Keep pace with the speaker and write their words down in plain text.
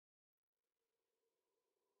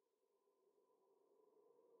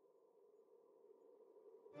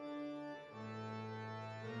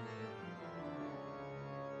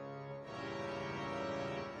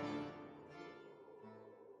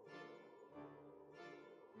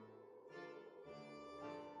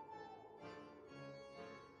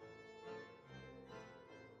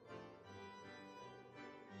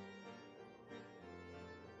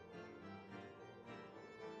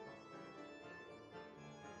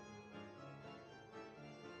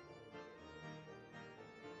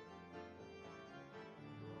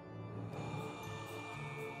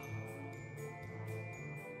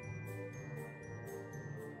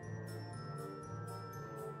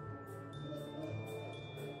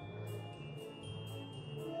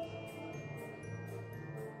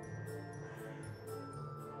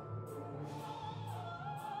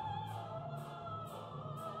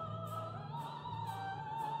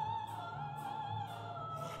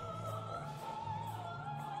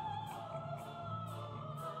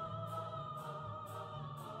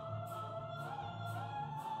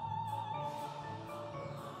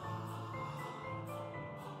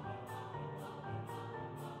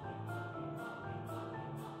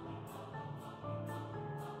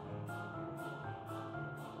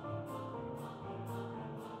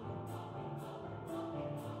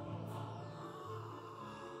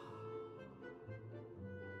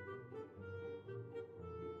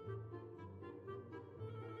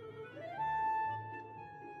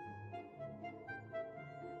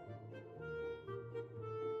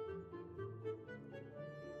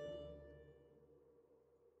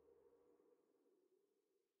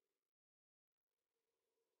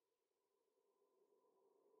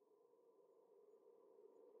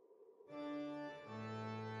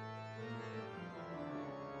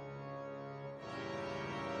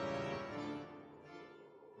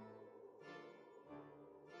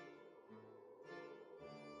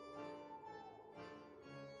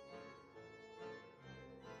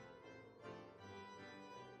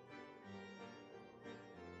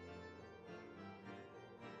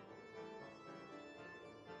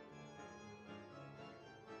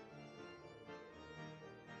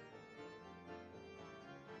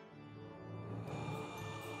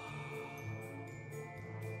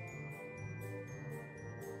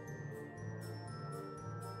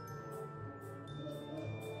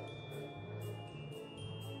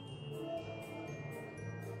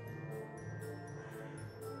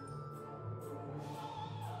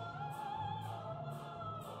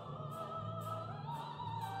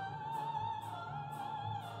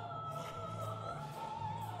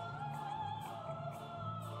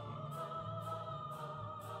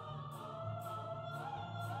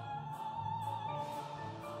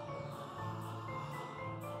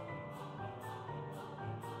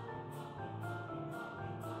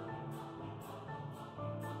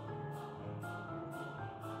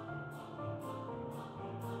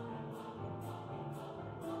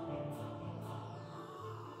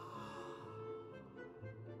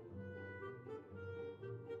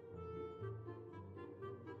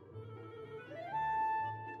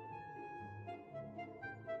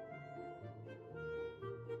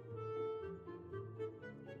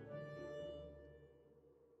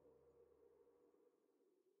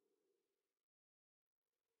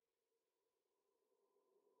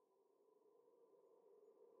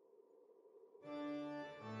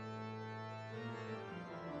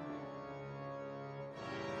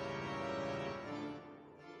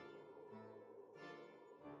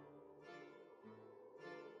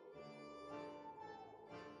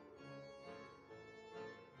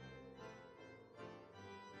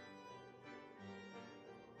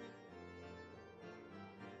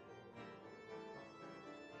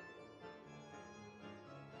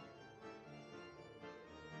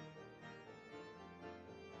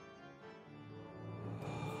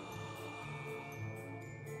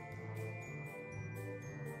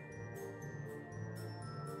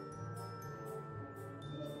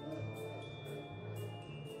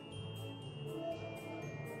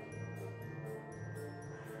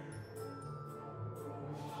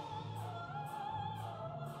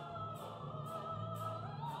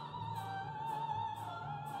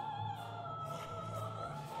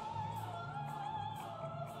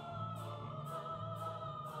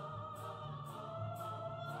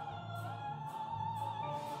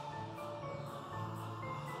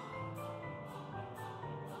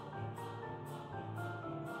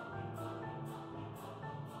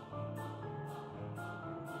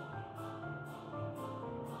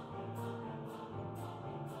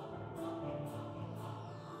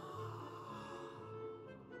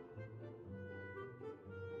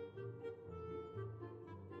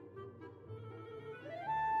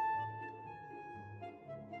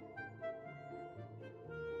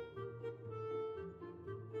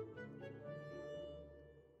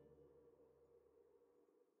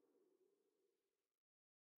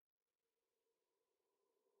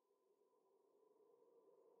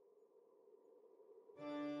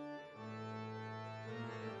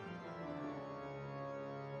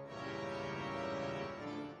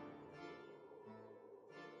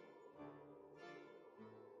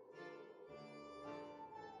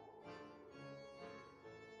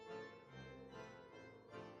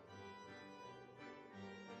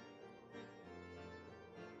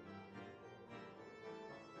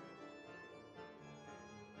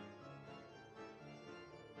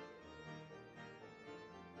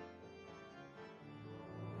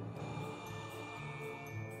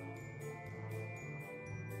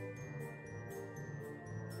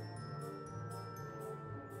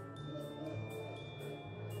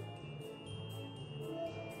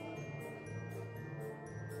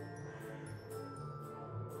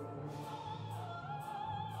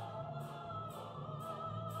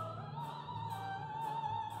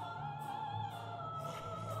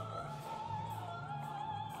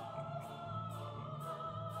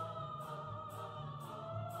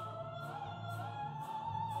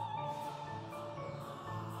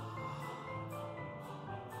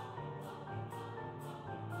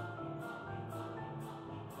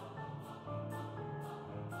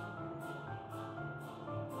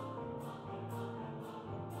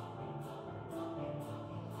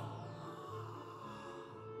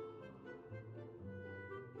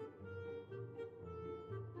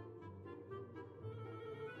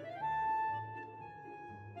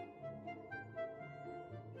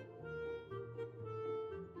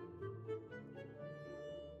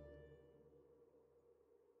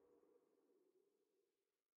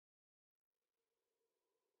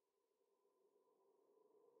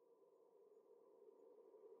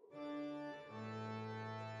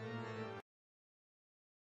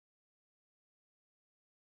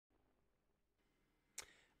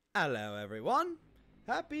Hello everyone!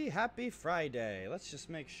 Happy Friday! Let's just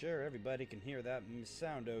make sure everybody can hear that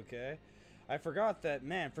sound okay. I forgot that,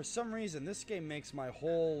 man, for some reason this game makes my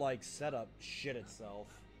whole, like, setup shit itself.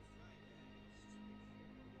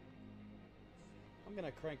 I'm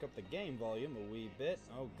gonna crank up the game volume a wee bit.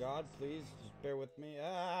 Oh god, please, just bear with me.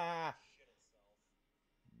 Ah!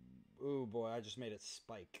 Ooh boy, I just made it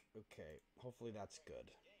spike. Okay, hopefully that's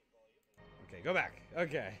good. Okay, go back.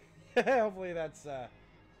 Okay. Hopefully that's, I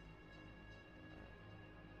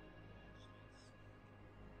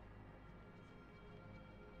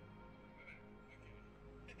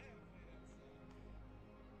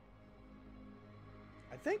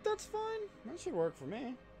think that's fine. That should work for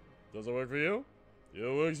me. Does it work for you?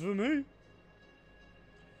 It works for me.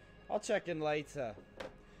 I'll check in later.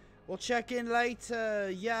 We'll check in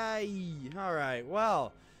later. Yay. Alright,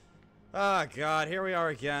 well. Oh, God. Here we are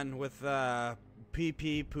again with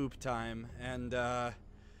PP poop time. And,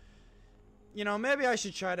 you know, maybe I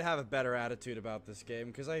should try to have a better attitude about this game.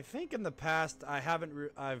 Because I think in the past,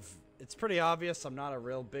 it's pretty obvious I'm not a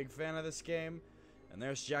real big fan of this game. And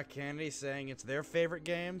there's Jack Kennedy saying it's their favorite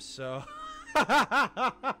game, so...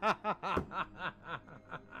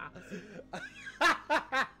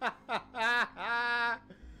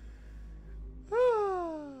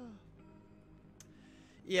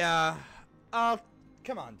 Yeah.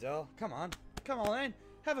 Come on, Dill. Come on. Come on, in.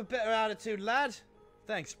 Have a better attitude, lad.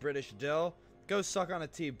 Thanks, British Dill. Go suck on a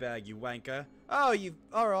tea bag, you wanker. Oh, you...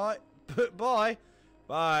 Alright. Bye.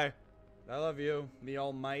 Bye. I love you, me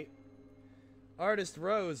old mate. Artist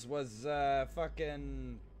Rose was,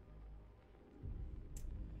 fucking...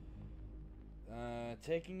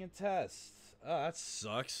 taking a test. Oh, that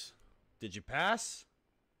sucks. Did you pass?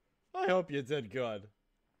 I hope you did good.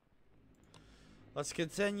 Let's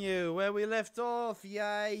continue where we left off.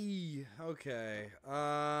 Yay. Okay.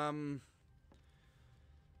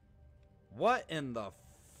 What in the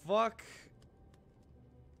fuck?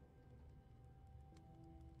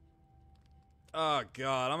 Oh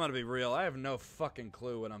god, I'm gonna be real. I have no fucking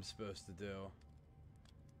clue what I'm supposed to do.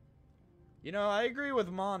 You know, I agree with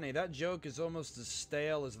Monty. That joke is almost as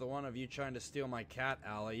stale as the one of you trying to steal my cat,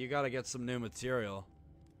 Allie. You gotta get some new material.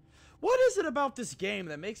 What is it about this game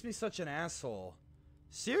that makes me such an asshole?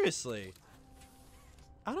 Seriously.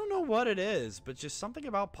 I don't know what it is, but just something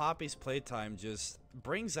about Poppy's Playtime just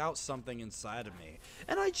brings out something inside of me.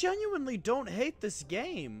 And I genuinely don't hate this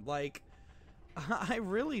game. Like, I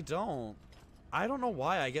really don't. I don't know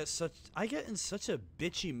why I get in such a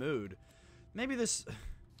bitchy mood. Maybe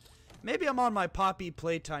I'm on my Poppy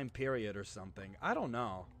Playtime period or something. I don't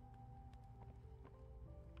know.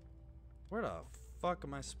 Where the fuck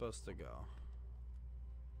am I supposed to go?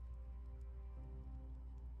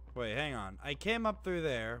 Wait, hang on. I came up through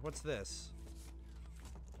there. What's this?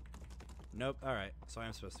 Nope. Alright. So I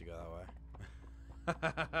am supposed to go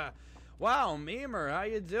that way. Wow, Memer, how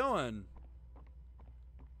you doing?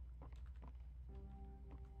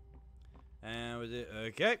 And was it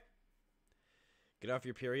okay? Get off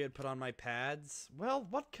your period, put on my pads. Well,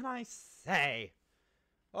 what can I say?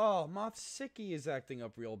 Oh, Moth Sicky is acting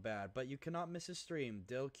up real bad, but you cannot miss a stream.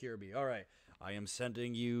 Dill Kirby. Alright. I am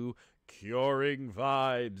sending you curing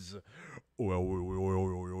vibes.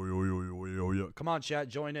 Come on, chat,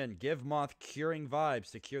 join in. Give Moth curing vibes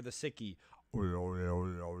to cure the Sicky.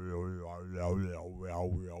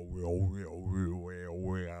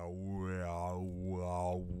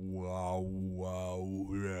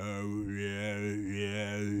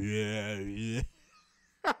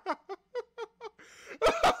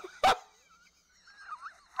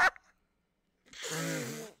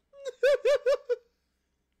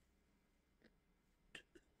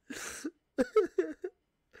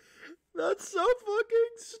 That's so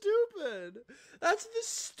fucking stupid. That's the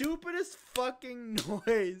stupidest fucking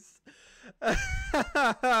noise.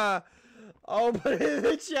 Oh, but in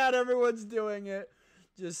the chat, everyone's doing it.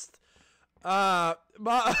 Just, Moth,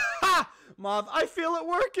 I feel it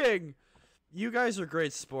working. You guys are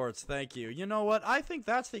great sports. Thank you. You know what? I think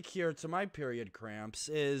that's the cure to my period cramps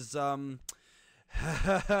is, you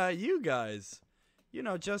guys. You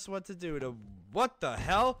know just what to do to... What the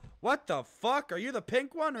hell? What the fuck? Are you the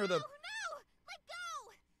pink one or the... No! Let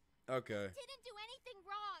go! Okay. I didn't do anything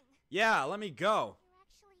wrong. Yeah, let me go. You're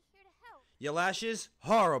actually here to help. Your lashes?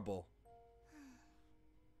 Horrible.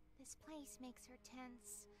 This place makes her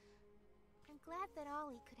tense. I'm glad that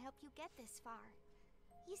Ollie could help you get this far.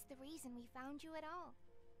 He's the reason we found you at all.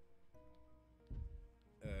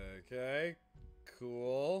 Okay.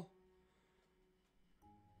 Cool.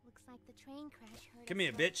 Looks like the train crash hurt Come us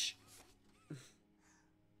here, both. bitch. You've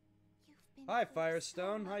been Hi, through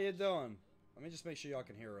Firestone. so How you much. doing? Let me just make sure y'all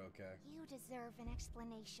can hear her okay. You deserve an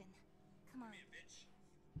explanation. Come on.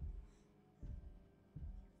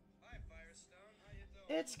 Hi, Firestone. How you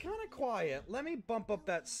doing? It's kind of quiet. Let me bump up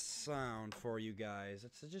that sound for you guys.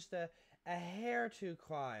 It's just a hair too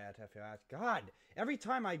quiet, if you ask. God, every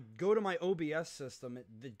time I go to my OBS system,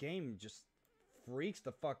 the game just freaks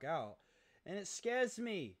the fuck out. And it scares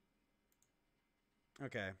me.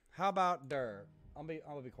 Okay, how about der? I'll be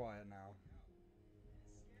quiet now.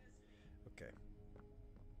 Okay.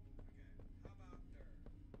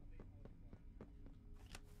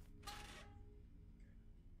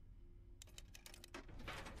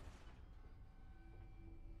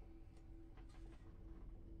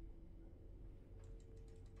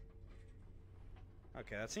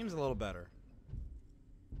 Okay, that seems a little better.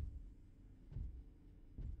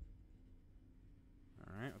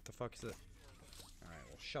 Alright, what the fuck is it? Alright,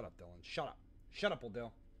 well, shut up, Dylan. Shut up. Shut up,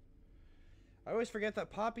 Dill. I always forget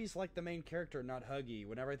that Poppy's like the main character, not Huggy.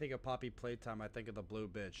 Whenever I think of Poppy Playtime, I think of the blue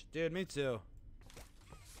bitch. Dude, me too.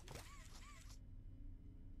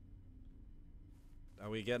 Are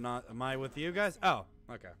we getting on? Am I with you guys? Oh,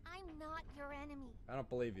 okay. I'm not your enemy. I don't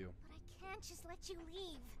believe you. But I can't just let you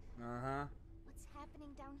leave. Uh-huh. What's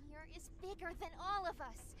happening down here is bigger than all of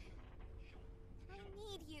us. And I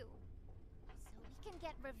need you. So we can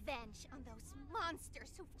get revenge on those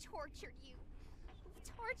monsters who've tortured you. Who've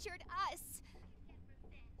tortured us.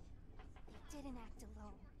 They didn't act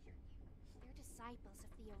alone. They're disciples of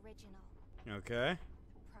the original. Okay.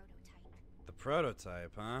 The prototype. The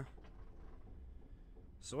prototype, huh?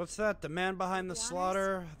 So what's that? The man behind the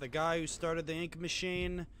slaughter? The guy who started the ink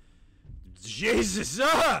machine? Jesus!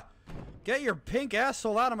 Ah! Get your pink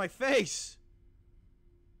asshole out of my face!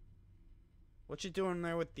 What you doing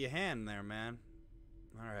there with your hand there, man?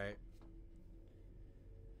 Alright.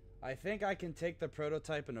 I think I can take the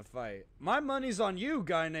prototype in a fight. My money's on you,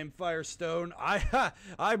 guy named Firestone.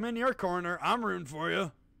 I'm in your corner. I'm rooting for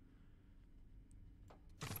you.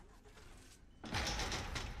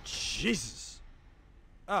 Jesus.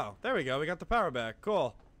 Oh, there we go. We got the power back.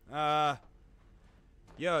 Cool. Yo,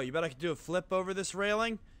 you bet I could do a flip over this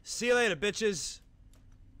railing? See you later, bitches.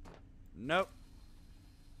 Nope.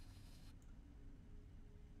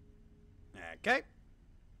 Okay.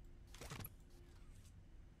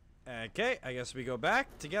 Okay, I guess we go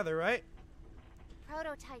back together, right? The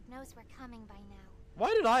prototype knows we're coming by now.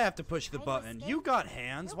 Why did I have to push the button? You got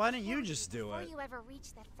hands. Why didn't you just do it? Before you ever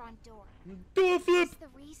reach that front door. Do a flip! That's the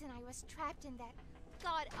reason I was trapped in that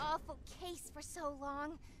god-awful case for so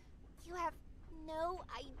long. You have no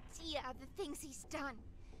idea of the things he's done.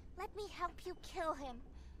 Let me help you kill him.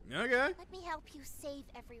 Okay. Let me help you save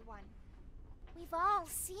everyone. We've all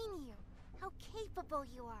seen you. How capable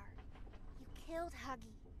you are. You killed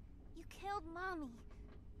Huggy. You killed Mommy.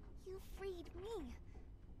 You freed me.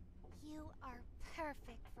 You are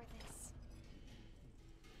perfect for this.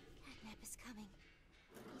 Catnap is coming.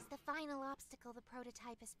 He's the final obstacle the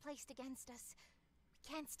prototype has placed against us.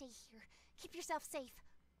 We can't stay here. Keep yourself safe.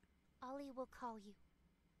 Ollie will call you.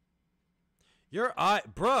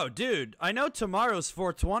 Bro, dude, I know tomorrow's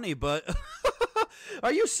 420, but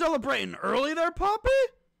are you celebrating early there, Poppy?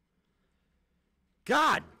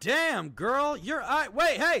 God damn, girl,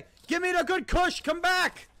 wait, hey, give me the good kush, come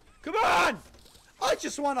back. Come on. I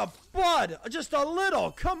just want a bud, just a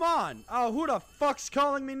little, come on. Oh, who the fuck's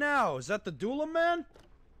calling me now? Is that the doula man?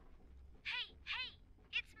 Hey,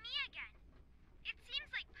 it's me again. It seems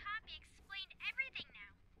like Poppy explained everything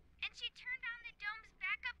now, and she turned on the dome's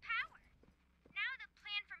backup power. Now the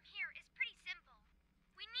plan from here is pretty simple.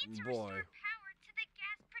 We need to restore power to the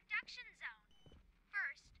gas production zone.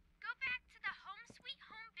 First, go back to the Home Sweet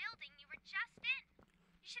Home building you were just in.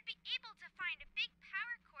 You should be able to find a big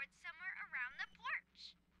power cord somewhere around the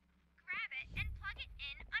porch. Grab it and plug it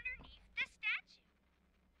in underneath the statue.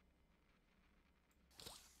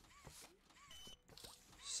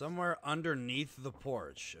 Somewhere underneath the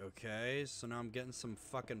porch. Okay, so now I'm getting some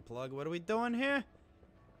fucking plug. What are we doing here?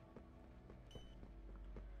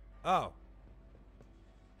 Oh.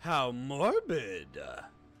 How morbid.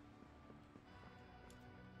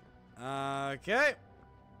 Okay.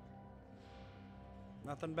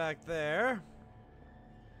 Nothing back there.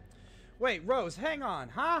 Wait, Rose, hang on,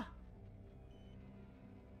 huh?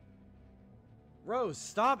 Rose,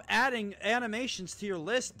 stop adding animations to your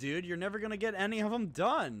list, dude. You're never gonna get any of them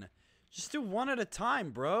done. Just do one at a time,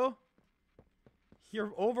 bro.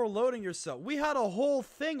 You're overloading yourself. We had a whole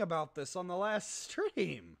thing about this on the last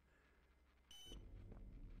stream.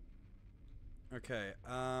 Okay,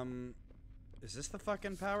 is this the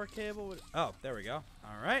fucking power cable? Oh, there we go.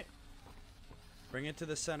 Alright. Bring it to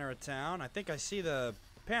the center of town. I think I see the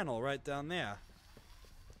panel right down there.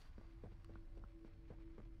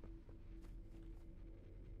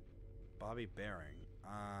 Bobby Bearing.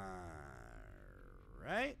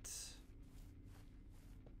 Right.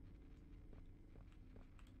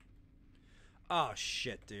 Oh,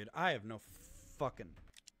 shit, dude. I have no fucking...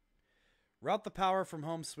 Route the power from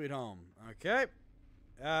home sweet home. Okay.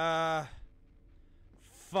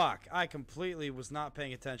 Fuck. I completely was not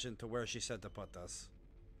paying attention to where she said to put this.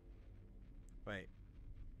 Wait.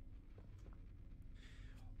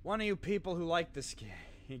 One of you people who like this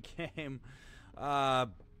game,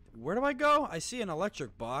 where do I go? I see an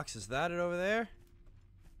electric box. Is that it over there?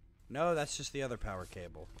 No, that's just the other power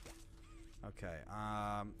cable. Okay,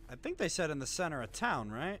 I think they said in the center of town,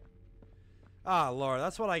 right? Ah, Lord,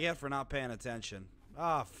 that's what I get for not paying attention.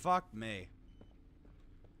 Ah, fuck me.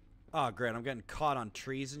 Oh, great, I'm getting caught on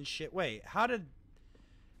trees and shit. Wait, how did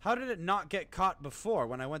it not get caught before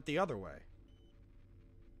when I went the other way?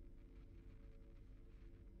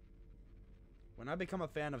 When I become a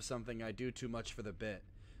fan of something, I do too much for the bit.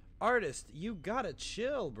 Artist, you gotta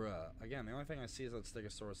chill, bruh. Again, the only thing I see is that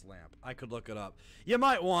Stegosaurus lamp. I could look it up. You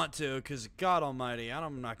might want to, because God almighty,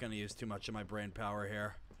 I'm not going to use too much of my brain power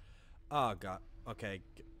here. Oh, God. Okay.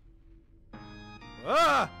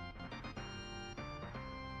 Ah!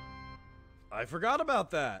 I forgot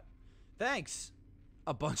about that. Thanks.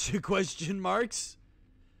 A bunch of question marks.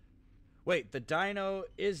 Wait, the dino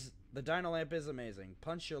lamp is amazing.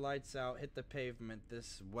 Punch your lights out, hit the pavement.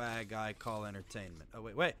 This wag I call entertainment. Oh,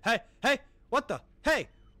 wait. Hey, what the? Hey,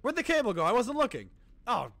 where'd the cable go? I wasn't looking.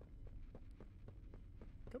 Oh.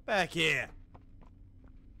 Come back here.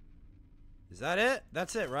 Is that it?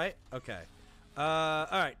 That's it, right? Okay.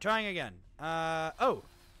 Alright, trying again. Oh.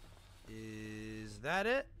 Is that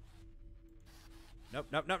it? Nope.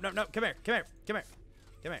 Come here.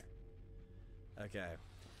 Okay.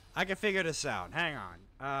 I can figure this out. Hang on.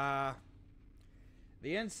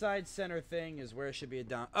 The inside center thing is where it should be a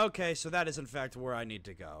down. Okay, so that is in fact where I need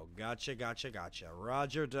to go. Gotcha.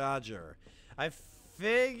 Roger Dodger. I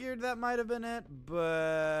figured that might have been it,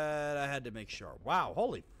 but I had to make sure. Wow,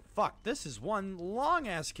 holy fuck. This is one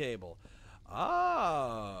long-ass cable.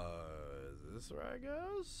 Oh, is this where it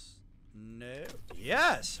goes? No.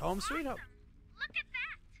 Yes, home sweet home. Look at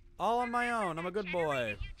that. All on my own. I'm a good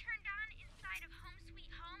boy. You turned on inside of Home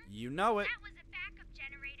Sweet Home? You know it. That was a backup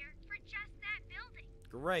generator for just that building.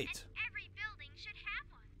 Great. And every building should have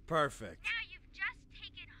one. Perfect. Now you've just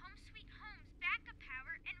taken Home Sweet Home's backup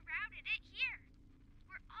power and routed it here.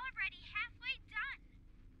 We're already halfway done.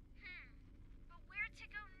 But where to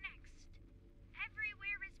go next?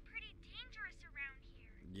 Everywhere is pretty dangerous around here.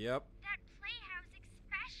 Yep. That playhouse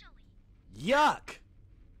especially. Yuck.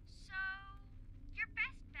 So, your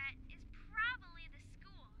best bet is probably the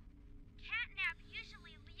school. Catnap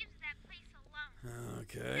usually leaves that place alone.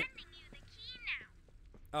 Okay. Sending you the key now.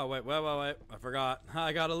 Oh, wait. I forgot.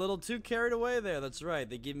 I got a little too carried away there. That's right.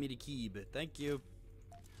 They give me the key, but thank you.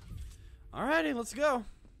 Alrighty, let's go.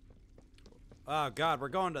 Oh, God, we're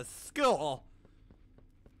going to school.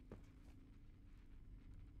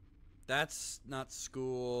 That's not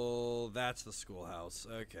school. That's the schoolhouse.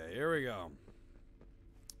 Okay, here we go.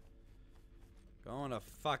 Going to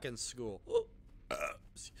fucking school.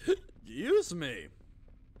 Excuse me.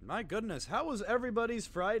 My goodness, how was everybody's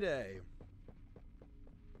Friday?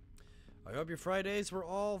 I hope your Fridays were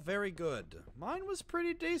all very good. Mine was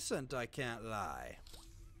pretty decent, I can't lie.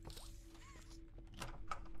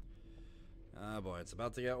 Oh boy, it's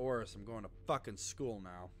about to get worse. I'm going to fucking school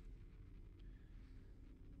now.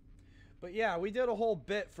 But yeah, we did a whole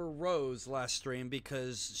bit for Rose last stream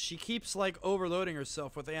because she keeps like overloading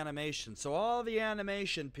herself with animation. So all the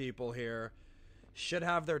animation people here should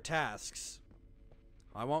have their tasks.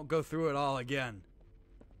 I won't go through it all again.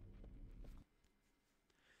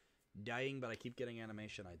 Dying, but I keep getting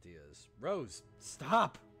animation ideas. Rose,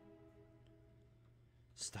 stop!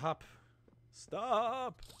 Stop.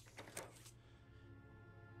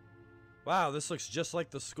 Wow, this looks just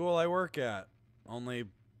like the school I work at. Only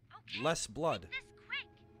less blood. Make this quick.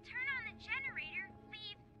 Turn on the generator,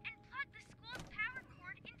 leave, and plug the school's power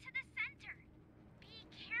cord into the center. Be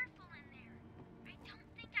careful in there. I don't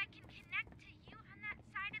think I can connect to you on that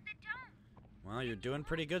side of the dome. Well, you're doing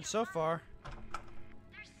pretty good so far.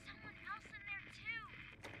 There's someone else in there too.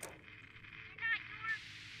 They're not yours.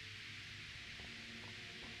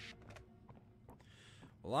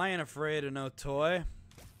 Well, I ain't afraid of no toy.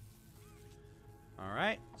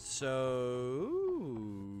 Alright, so...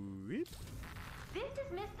 This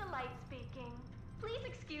is Miss Delight speaking. Please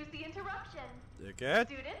excuse the interruption. Okay.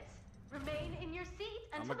 Students, remain in your seat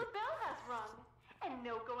until the bell has rung. And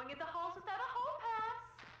no going in the halls without a hall pass.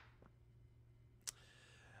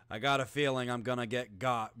 I got a feeling I'm gonna get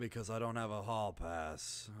got because I don't have a hall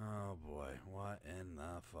pass. Oh boy, what in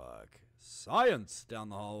the fuck? Science down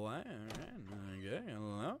the hallway. Alright, okay,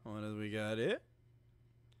 hello. What do we got here?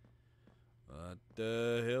 What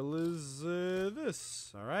the hell is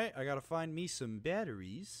this? Alright, I gotta find me some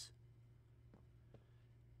batteries.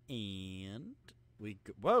 And we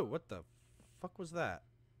go. Whoa, what the fuck was that?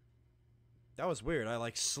 That was weird. I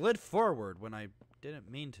like slid forward when I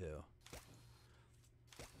didn't mean to.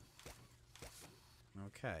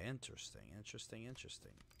 Okay, interesting.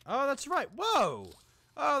 Oh, that's right. Whoa!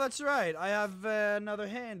 Oh, that's right. I have another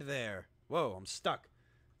hand there. Whoa, I'm stuck.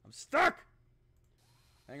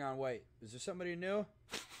 Hang on, wait. Is there somebody new?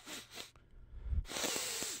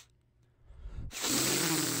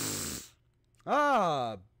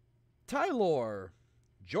 Ah, Tylor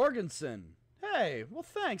Jorgensen. Hey, well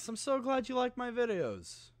thanks. I'm so glad you like my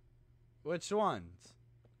videos. Which ones?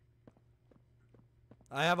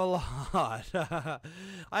 I have a lot. I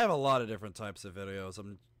have a lot of different types of videos.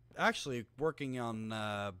 I'm actually working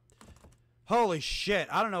on, holy shit.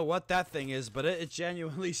 I don't know what that thing is, but it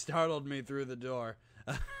genuinely startled me through the door.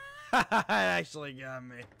 It actually got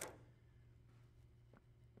me.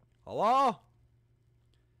 Hello?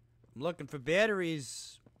 I'm looking for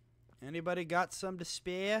batteries. Anybody got some to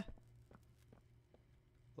spare?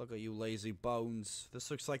 Look at you lazy bones.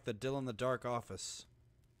 This looks like the Dill in the Dark office.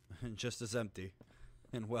 Just as empty.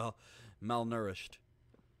 And, well, malnourished.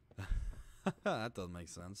 That doesn't make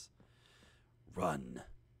sense. Run.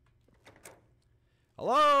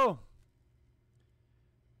 Hello?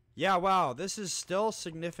 Yeah, wow. This is still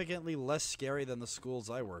significantly less scary than the schools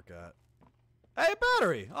I work at. Hey,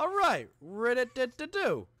 battery. All right.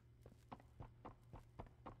 Rid-it-did-to-do.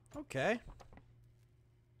 Okay.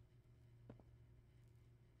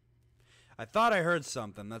 I thought I heard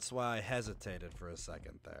something. That's why I hesitated for a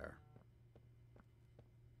second there.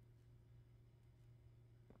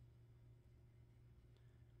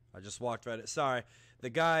 I just walked right. Sorry.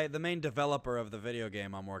 The main developer of the video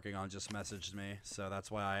game I'm working on just messaged me. So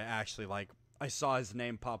that's why I actually, I saw his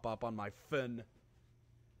name pop up on my phone.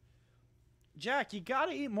 Jack, you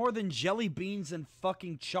gotta eat more than jelly beans and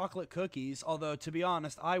fucking chocolate cookies. Although, to be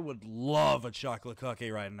honest, I would love a chocolate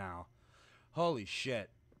cookie right now. Holy shit.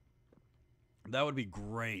 That would be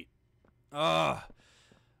great. Ugh.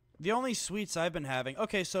 The only sweets I've been having...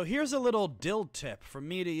 Okay, so here's a little dill tip from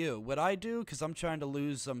me to you. What I do, because I'm trying to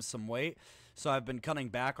lose some weight, so I've been cutting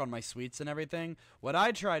back on my sweets and everything. What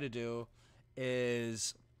I try to do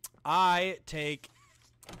is when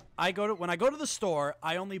I go to the store,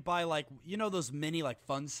 I only buy, like, you know those mini, like,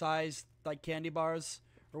 fun-sized, like, candy bars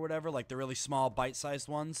or whatever, like the really small bite-sized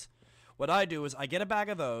ones? What I do is I get a bag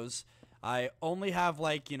of those. I only have,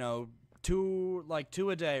 like, you know... two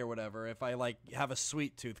a day or whatever if I like have a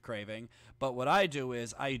sweet tooth craving. But what I do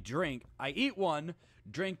is I eat one,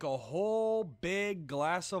 drink a whole big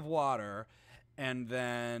glass of water, and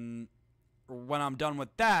then when I'm done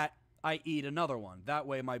with that, I eat another one. That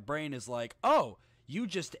way my brain is like, oh, you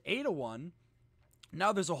just ate a one.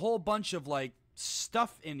 Now there's a whole bunch of like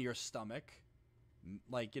stuff in your stomach.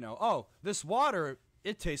 Like, you know, oh, this water,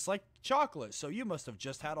 it tastes like chocolate. So you must have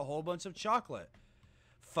just had a whole bunch of chocolate.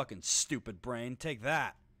 Fucking stupid brain. Take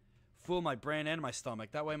that. Fool my brain and my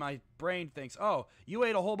stomach. That way my brain thinks, oh, you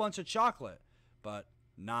ate a whole bunch of chocolate. But,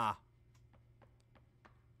 nah.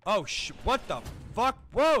 Oh, what the fuck?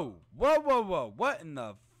 Whoa. Whoa. What in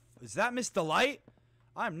the... Is that Miss Delight?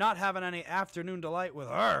 I'm not having any afternoon delight with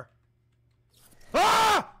her.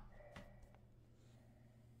 Ah!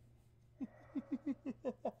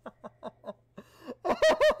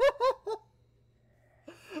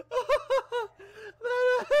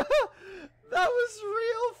 That was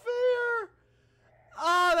real fear.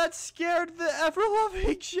 Ah, that scared the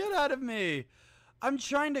ever-loving shit out of me. I'm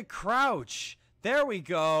trying to crouch. There we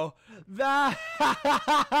go. That.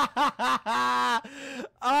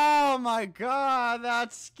 Oh my god,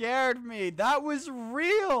 that scared me. That was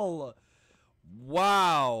real.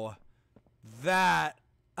 Wow. That.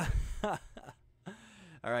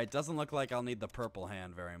 All right, doesn't look like I'll need the purple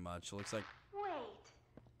hand very much. It looks like. Wait,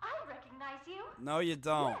 I recognize you. No, you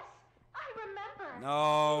don't. Yes, I remember.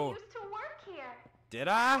 No. You used to work here. Did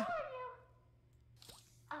I? How are you?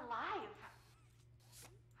 Alive.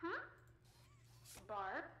 Hmm?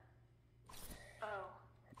 Barb? Oh.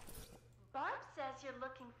 Barb says you're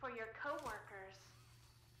looking for your coworkers.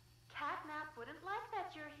 Catnap wouldn't like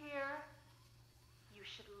that you're here. You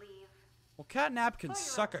should leave. Well, Catnap can For your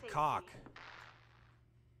suck own a safety. cock.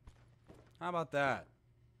 How about that?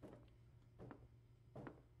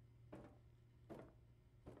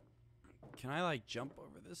 Can I, like, jump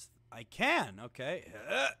over this? I can. Okay.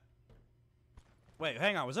 Wait,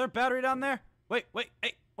 hang on. Was there a battery down there? Wait.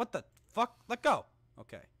 Hey, what the fuck? Let go.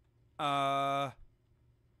 Okay.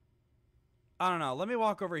 I don't know. Let me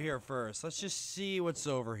walk over here first. Let's just see what's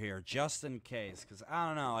over here, just in case. Because, I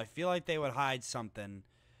don't know. I feel like they would hide something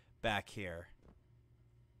back here.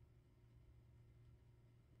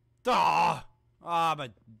 Ah! I'm a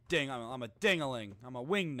dingaling. I'm a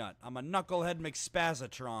wingnut. I'm a knucklehead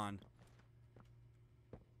McSpazatron.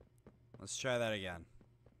 Let's try that again.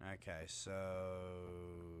 Okay, so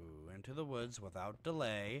into the woods without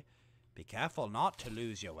delay. Be careful not to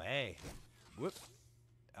lose your way. Whoop.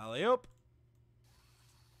 Alley-oop.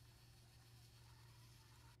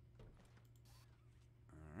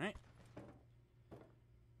 Alright.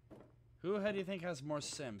 Who do you think has more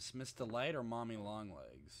Sims? Miss Delight or Mommy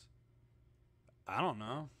Longlegs? I don't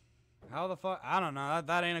know. How the fuck? I don't know.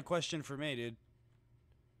 That ain't a question for me, dude.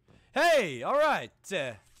 Hey! Alright!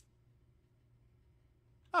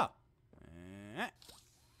 Oh.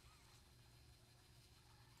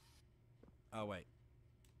 Oh, wait.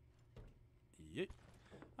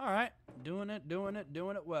 Alright. Doing it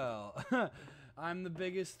well. I'm the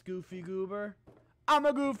biggest goofy goober. I'm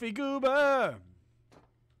a goofy goober!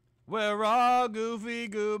 We're all goofy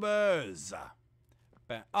goobers!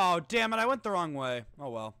 Oh, damn it, I went the wrong way. Oh,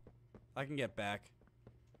 well. I can get back.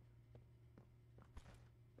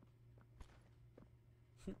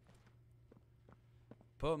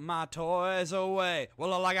 Put my toys away.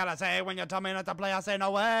 Well, all I gotta say when you tell me not to play, I say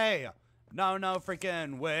no way. No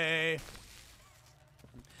freaking way.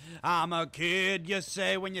 I'm a kid, you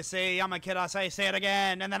say. When you say I'm a kid, I say it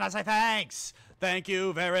again. And then I say thanks. Thank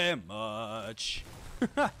you very much.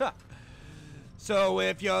 So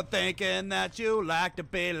if you're thinking that you like to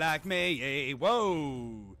be like me,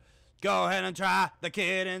 whoa, go ahead and try. The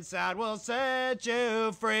kid inside will set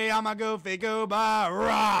you free. I'm a goofy goober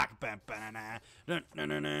rock.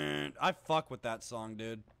 I fuck with that song,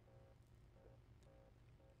 dude.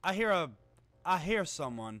 I hear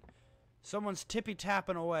someone. Someone's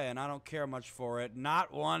tippy-tapping away, and I don't care much for it.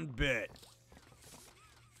 Not one bit.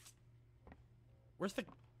 Where's the...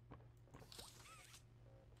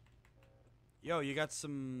 Yo, you got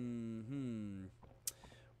some...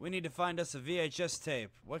 We need to find us a VHS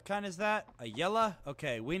tape. What kind is that? A yellow?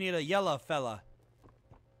 Okay, we need a yellow fella.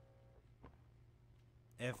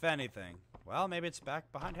 If anything. Well, maybe it's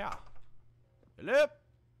back behind here. Hello?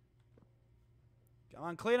 Come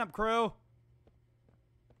on, clean up, crew.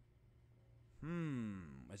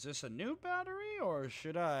 Is this a new battery, or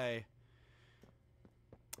should I...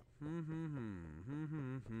 Alright,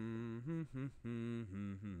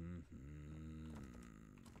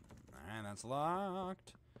 that's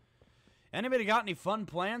locked. Anybody got any fun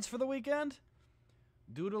plans for the weekend?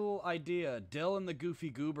 Doodle idea. Dill in the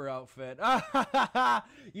Goofy Goober outfit.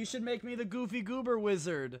 You should make me the Goofy Goober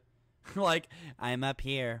wizard. Like, I'm up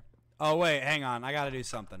here. Oh, wait, hang on. I gotta do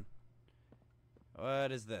something.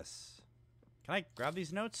 What is this? Can I grab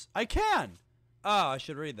these notes? I can! Oh, I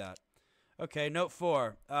should read that. Okay, note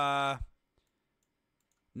 4.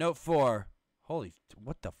 Note 4. Holy,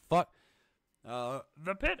 what the fuck?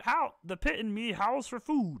 The pit in me howls for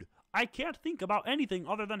food. I can't think about anything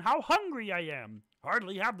other than how hungry I am.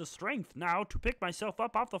 Hardly have the strength now to pick myself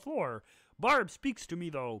up off the floor. Barb speaks to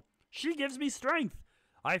me, though. She gives me strength.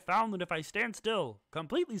 I found that if I stand still,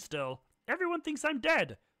 completely still, everyone thinks I'm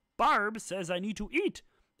dead. Barb says I need to eat,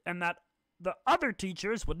 and that the other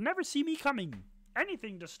teachers would never see me coming.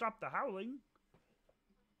 Anything to stop the howling.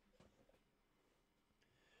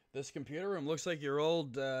 This computer room looks like your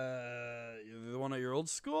old, the one at your old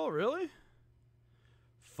school, really?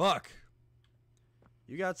 Fuck.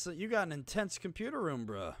 You got an intense computer room,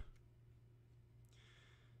 bruh.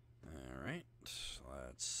 Alright,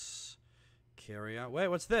 let's carry out. Wait,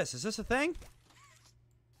 what's this? Is this a thing?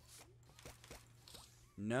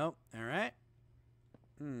 Nope. Alright.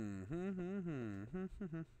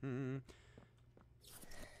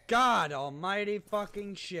 God almighty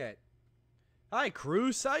fucking shit. Hi,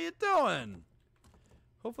 Cruz. How you doing?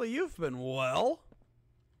 Hopefully you've been well.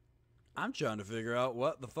 I'm trying to figure out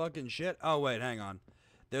what the fucking shit. Oh, wait, hang on.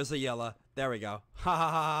 There's a yellow. There we go. Ha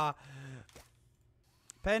ha ha.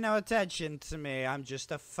 Pay no attention to me. I'm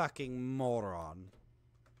just a fucking moron.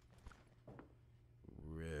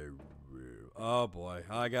 Oh, boy.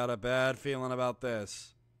 I got a bad feeling about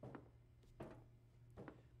this.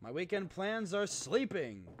 My weekend plans are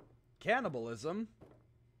sleeping. Cannibalism.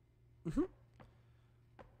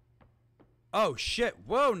 Oh, shit.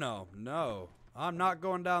 Whoa, no. No. I'm not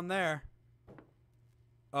going down there.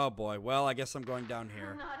 Oh, boy. Well, I guess I'm going down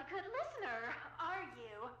here. Not a good listener, are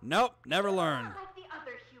you? Nope. Never learned. Not like the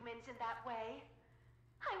other humans in that way.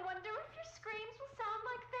 I wonder if your screams will sound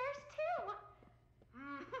like theirs, too.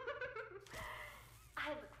 I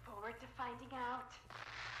look forward to finding out.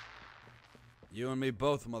 You and me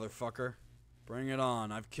both, motherfucker. Bring it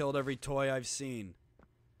on. I've killed every toy I've seen.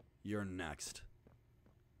 You're next.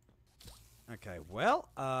 Okay, well,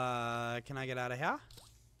 can I get out of here?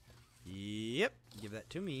 Yep, give that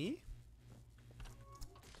to me.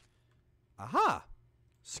 Aha!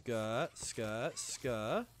 Ska.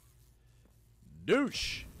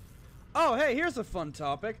 Douche! Oh, hey, here's a fun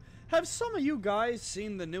topic. Have some of you guys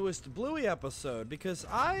seen the newest Bluey episode? Because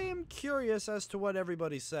I am curious as to what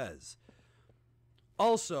everybody says.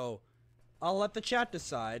 Also, I'll let the chat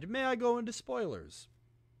decide. May I go into spoilers?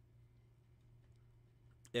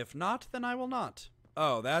 If not, then I will not.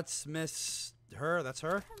 Oh, that's Miss... her? That's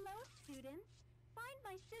her? Hello, students. Find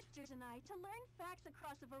my sisters and I to learn facts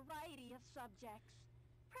across a variety of subjects.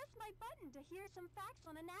 Press my button to hear some facts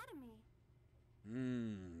on anatomy.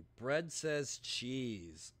 Bread says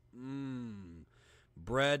cheese.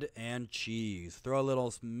 Bread and cheese. Throw a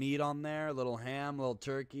little meat on there, a little ham, a little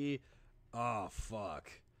turkey. Oh, fuck.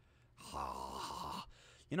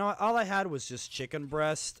 You know what? All I had was just chicken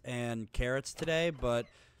breast and carrots today, but,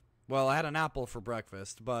 well, I had an apple for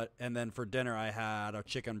breakfast, and then for dinner I had a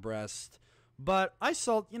chicken breast. But I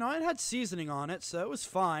saw, you know, it had seasoning on it, so it was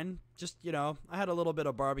fine. Just, you know, I had a little bit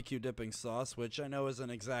of barbecue dipping sauce, which I know isn't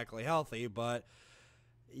exactly healthy, but,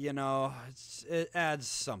 you know, it adds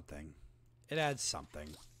something. It adds something.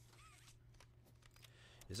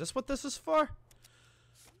 Is this what this is for?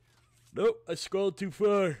 Nope, I scrolled too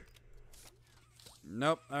far.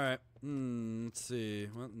 Nope, alright. Let's see.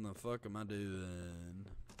 What in the fuck am I doing?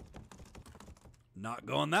 Not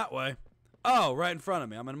going that way. Oh, right in front of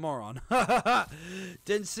me. I'm a moron.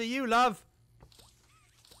 Didn't see you, love.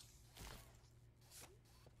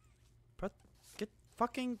 Get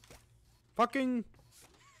fucking. What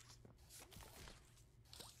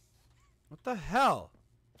the hell?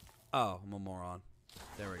 Oh, I'm a moron.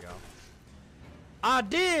 There we go. I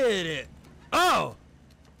did it. Oh.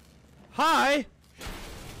 Hi.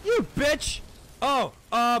 You bitch. Oh,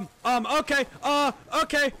 okay.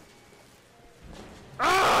 Okay.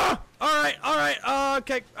 Ah! Alright,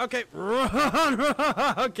 okay, run,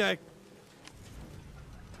 okay.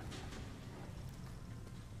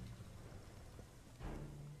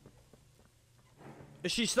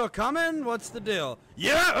 Is she still coming? What's the deal?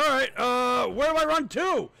 Yeah, alright, where do I run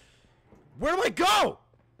to? Where do I go?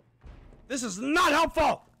 This is not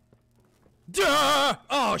helpful! Duh!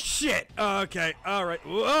 Oh, shit, okay, alright,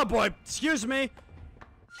 oh boy, excuse me.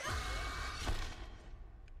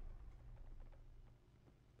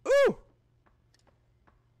 Ooh!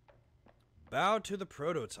 Bow to the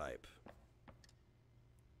prototype.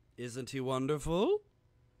 Isn't he wonderful?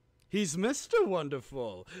 He's Mr.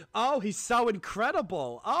 Wonderful. Oh, he's so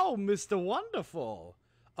incredible. Oh, Mr. Wonderful.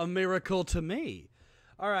 A miracle to me.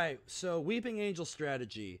 Alright, so Weeping Angel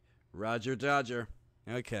strategy. Roger Dodger.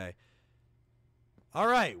 Okay.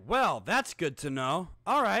 Alright, well, that's good to know.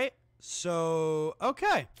 Alright, so,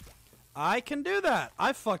 okay. I can do that.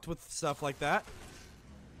 I fucked with stuff like that.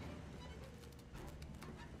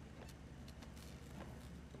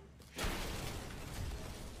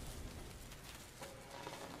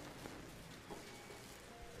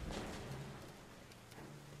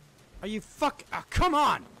 Are you come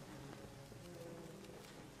on!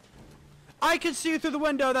 I can see you through the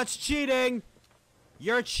window, that's cheating!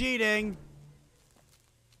 You're cheating!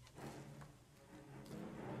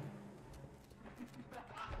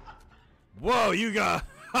 Whoa, you got...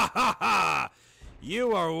 Ha ha ha!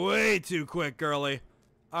 You are way too quick, girly.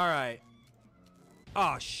 Alright.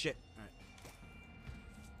 Oh, shit. Alright.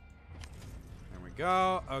 There we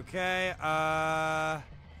go. Okay,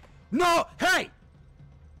 No! Hey!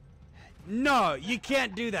 No, you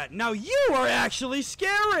can't do that. Now you are actually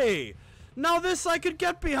scary! Now this I could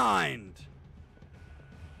get behind!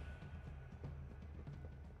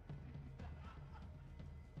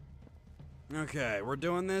 Okay, we're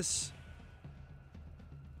doing this.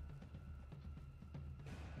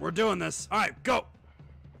 We're doing this. Alright, go!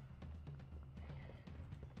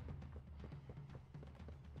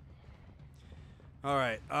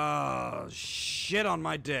 Alright, oh, shit on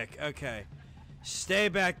my dick. Okay. Stay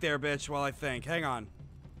back there, bitch, while I think. Hang on.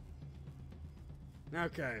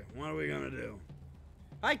 Okay, what are we gonna do?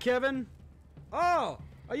 Hi, Kevin. Oh,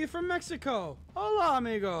 are you from Mexico? Hola,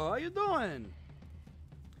 amigo. How you doing?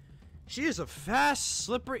 She is a fast,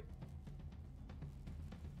 slippery...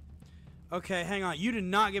 Okay, hang on. You did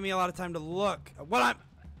not give me a lot of time to look.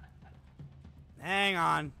 Hang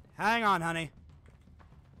on. Hang on, honey.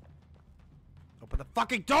 Open the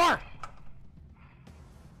fucking door!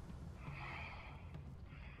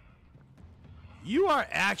 You are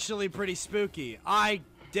actually pretty spooky. I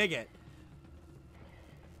dig it.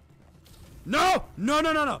 No! No,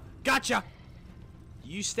 no, no, no. Gotcha.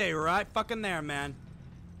 You stay right fucking there, man.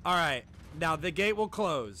 Alright. Now the gate will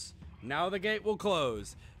close. Now the gate will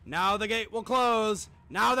close. Now the gate will close.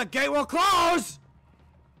 Now the gate will close!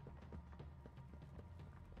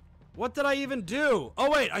 What did I even do?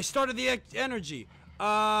 Oh, wait. I started the energy.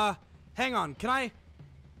 Hang on. Can I...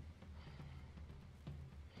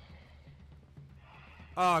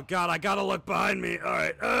 Oh, God. I gotta look behind me.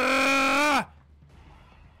 Alright.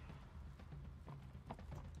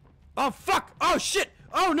 Oh, fuck! Oh, shit!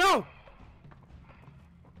 Oh, no!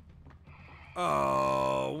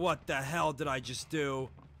 Oh, what the hell did I just do?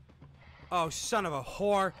 Oh, son of a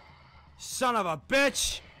whore. Son of a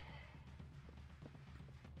bitch!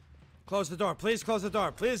 Close the door. Please close the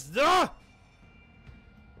door. Please.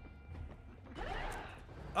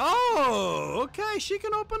 Oh, okay. She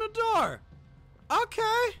can open a door.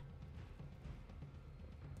 Okay.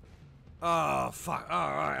 Oh, fuck.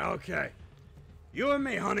 Alright, okay. You and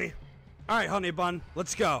me, honey. Alright, honey bun.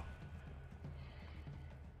 Let's go.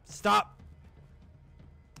 Stop.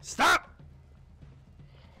 Stop!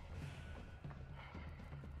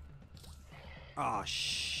 Oh,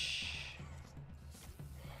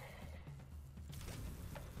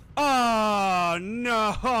 Oh,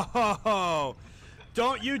 no!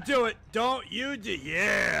 Don't you do it. Don't you do...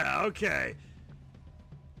 Yeah, okay.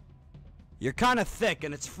 You're kind of thick,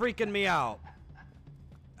 and it's freaking me out.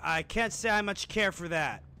 I can't say I much care for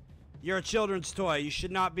that. You're a children's toy. You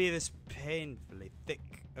should not be this painfully thick.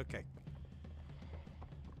 Okay.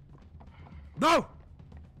 No!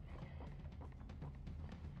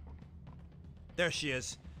 There she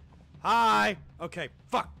is. Hi! Okay,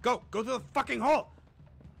 fuck. Go! Go through the fucking hole!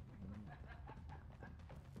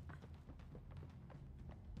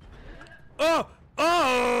 Oh!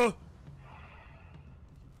 Oh!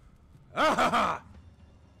 Ah!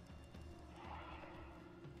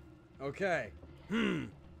 Okay.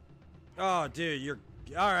 Oh, dude, you're...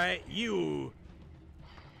 Alright, you...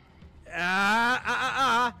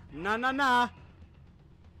 Nah, nah, nah.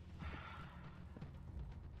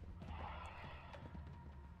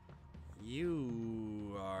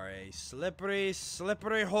 You are a slippery,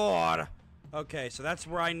 slippery whore. Okay, so that's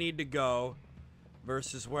where I need to go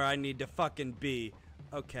versus where I need to fucking be.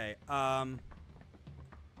 Okay, oh,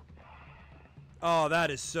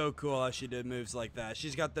 that is so cool how she did moves like that.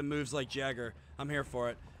 She's got the moves like Jagger. I'm here for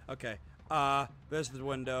it. Okay, there's the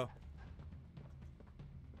window.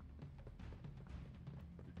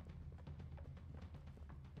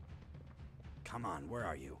 Come on, where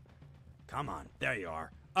are you? Come on, there you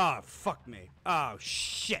are. Oh, fuck me. Oh,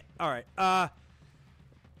 shit. Alright, Can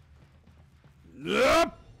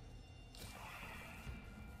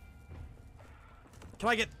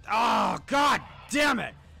I get... Oh, god damn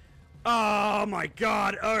it! Oh, my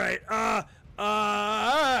god. Alright,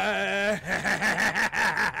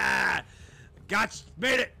 Gotcha.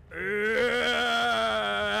 Made it.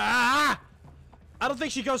 I don't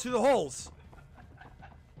think she goes through the holes.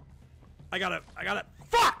 I got it.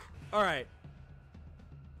 Fuck! Alright.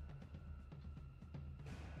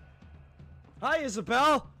 Hi,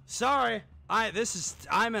 Isabel. Sorry.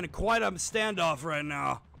 I'm in quite a standoff right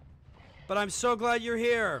now. But I'm so glad you're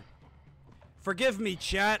here. Forgive me,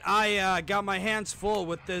 chat. I got my hands full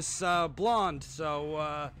with this blonde, so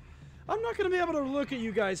I'm not gonna be able to look at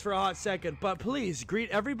you guys for a hot second. But please greet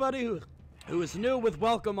everybody who is new with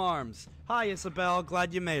welcome arms. Hi, Isabel.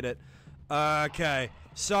 Glad you made it. Okay.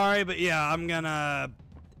 Sorry, but yeah, I'm gonna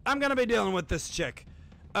be dealing with this chick.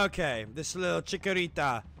 Okay, this little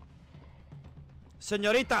chikorita.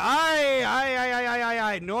 Señorita,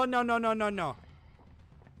 ay, no.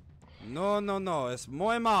 No, es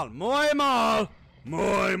muy mal. Muy mal.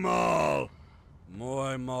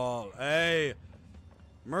 Hey,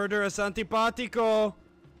 murder es antipático.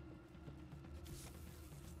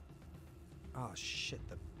 Oh, shit.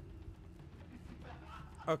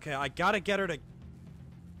 Okay, I gotta get her to...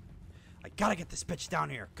 I gotta get this bitch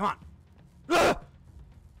down here. Come on. Ugh!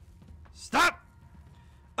 Stop!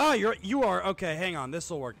 Oh, you are... Okay, hang on.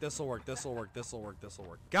 This'll work. Gotcha.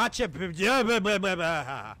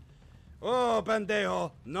 Oh,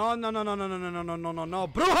 pendejo. No.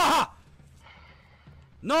 Bruja!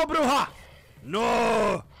 No, bruja!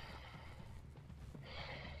 No!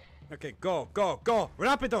 Okay, go.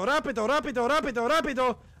 Rápido.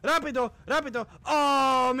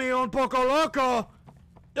 Oh, mi un poco loco.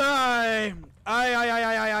 Ay.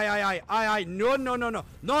 No.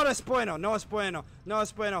 No es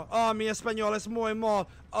bueno. Oh, mi español es muy mal.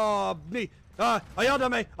 Oh,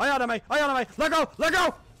 ayúdame. Let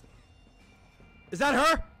go. Is that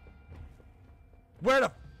her?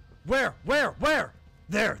 Where?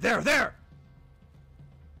 There.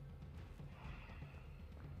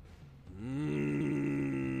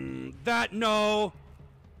 That, no.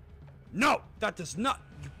 No, that does not.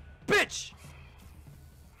 You bitch!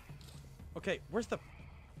 Okay, where's the...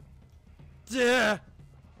 Duh.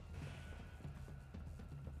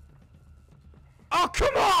 Oh,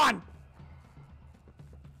 come on!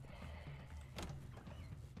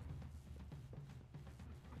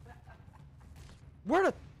 Where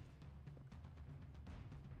the...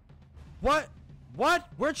 What? What?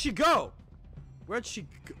 Where'd she go? Where'd she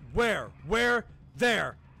go? Where? Where?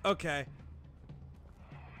 There. Okay.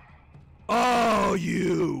 Oh,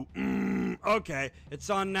 you. Okay. It's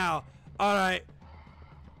on now. Alright.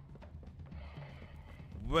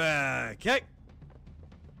 Okay.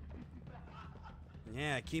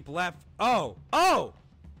 Yeah, keep left. Oh! Oh!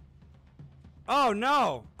 Oh,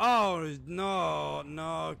 no! Oh, no.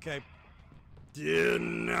 No, okay. Do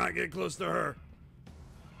not get close to her.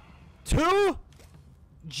 2?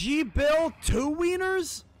 G-Bill 2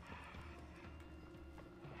 wieners?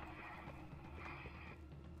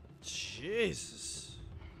 Jesus.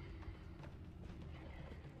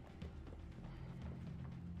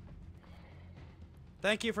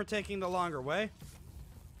 Thank you for taking the longer way.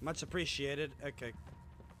 Much appreciated. Okay.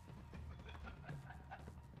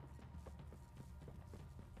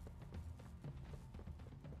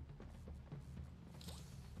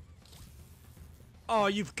 Oh,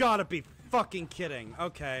 you've got to be fucking kidding.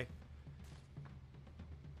 Okay.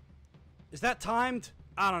 Is that timed?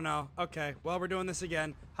 I don't know. Okay. Well, we're doing this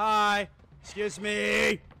again. Hi. Excuse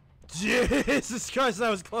me. Jesus Christ, that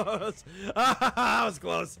was close. That was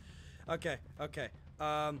close. Okay. Okay.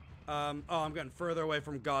 Oh, I'm getting further away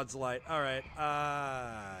from God's light. All right.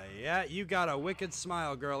 Yeah, you got a wicked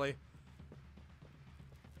smile, girly.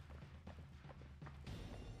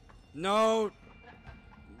 No.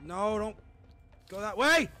 No, don't go that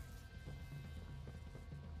way.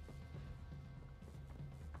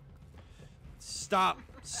 Stop.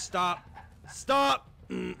 Stop. Stop.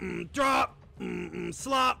 Drop.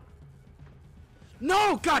 Slop.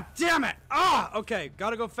 No, god damn it. Ah, okay.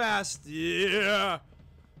 Gotta go fast. Yeah.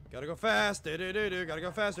 Gotta go fast. Gotta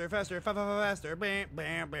go faster, faster, faster. Bam,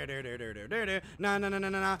 bam, na na na na na na na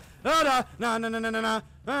na na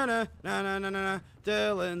na na na na na na na.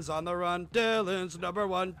 Dylan's on the run. Dylan's number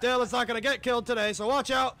 1. Dylan's not gonna get killed today, so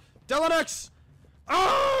watch out. Dylan X.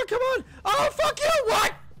 Oh, come on. Oh, fuck you.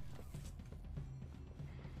 What?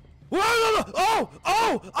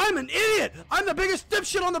 Oh, I'm an idiot. I'm the biggest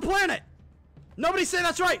dipshit on the planet. Nobody say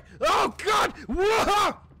that's right. Oh, God.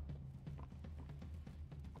 Whoa.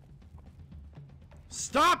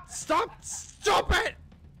 Stop it.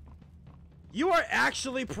 You are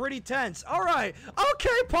actually pretty tense. All right.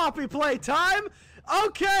 Okay, Poppy Playtime.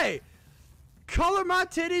 Okay. Color my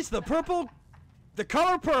titties the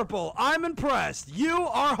color purple. I'm impressed. You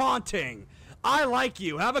are haunting. I like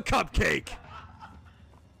you. Have a cupcake.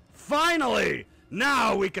 Finally!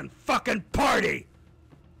 Now we can fucking party!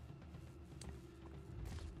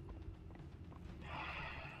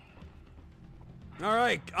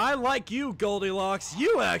 Alright, I like you, Goldilocks.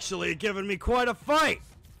 You actually given me quite a fight.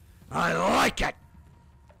 I like it!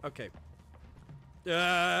 Okay.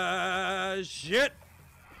 Shit!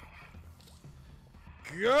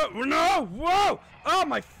 Go! No! Whoa! Oh,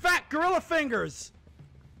 my fat gorilla fingers!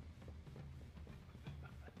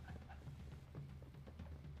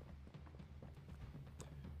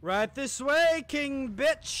 Right this way, king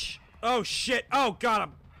bitch. Oh, shit. Oh, got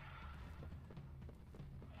him.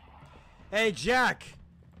 Hey, Jack.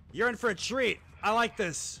 You're in for a treat. I like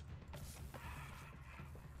this.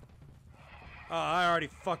 Oh, I already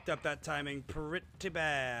fucked up that timing pretty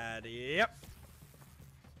bad. Yep.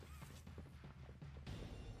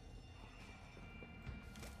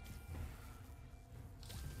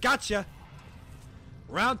 Gotcha.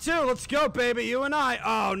 Round 2. Let's go, baby. You and I.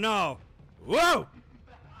 Oh, no. Whoa.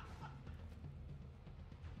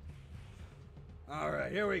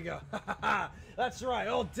 Alright, here we go. That's right,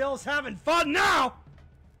 old Dill's having fun now!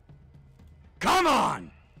 Come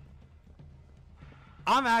on!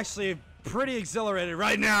 I'm actually pretty exhilarated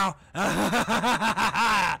right now.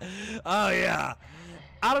 Oh, yeah.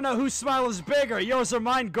 I don't know whose smile is bigger, yours or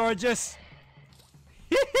mine, gorgeous.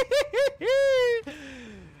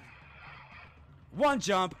 One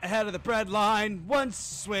jump ahead of the bread line, one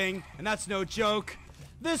swing, and that's no joke.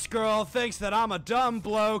 This girl thinks that I'm a dumb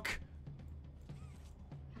bloke.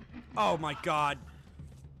 Oh my god.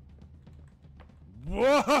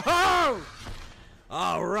 Whoa!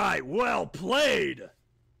 Alright, well played.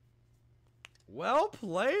 Well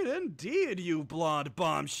played indeed, you blonde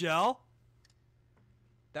bombshell.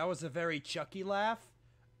 That was a very Chucky laugh.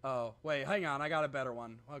 Oh, wait, hang on, I got a better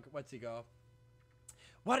one. What's he go?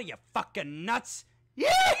 What are you, fucking nuts?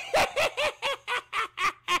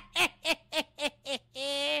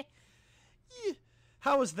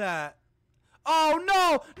 How was that? Oh,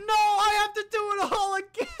 no! No! I have to do it all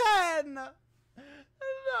again!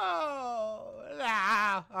 No!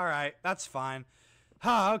 Ah, alright, that's fine.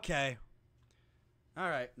 Ah, okay.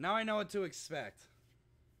 Alright, now I know what to expect.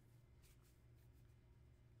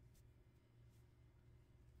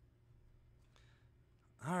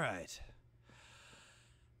 Alright.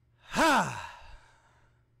 Ha!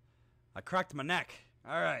 I cracked my neck.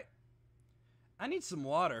 Alright. I need some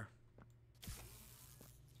water.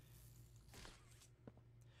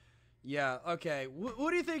 Yeah, okay. What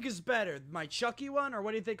do you think is better? My Chucky one, or what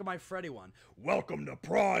do you think of my Freddy one? Welcome to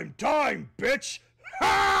prime time, bitch!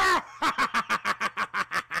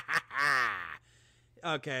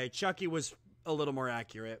 Okay, Chucky was a little more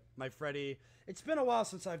accurate. My Freddy... It's been a while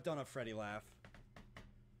since I've done a Freddy laugh.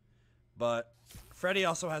 But Freddy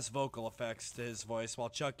also has vocal effects to his voice, while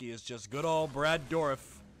Chucky is just good old Brad Dourif.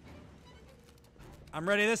 I'm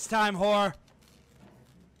ready this time, whore.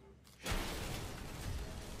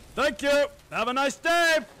 Thank you. Have a nice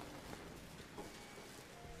day.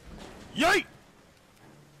 Yay!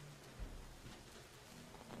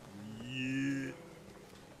 Yeah.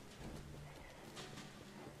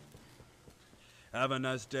 Have a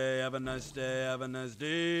nice day. Have a nice day. Have a nice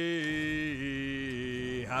day.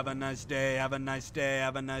 Have a nice day. Have a nice day.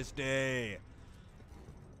 Have a nice day.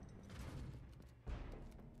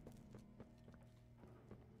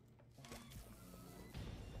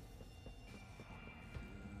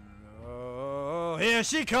 Here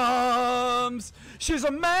she comes! She's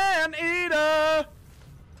a man-eater!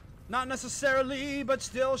 Not necessarily, but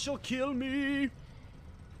still she'll kill me.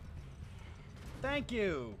 Thank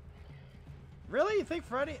you. Really? You think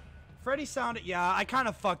Freddy sounded... Yeah, I kind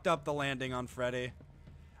of fucked up the landing on Freddy.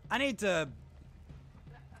 I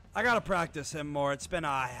gotta practice him more. It's been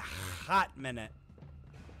a hot minute.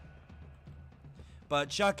 But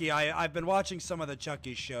Chucky, I've been watching some of the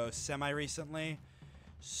Chucky shows semi-recently.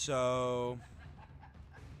 So...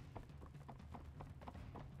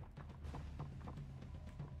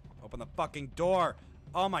 Open the fucking door.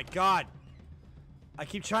 Oh my god. I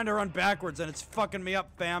keep trying to run backwards and it's fucking me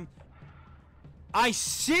up, fam. I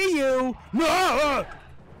see you! No!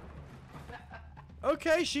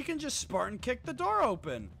 Okay, she can just Spartan kick the door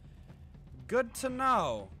open. Good to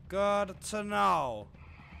know. Good to know.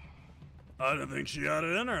 I didn't think she had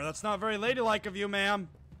it in her. That's not very ladylike of you, ma'am.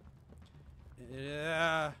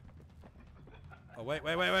 Yeah. Oh, wait.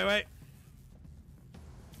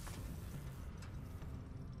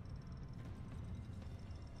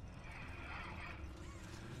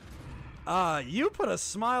 You put a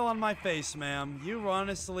smile on my face, ma'am. You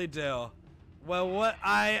honestly do. Well, what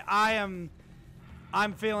I'm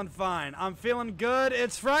feeling fine. I'm feeling good.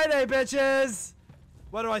 It's Friday, bitches!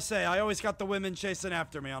 What do I say? I always got the women chasing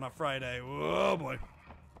after me on a Friday. Oh, boy.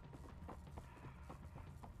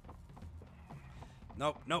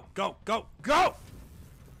 Nope. Go!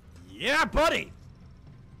 Yeah, buddy!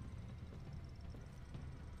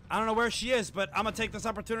 I don't know where she is, but I'm gonna take this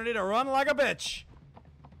opportunity to run like a bitch.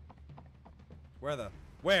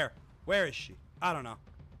 Where is she? I don't know.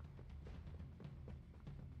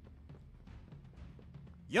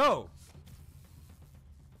 Yo!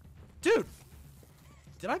 Dude!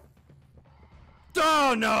 Did I?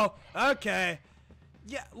 Oh, no! Okay.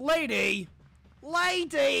 Yeah, lady!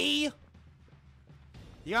 You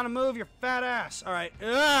gotta move your fat ass. Alright.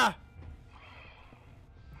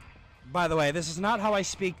 By the way, this is not how I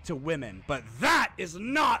speak to women, but that is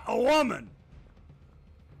not a woman!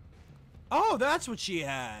 Oh, that's what she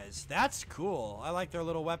has. That's cool. I like their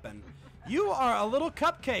little weapon. You are a little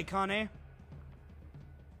cupcake, honey.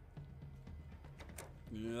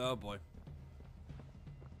 Oh, boy.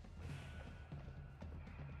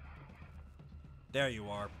 There you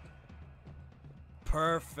are.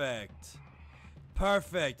 Perfect.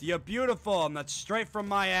 You're beautiful, and that's straight from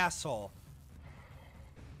my asshole.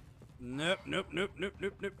 Nope. Come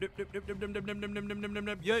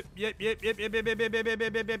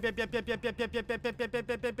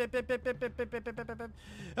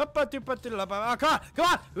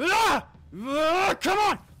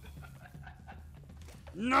on!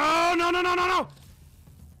 No!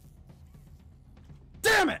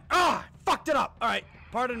 Damn it! Fucked it up. All right,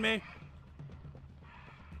 pardon me.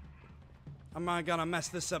 I'm gonna mess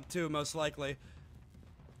this up too, most likely.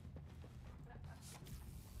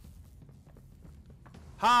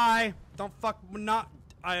 Hi! Don't fuck,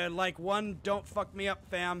 I like one, don't fuck me up,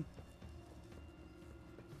 fam.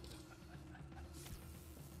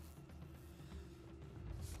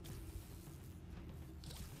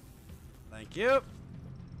 Thank you.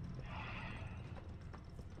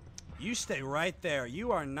 You stay right there.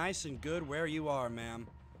 You are nice and good where you are, ma'am.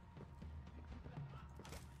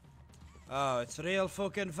 Oh, it's real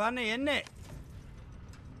fucking funny, isn't it?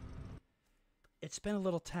 It's been a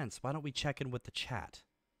little tense. Why don't we check in with the chat?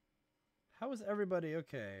 How is everybody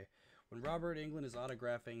okay? When Robert Englund is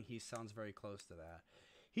autographing, he sounds very close to that.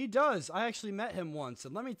 He does. I actually met him once,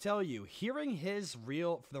 and let me tell you, hearing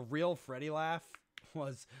the real Freddy laugh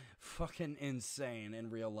was fucking insane in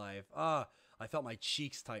real life. I felt my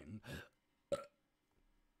cheeks tighten.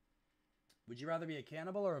 Would you rather be a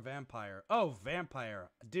cannibal or a vampire? Oh, vampire.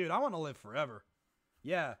 Dude, I want to live forever.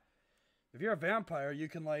 Yeah. If you're a vampire, you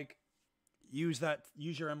can, like, use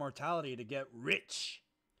your immortality to get rich.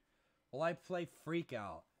 Well, I play Freak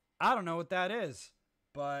Out. I don't know what that is,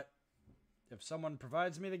 but if someone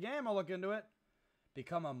provides me the game, I'll look into it.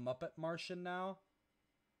 Become a Muppet Martian now?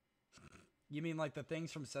 You mean like the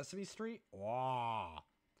things from Sesame Street? Wow.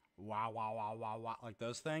 Wow, wow, wow, wow, wow. Like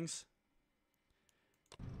those things?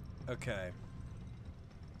 Okay.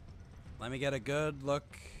 Let me get a good look.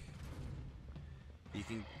 You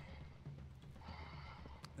can...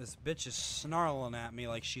 This bitch is snarling at me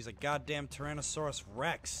like she's a goddamn Tyrannosaurus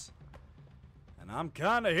Rex. And I'm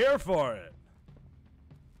kinda here for it.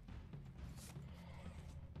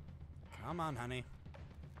 Come on, honey.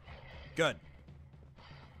 Good.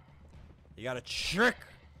 You got a trick.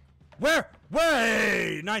 Where?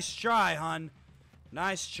 Way! Nice try, hun.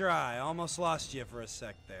 Nice try. Almost lost you for a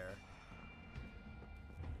sec there.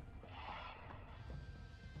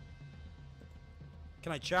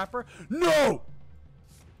 Can I chop her? No!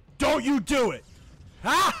 Don't you do it!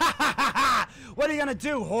 Ha ha ha ha ha! What are you gonna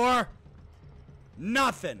do, whore?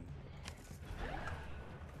 Nothing.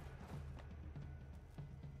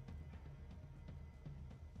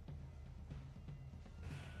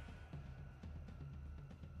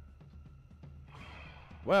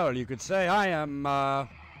 Well, you could say I am,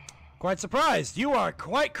 quite surprised. You are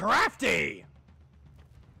quite crafty!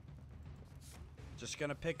 Just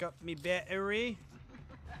gonna pick up me battery.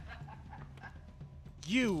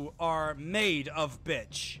 You are made of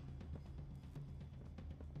bitch.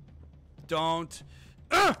 Don't.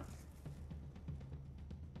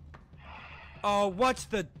 Oh, what's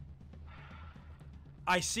the...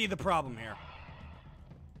 I see the problem here.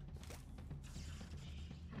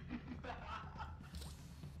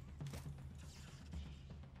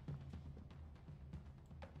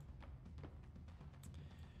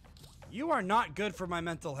 You are not good for my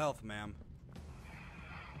mental health, ma'am.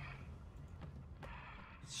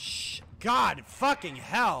 God fucking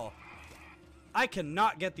hell. I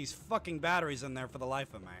cannot get these fucking batteries in there for the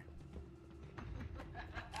life of me.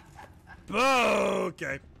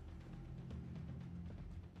 Okay.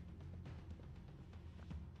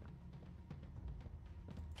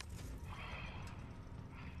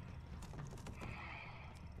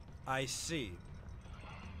 I see.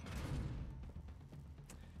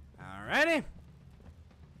 Alrighty.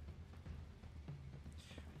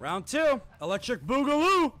 Round 2. Electric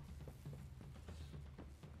Boogaloo.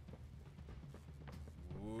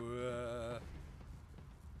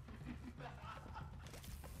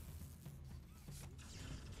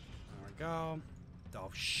 Go.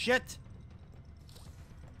 Oh, shit.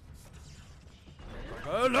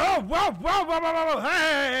 Oh, no. Whoa, whoa, whoa, whoa, whoa.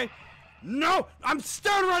 Hey. No. I'm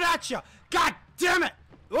staring right at you. God damn it.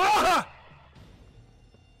 Ugh!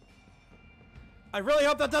 I really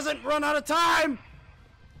hope that doesn't run out of time.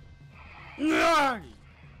 Ugh!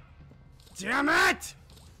 Damn it.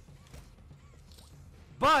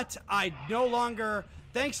 But I no longer,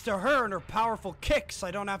 thanks to her and her powerful kicks,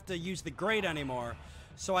 I don't have to use the grate anymore.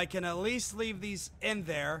 So I can at least leave these in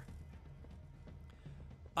there.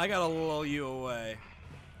 I gotta lull you away.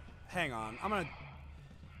 Hang on, I'm gonna...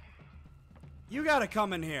 You gotta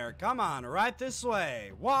come in here. Come on, right this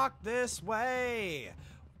way. Walk this way.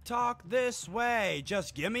 Talk this way.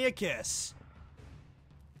 Just give me a kiss.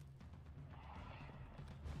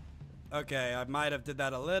 Okay, I might have did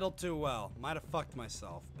that a little too well. Might have fucked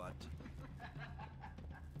myself, but...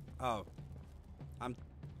 Oh.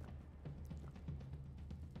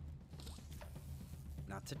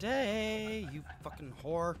 Not today, you fucking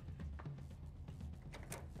whore.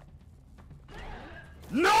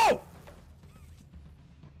 No!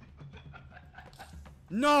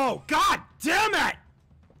 No! God damn it!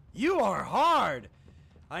 You are hard!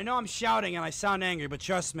 I know I'm shouting and I sound angry, but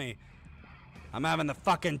trust me, I'm having the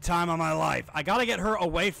fucking time of my life. I gotta get her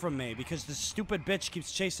away from me because this stupid bitch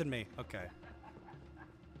keeps chasing me. Okay.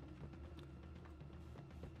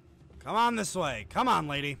 Come on this way. Come on,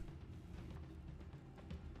 lady.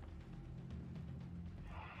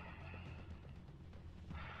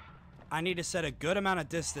 I need to set a good amount of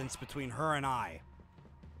distance between her and I.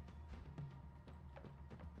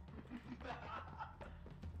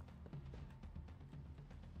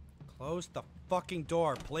 Close the fucking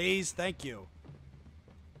door, please. Thank you.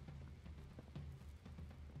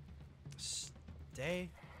 Stay.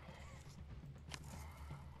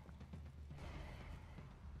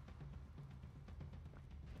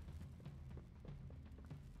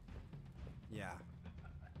 Yeah.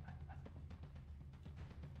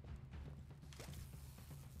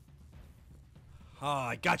 Oh,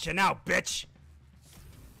 I got you now, bitch.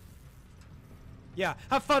 Yeah,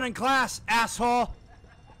 have fun in class, asshole.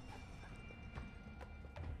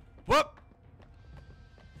 Whoop.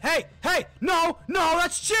 Hey, hey, no, no,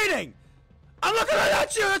 that's cheating. I'm looking right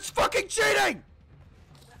at you, that's fucking cheating.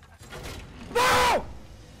 No!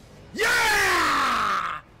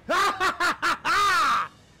 Yeah!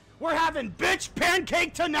 We're having bitch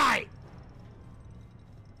pancake tonight.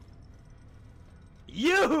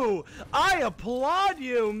 I applaud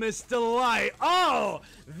you, Miss Delight. Oh,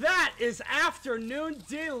 that is afternoon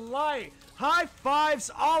delight. High fives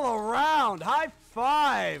all around. High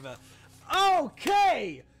five.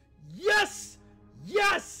 Okay. Yes,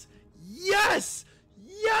 yes, yes,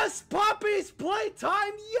 yes, Poppy's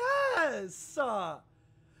Playtime, yes. Okay.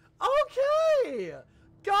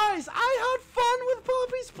 Guys, I had fun with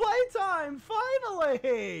Poppy's Playtime,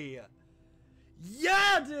 finally.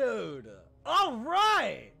 Yeah, dude. All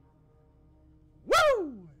right.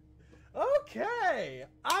 Woo! Okay.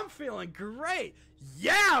 I'm feeling great.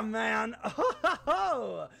 Yeah, man.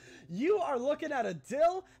 Oh, you are looking at a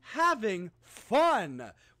Dill having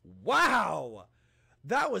fun. Wow.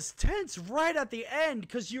 That was tense right at the end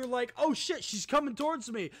because you're like, oh shit, she's coming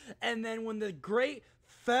towards me. And then when the grate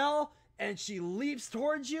fell and she leaps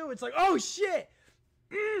towards you, it's like, oh shit.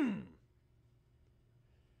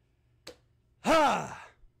 Ha.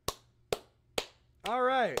 All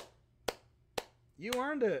right. You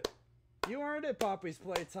earned it. You earned it, Poppy's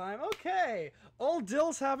Playtime. Okay. Old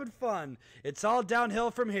Dill's having fun. It's all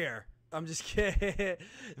downhill from here. I'm just kidding.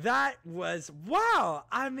 That was, wow.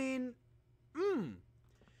 I mean,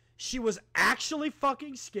 she was actually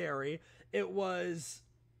fucking scary. It was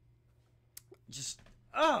just,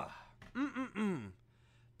 That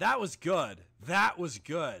was good. That was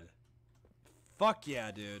good. Fuck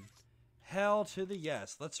yeah, dude. Hell to the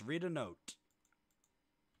yes. Let's read a note.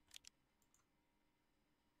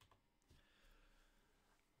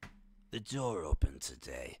 The door opened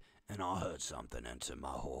today, and I heard something enter my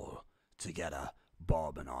hall. Together,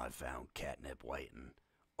 Bob and I found catnip waiting.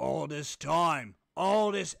 All this time,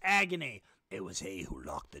 all this agony, it was he who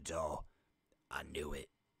locked the door. I knew it.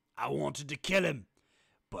 I wanted to kill him,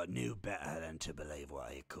 but knew better than to believe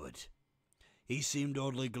what he could. He seemed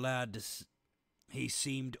oddly glad to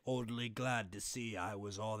see I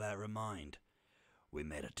was all that remained. We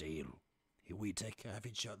made a deal. We take care of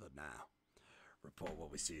each other now. Report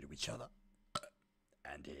what we see to each other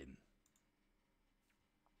and him.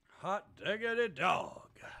 Hot diggity dog.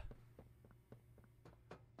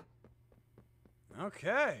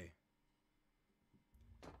 Okay.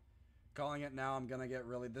 Calling it now, I'm gonna get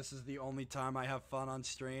really... This is the only time I have fun on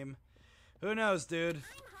stream. Who knows, dude? I'm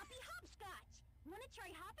Hoppy Hopscotch. Wanna try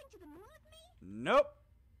hopping to the moon with me? Nope.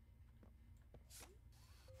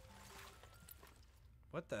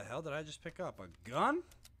 What the hell did I just pick up? A gun?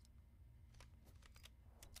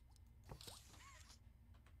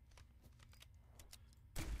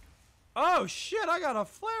 Oh shit, I got a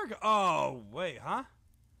flare gun. Oh, wait, huh?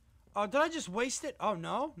 Oh, did I just waste it? Oh,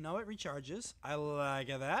 no. No, it recharges. I like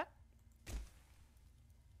that.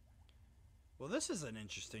 Well, this is an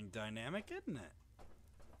interesting dynamic, isn't it?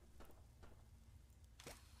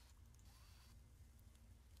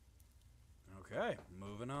 Okay,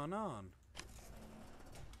 moving on.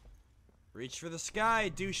 Reach for the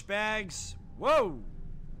sky, douchebags. Whoa!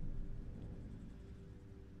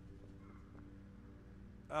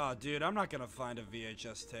 Oh, dude, I'm not gonna find a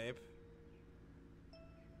VHS tape.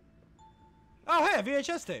 Oh, hey, a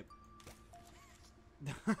VHS tape.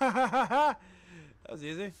 That was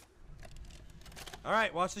easy. All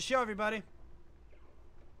right, watch the show, everybody.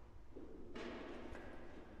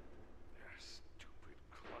 Stupid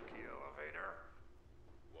clunky elevator.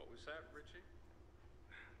 What was that, Richie?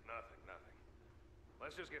 Nothing.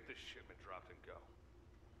 Let's just get this shipment dropped and go.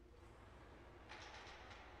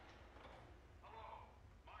 Hello,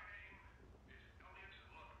 my name is Elliot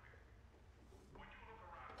Ludwig. When you look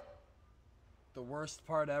around... The worst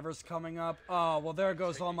part ever's coming up. Oh, well, there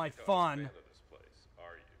goes all my fun.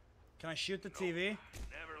 Can I shoot the TV?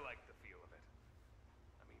 Never liked the feel of it.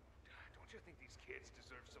 I mean, don't you think these kids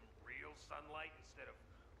deserve some real sunlight instead of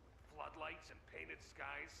floodlights and painted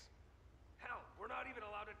skies? Hell, we're not even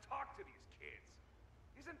allowed to talk to these kids.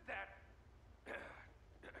 Isn't that...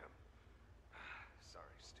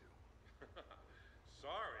 Sorry, Stu.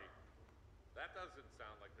 Sorry? That doesn't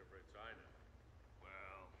sound like the Rich I know.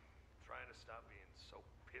 Well, trying to stop being so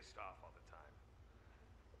pissed off all the time.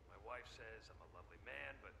 My wife says I'm a lovely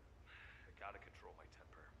man, but I gotta control my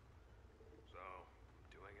temper. So, I'm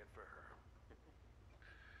doing it for her.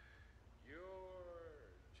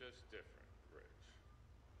 You're just different, Rich.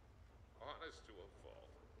 Honest to a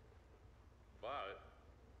fault. But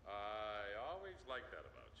I always liked that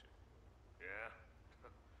about you. Yeah?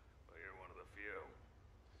 Well, you're one of the few.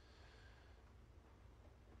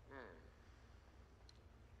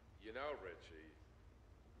 You know, Richie,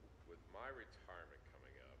 with my retirement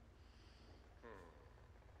coming up,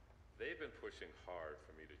 they've been pushing hard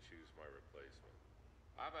for me to choose my replacement.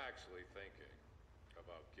 I'm actually thinking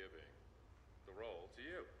about giving the role to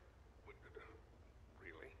you.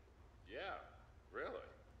 Really? Yeah, really.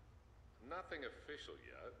 Nothing official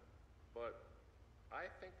yet, but I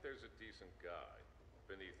think there's a decent guy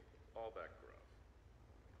beneath all that gruff.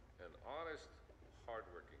 An honest,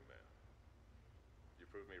 hardworking man. You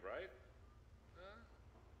prove me right?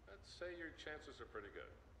 I'd say your chances are pretty good.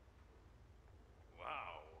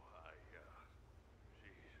 Wow.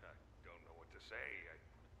 Geez, I don't know what to say.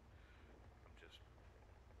 I'm just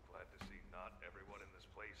glad to see not everyone in this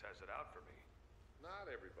place has it out for me. Not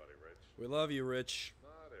everybody, Rich. We love you, Rich.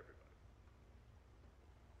 Not everybody.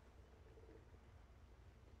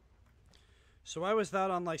 So why was that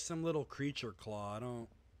on like some little creature claw? I don't...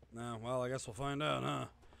 No, well, I guess we'll find out, huh?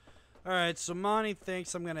 Alright, so Monty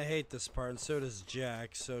thinks I'm gonna hate this part, and so does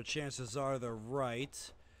Jack, so chances are they're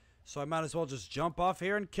right. So I might as well just jump off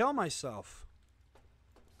here and kill myself.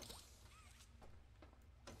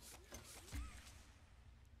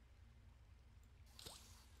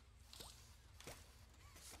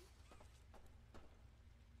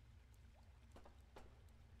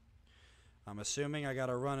 I'm assuming I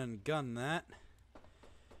gotta run and gun that.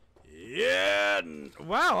 Yeah!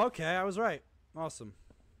 Wow, okay, I was right. Awesome.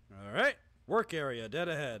 Alright. Work area, dead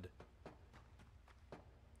ahead.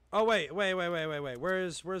 Oh, wait.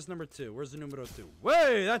 Where's number 2? Where's the numero 2?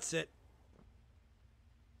 Wait, that's it.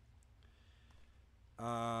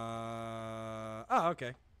 Oh,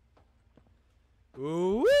 okay.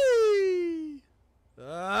 Ooh-wee!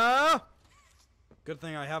 Good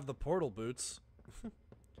thing I have the portal boots.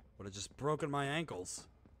 Would have just broken my ankles.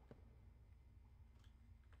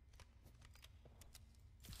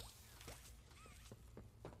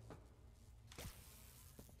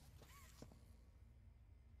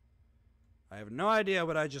 I have no idea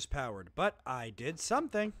what I just powered, but I did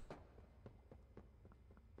something.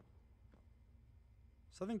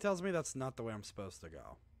 Something tells me that's not the way I'm supposed to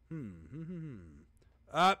go.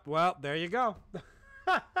 Well, there you go.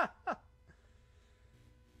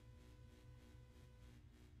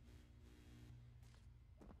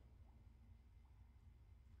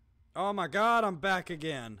 Oh my god, I'm back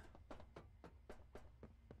again.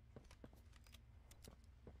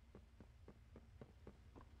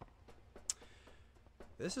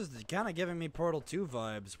 This is kind of giving me Portal 2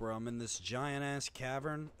 vibes, where I'm in this giant-ass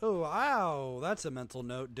cavern. Oh, ow! That's a mental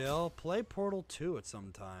note, Dill. Play Portal 2 at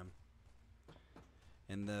some time.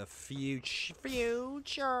 In the future.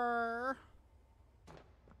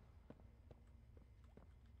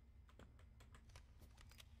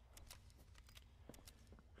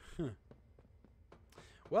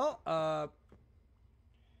 Well,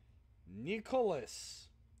 Nicholas.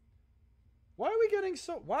 Why are we getting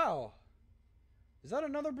so... Wow. Is that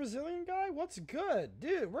another Brazilian guy? What's good?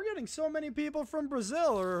 Dude, we're getting so many people from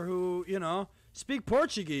Brazil or who, you know, speak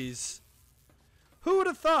Portuguese. Who would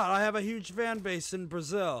have thought I have a huge fan base in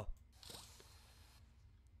Brazil?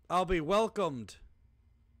 I'll be welcomed.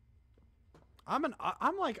 I'm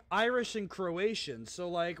like Irish and Croatian, so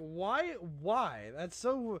like why? That's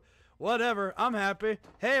so... Whatever, I'm happy.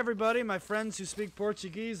 Hey everybody, my friends who speak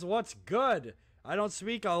Portuguese, what's good? I don't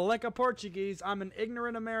speak a lick of Portuguese. I'm an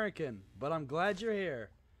ignorant American, but I'm glad you're here.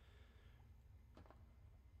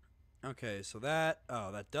 Okay, so that...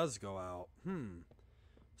 Oh, that does go out.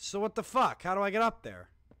 So what the fuck? How do I get up there?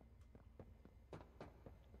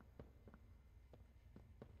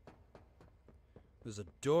 There's a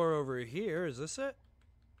door over here. Is this it?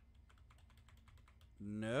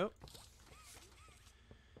 Nope.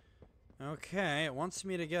 Okay, it wants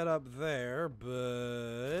me to get up there,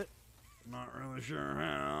 but... Not really sure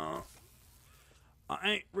how. I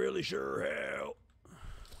ain't really sure how.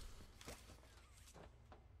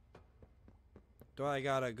 Do I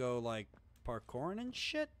gotta go, like, parkouring and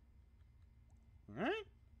shit? Alright.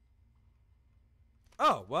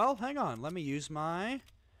 Oh, well, hang on. Let me use my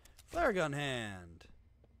flare gun hand.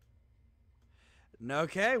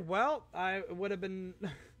 Okay, well, it would have been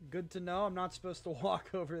good to know I'm not supposed to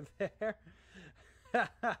walk over there.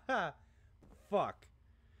 fuck?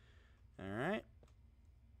 Alright.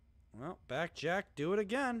 Well, back Jack, do it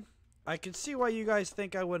again. I can see why you guys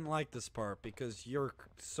think I wouldn't like this part, because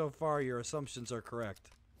so far your assumptions are correct.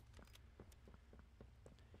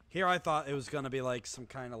 Here I thought it was gonna be like some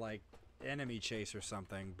kind of like enemy chase or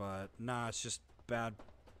something, but nah, it's just bad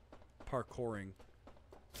parkouring.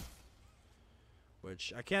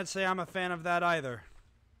 Which, I can't say I'm a fan of that either.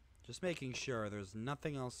 Just making sure there's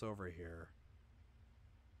nothing else over here.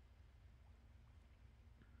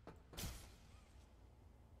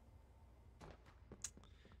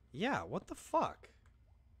 Yeah, what the fuck?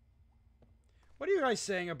 What are you guys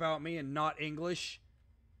saying about me in not English?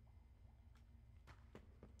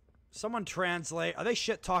 Someone translate. Are they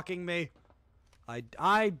shit-talking me?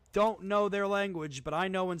 I don't know their language, but I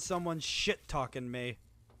know when someone's shit-talking me.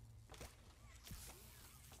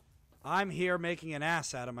 I'm here making an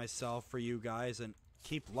ass out of myself for you guys and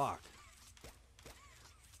keep lock.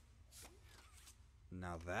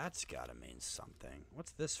 Now that's gotta mean something.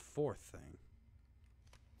 What's this fourth thing?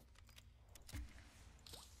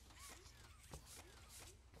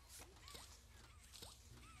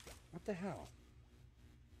 What the hell?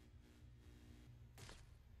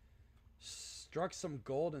 Struck some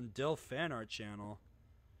gold in Dill fan art channel.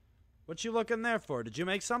 What you looking there for? Did you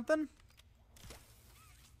make something?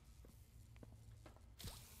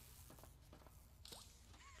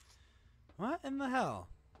 What in the hell?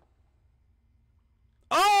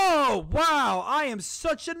 Oh, wow! I am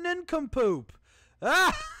such a nincompoop!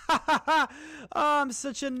 Ah, I'm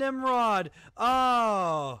such a Nimrod!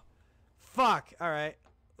 Oh! Fuck! Alright.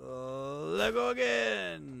 Let go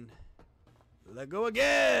again! Let go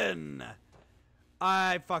again!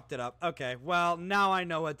 I fucked it up. Okay, well, now I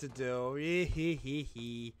know what to do. Hee hee hee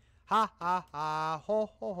hee. Ha ha ha. Ho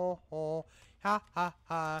ho ho ho. Ha ha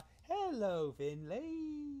ha. Hello,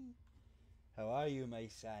 Finley. How are you, my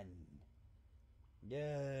son?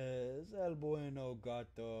 Yes, el bueno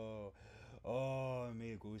gato. Oh,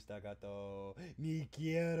 me gusta gato. Mi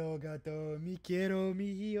quiero gato. Mi quiero mi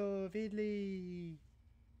hijo, Finley.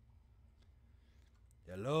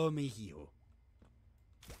 Hello, mi hijo.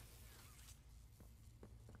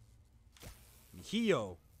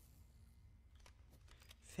 Hio.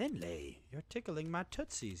 Finley, you're tickling my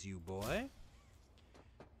tootsies, you boy.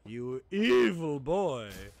 You evil boy.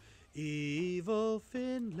 Evil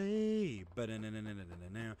Finley.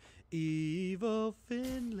 Evil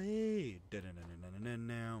Finley.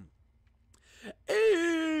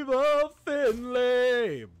 Evil Finley.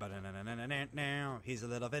 He's a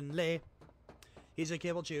little Finley. He's a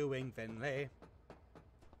kibble chewing Finley.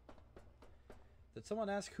 Did someone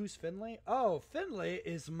ask who's Finley? Oh, Finley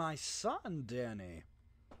is my son, Danny.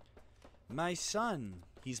 My son.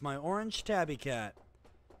 He's my orange tabby cat.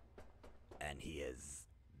 And he is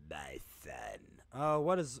my son. Oh,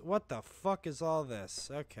 what the fuck is all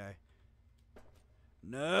this? Okay.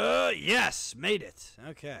 No, yes, made it.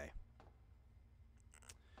 Okay.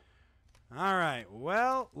 Alright,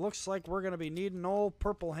 well, looks like we're gonna be needing old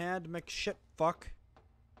purple hand McShit fuck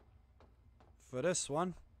for this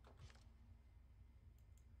one.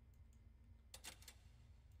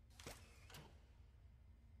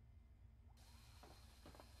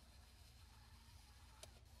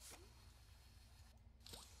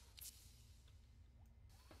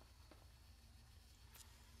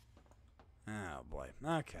 Oh boy.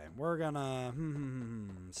 Okay, we're gonna...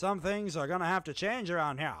 some things are gonna have to change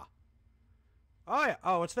around here. Oh yeah.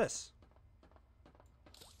 Oh, what's this?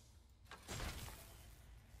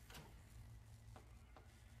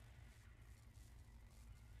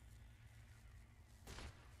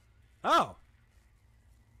 Oh.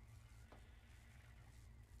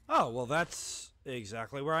 Oh, well that's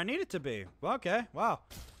exactly where I need it to be. Okay, wow.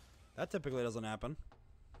 That typically doesn't happen.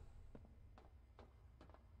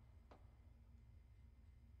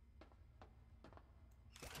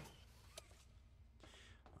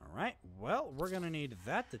 Alright, well, we're gonna need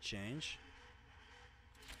that to change.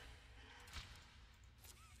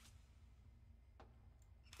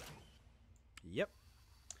 Yep.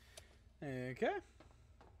 Okay.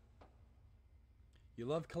 You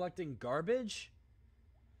love collecting garbage?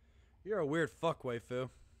 You're a weird fuck, waifu.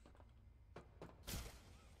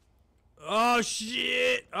 Oh,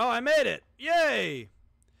 shit! Oh, I made it! Yay!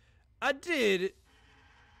 I did!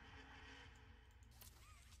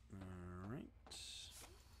 Alright.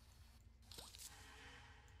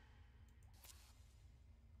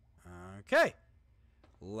 Okay.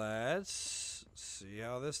 Let's see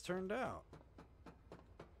how this turned out.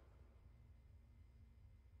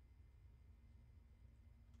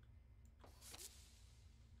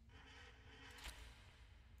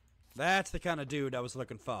 That's the kind of dude I was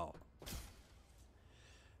looking for.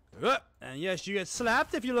 And yes, you get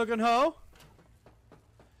slapped if you're looking hoe.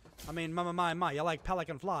 I mean, my, you like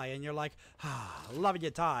pelican fly, and you're like, loving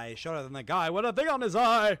your tie, shorter than the guy with a thing on his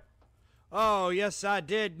eye. Oh, yes, I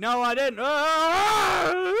did. No, I didn't.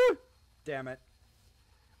 Damn it.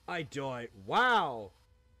 I died. Wow.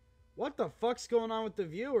 What the fuck's going on with the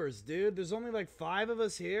viewers, dude? There's only like 5 of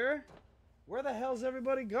us here? Where the hell's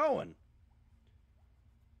everybody going?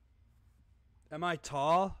 Am I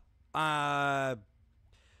tall? I'm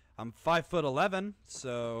 5'11",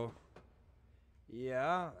 so...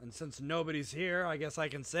 Yeah, and since nobody's here, I guess I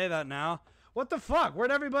can say that now. What the fuck?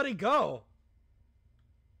 Where'd everybody go?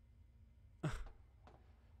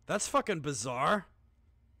 That's fucking bizarre.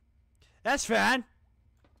 That's fine.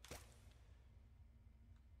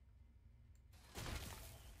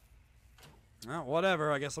 Well,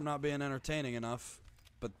 whatever. I guess I'm not being entertaining enough.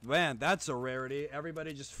 But, man, that's a rarity.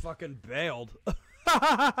 Everybody just fucking bailed.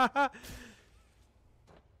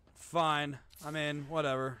 Fine. I mean,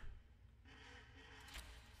 whatever.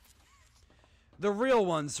 The real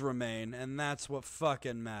ones remain, and that's what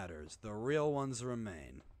fucking matters. The real ones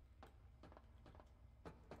remain.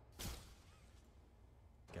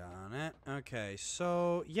 Got it. Okay,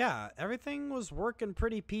 so, yeah, everything was working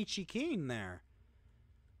pretty peachy keen there.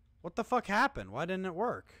 What the fuck happened? Why didn't it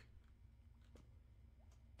work?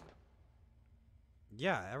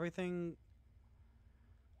 Yeah, everything...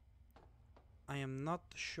 I am not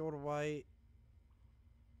sure why...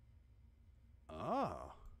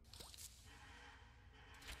 Oh.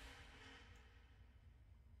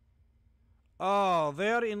 Oh,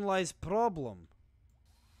 therein lies problem.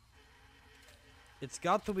 It's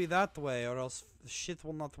got to be that way, or else shit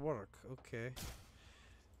will not work. Okay.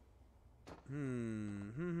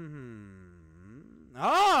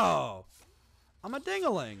 Oh! I'm a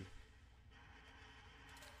ding-a-ling.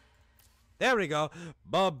 There we go.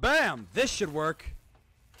 Ba-bam! This should work.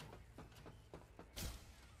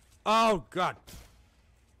 Oh, God.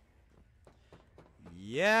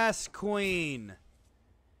 Yes, queen.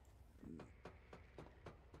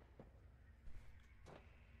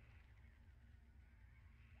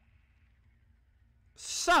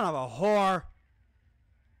 Son of a whore.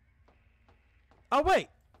 Oh, wait.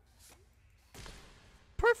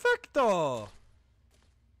 Perfecto.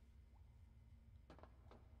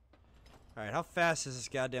 Alright, how fast is this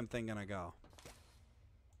goddamn thing gonna go?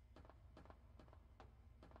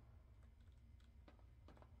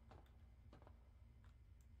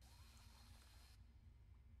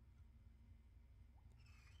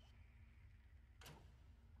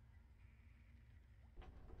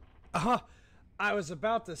 I was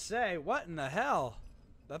about to say, what in the hell?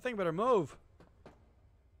 That thing better move.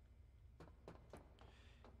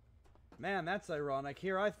 Man, that's ironic.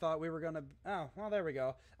 Here I thought we were gonna... Oh, well, there we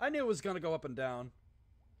go. I knew it was gonna go up and down.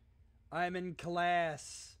 I'm in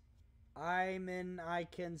class. I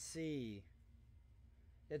can see.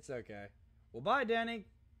 It's okay. Well, bye, Danny.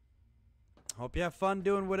 Hope you have fun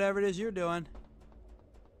doing whatever it is you're doing.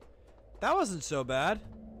 That wasn't so bad.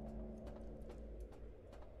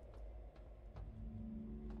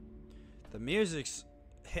 The music's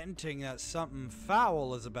hinting that something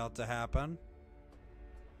foul is about to happen.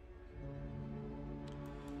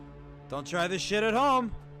 Don't try this shit at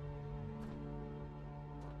home.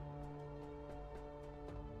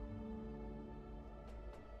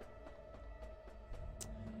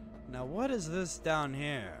 Now, what is this down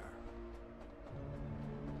here?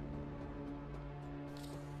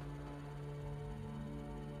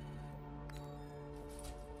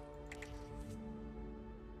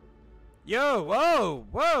 Yo, whoa,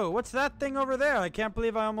 whoa, what's that thing over there? I can't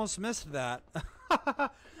believe I almost missed that.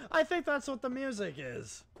 I think that's what the music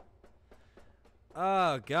is.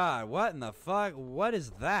 Oh, God, what in the fuck? What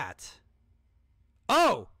is that?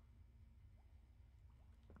 Oh!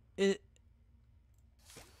 Is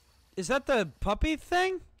that the puppy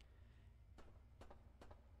thing?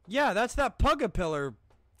 Yeah, that's that Pugapillar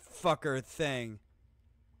fucker thing.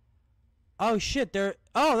 Oh, shit, there...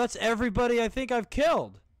 Oh, that's everybody I think I've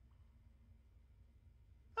killed.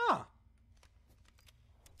 Oh.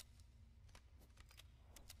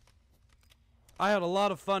 I had a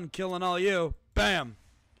lot of fun killing all you. Bam!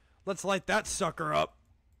 Let's light that sucker up.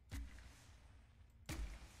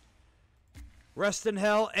 Rest in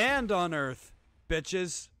hell and on earth,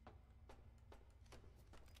 bitches.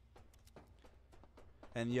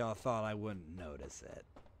 And y'all thought I wouldn't notice it.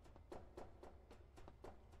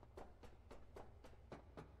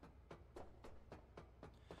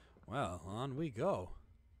 Well, on we go.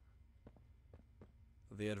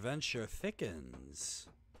 The adventure thickens.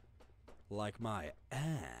 Like my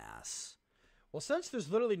ass. Well, since there's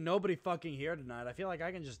literally nobody fucking here tonight, I feel like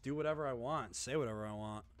I can just do whatever I want, say whatever I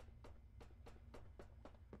want.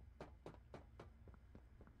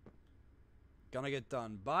 Gonna get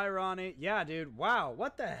done. Bye, Ronnie. Yeah, dude. Wow.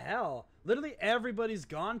 What the hell? Literally everybody's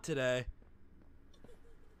gone today.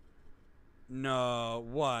 No.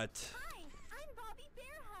 What? Hi, I'm Poppy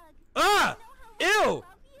Bearhug. Ah! You know how I feel Ew!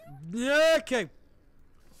 about you? Okay.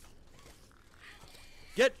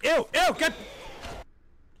 Get. Ew! Ew! Get.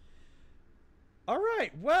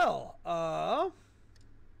 Alright. Well,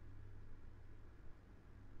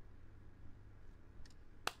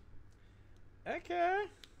 okay.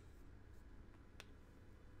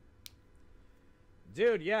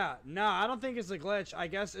 Dude, yeah. No, I don't think it's a glitch. I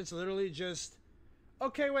guess it's literally just...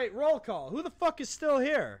 Okay, wait. Roll call. Who the fuck is still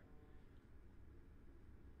here?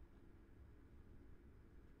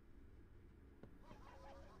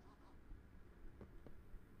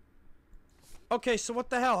 Okay, so what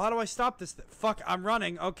the hell? How do I stop this? Fuck, I'm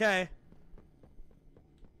running. Okay.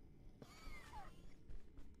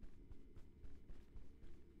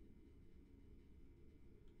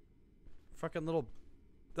 Fucking little...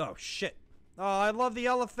 Oh, shit. Oh, I love the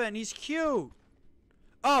elephant. He's cute.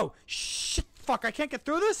 Oh, shit. Fuck, I can't get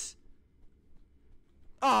through this?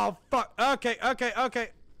 Oh, fuck. Okay, okay, okay.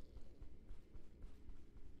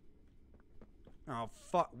 Oh,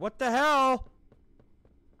 fuck. What the hell?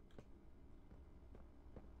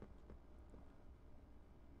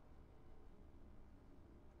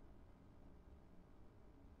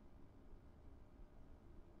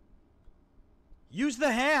 Use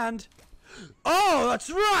the hand. Oh, that's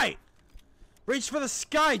right. Reach for the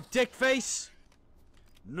sky, dickface.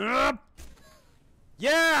 Nope.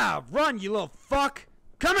 Yeah, run, you little fuck.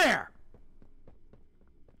 Come here.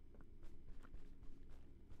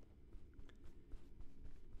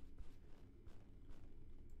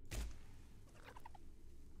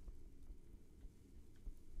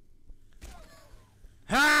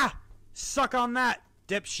 Ha! Suck on that,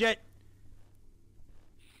 dipshit.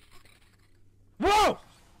 Whoa!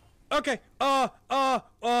 Okay,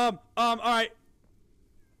 alright.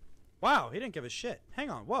 Wow, he didn't give a shit. Hang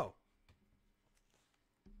on, whoa.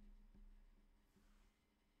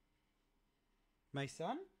 My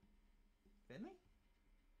son? Finley?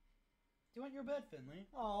 Do you want your bed, Finley?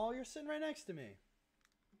 Oh, you're sitting right next to me.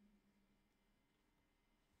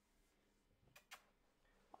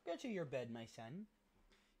 I'll get you your bed, my son.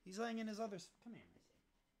 He's laying in his other... Come here, my son.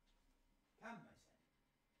 Come, my son.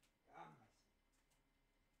 Come, my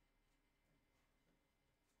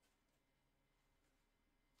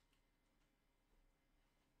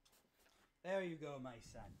son. There you go, my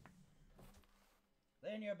son.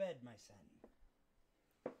 Lay in your bed, my son.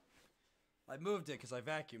 I moved it because I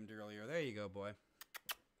vacuumed earlier. There you go, boy.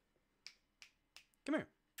 Come here.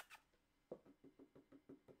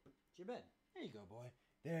 It's your bed. There you go, boy.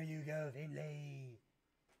 There you go, Finley.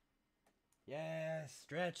 Yeah,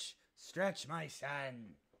 stretch. Stretch, my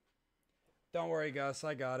son. Don't worry, Gus.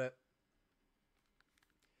 I got it.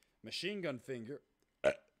 Machine gun finger.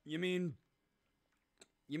 You mean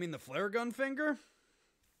the flare gun finger?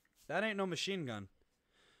 That ain't no machine gun.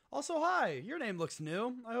 Also, hi. Your name looks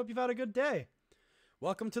new. I hope you've had a good day.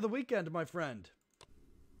 Welcome to the weekend, my friend.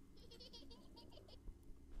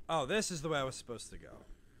 Oh, this is the way I was supposed to go.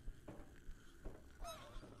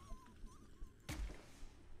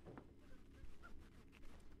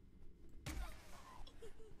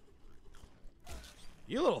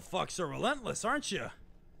 You little fucks are relentless, aren't you?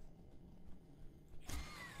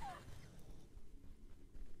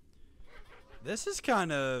 This is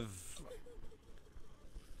kind of...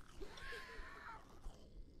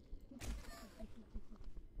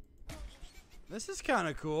 This is kind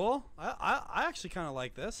of cool. I actually kind of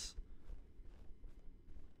like this.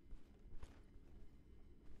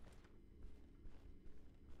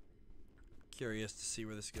 Curious to see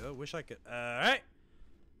where this goes. Wish I could... Alright.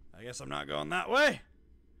 I guess I'm not going that way.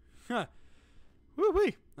 Huh.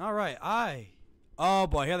 Woo-wee. Alright, Oh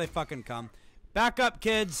boy, here they fucking come. Back up,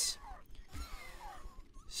 kids.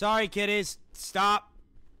 Sorry, kiddies. Stop.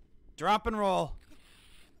 Drop and roll.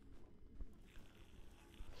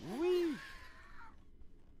 Whee.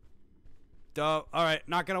 Duh. Alright,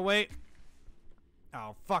 not gonna wait.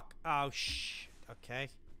 Oh, fuck. Oh, shh. Okay.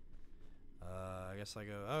 I guess I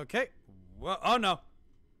go... Okay. Whoa. Oh, no.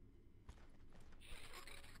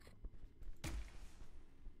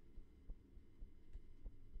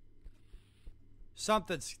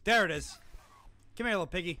 Something's... There it is. Come here, little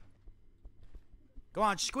piggy. Go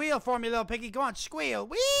on, squeal for me, little piggy. Go on, squeal.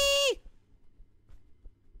 Whee!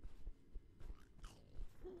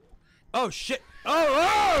 Oh, shit. Oh,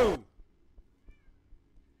 oh!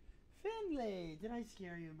 Finley, did I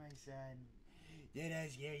scare you, my son? Did I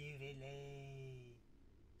scare you, Finley?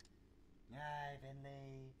 Hi,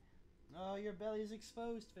 Finley. Oh, your belly's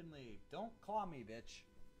exposed, Finley. Don't claw me, bitch.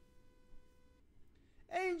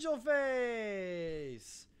 Angel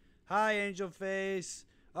Face! Hi, Angel Face.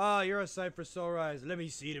 Oh, you're a sight for sore eyes. Let me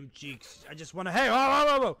see them cheeks. I just want to... Hey, whoa, whoa,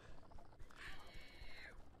 whoa, whoa!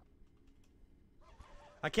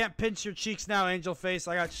 I can't pinch your cheeks now, Angel Face.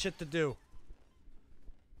 I got shit to do.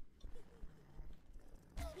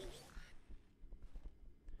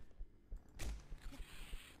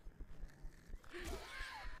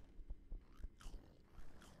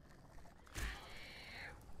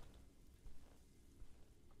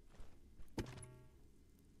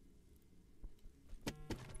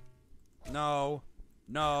 No.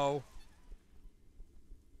 No.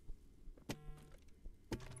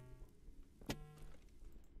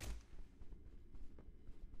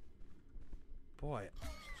 Boy.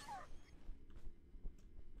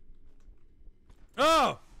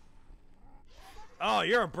 Oh! Oh,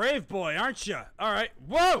 you're a brave boy, aren't you? Alright.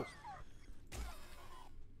 Whoa!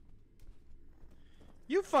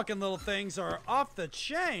 You fucking little things are off the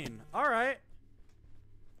chain. Alright.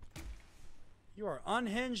 You are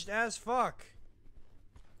unhinged as fuck.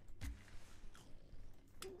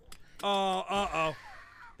 Oh, uh-oh.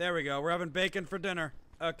 There we go. We're having bacon for dinner.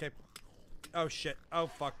 Okay. Oh, shit. Oh,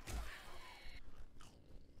 fuck.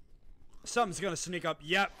 Something's gonna sneak up.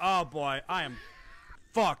 Yep. Oh, boy. I am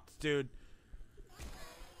fucked, dude.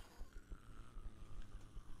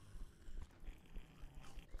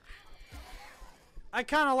 I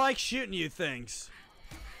kind of like shooting you things.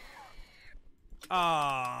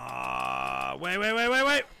 Wait, wait, wait, wait,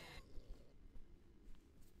 wait.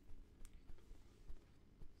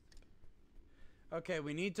 Okay,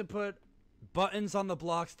 we need to put buttons on the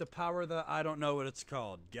blocks to power the, I don't know what it's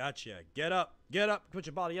called. Gotcha. Get up, put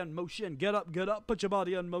your body in motion. Get up, put your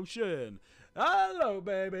body in motion. Hello,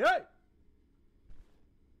 baby, hey!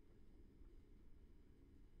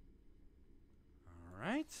 All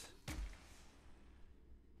right.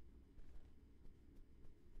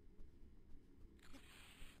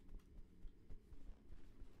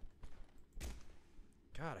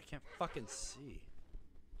 God, I can't fucking see.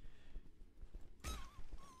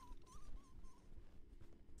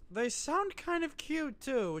 They sound kind of cute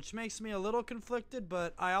too, which makes me a little conflicted,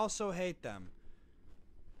 but I also hate them.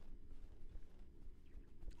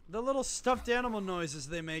 The little stuffed animal noises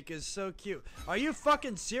they make is so cute. Are you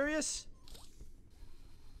fucking serious?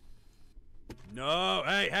 No,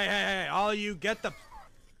 hey, hey, hey, hey, all you get the...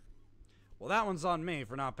 Well, that one's on me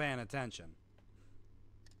for not paying attention.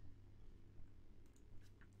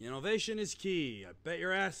 Innovation is key. I bet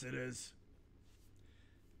your ass it is.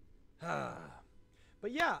 But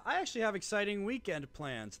yeah, I actually have exciting weekend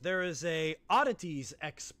plans. There is a Oddities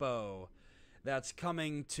Expo that's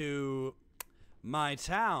coming to my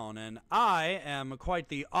town, and I am quite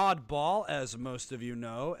the oddball, as most of you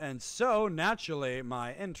know, and so naturally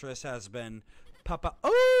my interest has been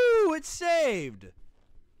Oh, it's saved!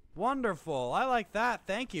 Wonderful. I like that.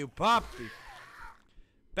 Thank you, Poppy.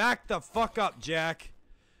 Back the fuck up, Jack.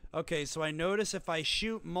 Okay, so I notice if I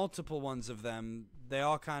shoot multiple ones of them, they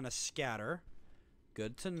all kind of scatter.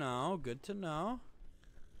 Good to know, good to know.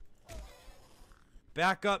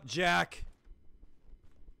 Back up, Jack.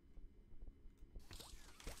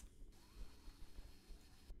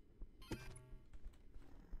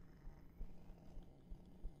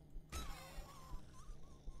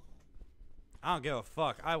 I don't give a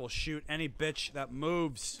fuck. I will shoot any bitch that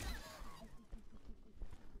moves.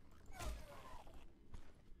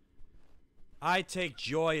 I take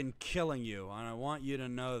joy in killing you, and I want you to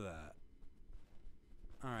know that.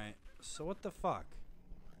 Alright, so what the fuck?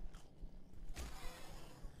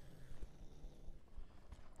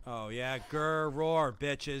 Oh yeah, grr, roar,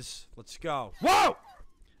 bitches. Let's go. Whoa!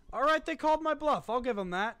 Alright, they called my bluff. I'll give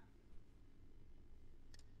them that.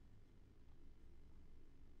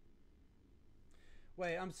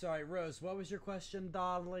 Wait, I'm sorry, Rose, what was your question,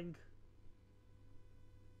 darling?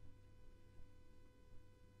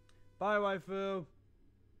 Bye, waifu.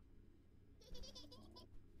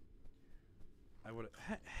 I would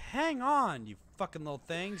hang on, you fucking little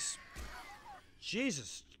things.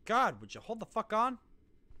 Jesus, God, would you hold the fuck on?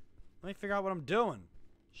 Let me figure out what I'm doing.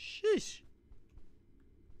 Sheesh.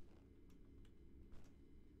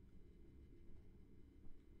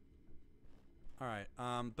 Alright,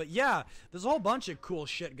 but yeah, there's a whole bunch of cool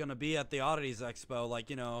shit gonna be at the Oddities Expo, like,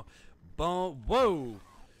 you know, whoa!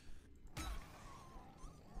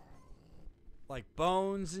 Like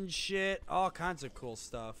bones and shit, all kinds of cool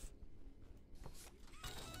stuff.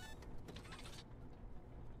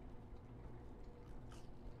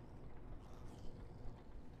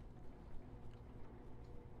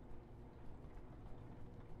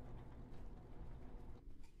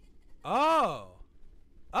 Oh!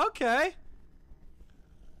 Okay!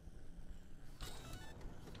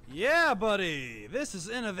 Yeah, buddy. This is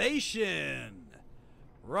innovation.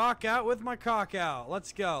 Rock out with my cock out.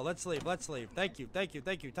 Let's go. Let's leave. Let's leave. Thank you. Thank you.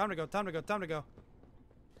 Thank you. Time to go. Time to go. Time to go.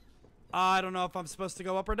 I don't know if I'm supposed to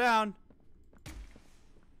go up or down.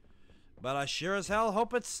 But I sure as hell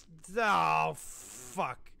hope it's... Oh,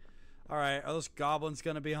 fuck. Alright, are those goblins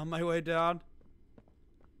gonna be on my way down?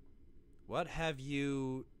 What have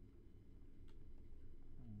you...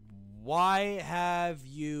 Why have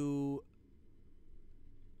you...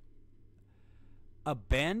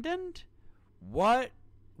 abandoned? What?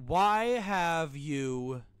 Why have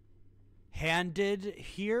you... handed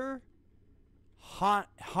here?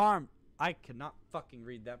 Harm... I cannot fucking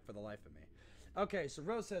read that for the life of me. Okay, so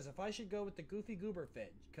Rose says, if I should go with the Goofy Goober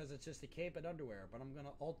fit, because it's just a cape and underwear, but I'm going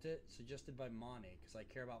to alt it, suggested by Monty, because I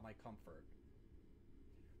care about my comfort.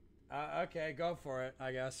 Okay, go for it,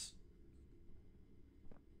 I guess.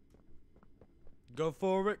 Go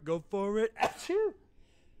for it, go for it. Achoo!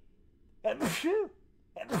 Achoo!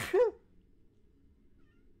 Achoo!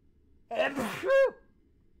 Achoo!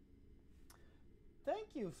 Thank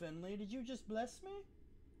you, Finley. Did you just bless me?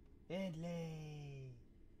 Finley.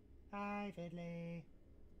 Hi, Finley.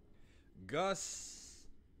 Gus.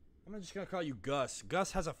 I'm just going to call you Gus.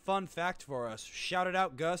 Gus has a fun fact for us. Shout it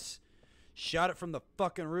out, Gus. Shout it from the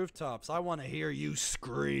fucking rooftops. I want to hear you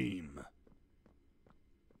scream.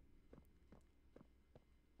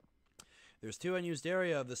 There's 2 unused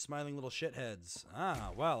area of the smiling little shitheads.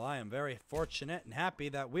 Ah, well, I am very fortunate and happy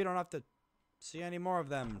that we don't have to see any more of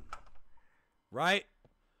them. Right?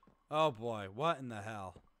 Oh boy, what in the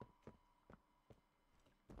hell?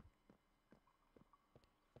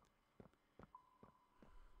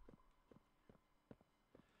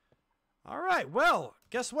 Alright, well,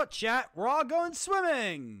 guess what, chat? We're all going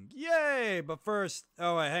swimming! Yay! But first...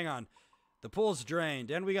 Oh, wait, hang on. The pool's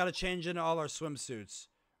drained, and we gotta change into all our swimsuits.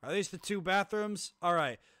 Are these the 2 bathrooms?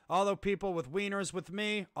 Alright. All the people with wieners with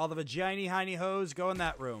me, all the vaginy-hiney hoes, go in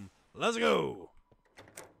that room. Let's go!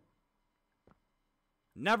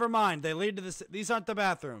 Never mind, they lead to this. These aren't the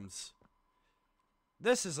bathrooms.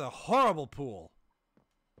 This is a horrible pool.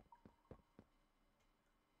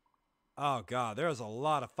 Oh, God, there's a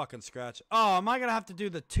lot of fucking scratch. Oh, am I going to have to do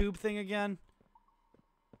the tube thing again?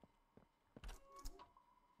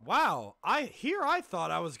 Wow, I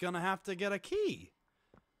thought I was going to have to get a key.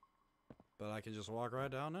 But I can just walk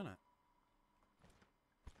right down in it.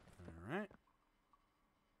 All right.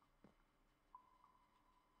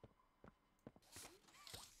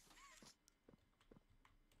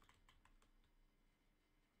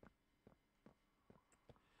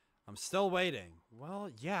 I'm still waiting. Well,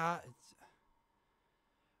 yeah.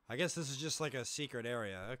 I guess this is just like a secret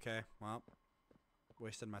area. Okay, well.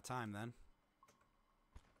 Wasted my time then.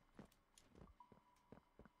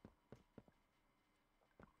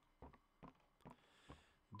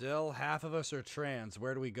 Dill, half of us are trans.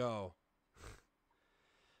 Where do we go?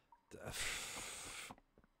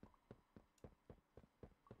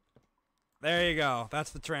 There you go.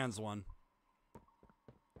 That's the trans one.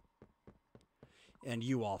 And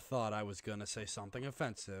you all thought I was gonna say something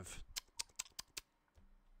offensive.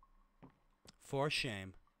 For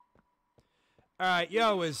shame. Alright,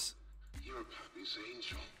 yo, is... You're Poppy's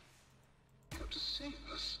angel. You have to save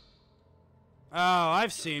us. Oh,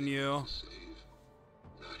 I've seen you. Save.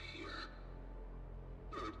 Not here.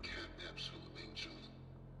 Bird kidnaps from Angel.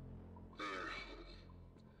 They're home.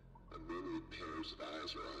 A myriad pairs of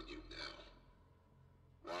eyes are on you now.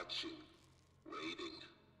 Watching. Waiting.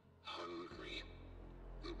 Hungry.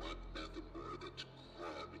 They want nothing more than to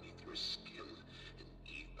crawl beneath your skin and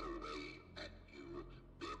eat away at you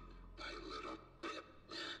bit by little bit.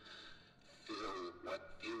 Fill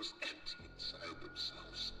what feels empty inside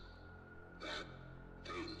themselves. That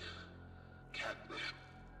thing. Catnap.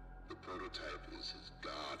 The prototype is his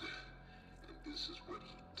god, and this is what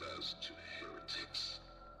he does to heretics.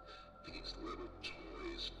 These little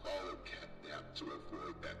toys follow Catnap to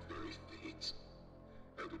avoid that very fate.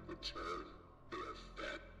 And in return, they are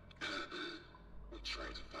fed. We try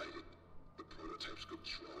to fight it. The prototype's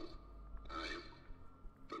control. I am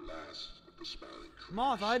the last of the smiling creatures.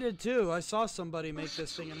 Moth, I did too. I saw somebody make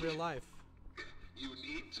this thing in real life. You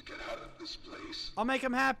need to get out of this place. I'll make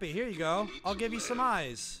him happy. Here you go. I'll give you some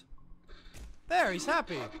eyes. There, he's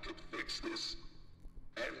happy. Poppy can fix this.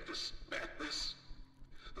 End this madness.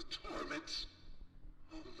 The torments.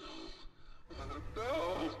 Oh no. Oh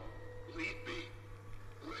no. Leave me.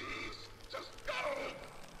 Please. Just go.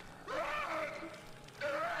 Run.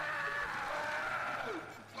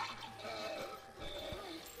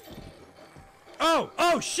 Oh!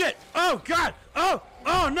 Oh, shit! Oh, God! Oh!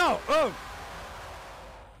 Oh, no! Oh!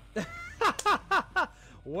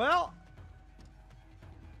 Well...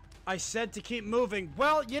 I said to keep moving.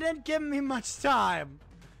 Well, you didn't give me much time.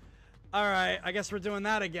 Alright, I guess we're doing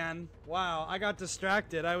that again. Wow, I got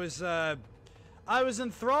distracted. I was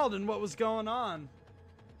enthralled in what was going on.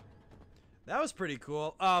 That was pretty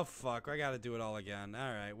cool. Oh, fuck. I gotta do it all again.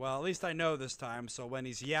 Alright, well, at least I know this time, so when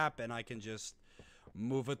he's yapping, I can just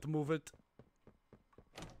move it, move it.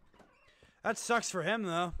 That sucks for him,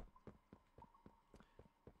 though.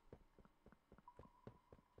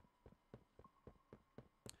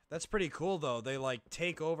 That's pretty cool, though. They, like,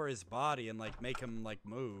 take over his body and, like, make him, like,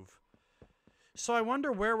 move. So I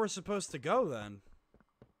wonder where we're supposed to go, then.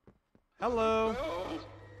 Hello? No!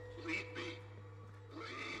 Leave me!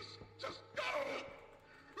 Please! Just go!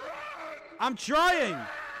 Run! I'm trying!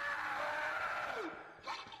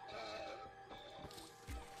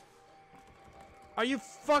 Are you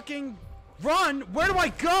fucking... Run? Where do I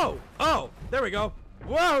go? Oh, there we go.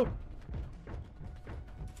 Whoa!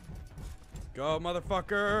 Go,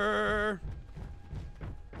 motherfucker!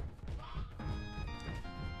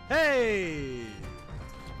 Hey!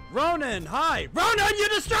 Ronan, hi! Ronan, you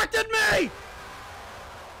distracted me!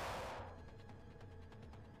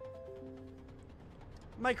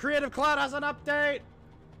 My Creative Cloud has an update!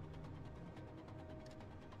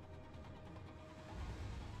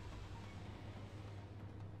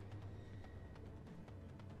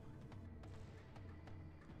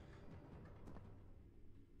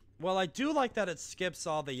 Well, I do like that it skips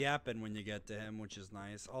all the yapping when you get to him, which is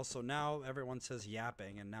nice. Also, now everyone says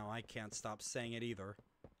yapping, and now I can't stop saying it either.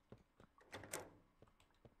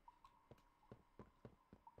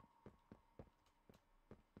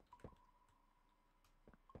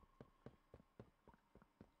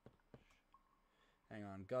 Hang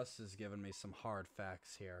on, Gus is giving me some hard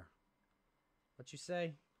facts here. What you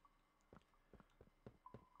say?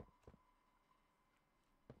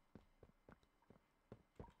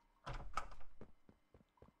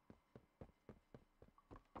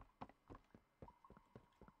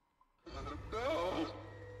 No!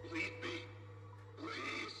 Leave me!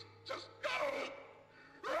 Please! Just go!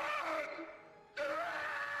 Run!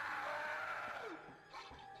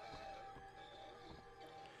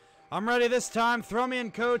 I'm ready this time. Throw me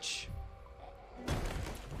in, coach.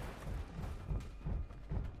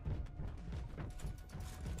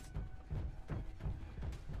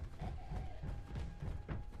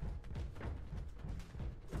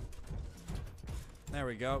 There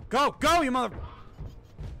we go. Go! Go, you mother...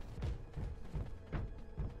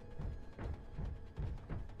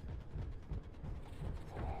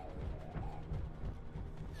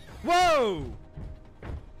 Whoa!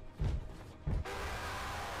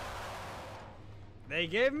 They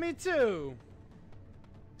gave me two.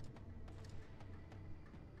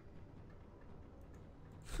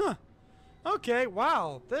 Huh. Okay,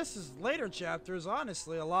 wow. This is later chapters,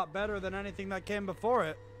 honestly, a lot better than anything that came before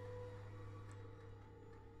it.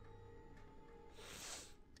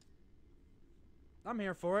 I'm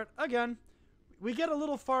here for it. Again, we get a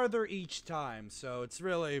little farther each time, so it's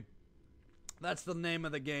really... That's the name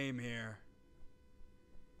of the game here.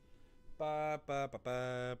 I'll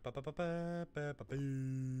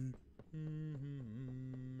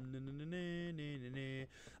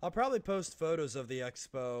probably post photos of the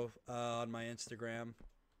expo on my Instagram.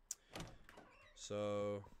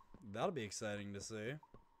 So that'll be exciting to see.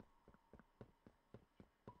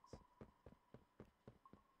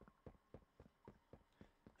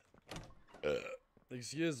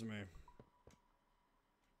 Excuse me.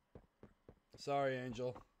 Sorry,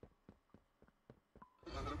 Angel.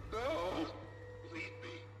 No! Leave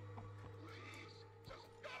me! Please! Just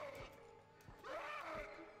go! Run!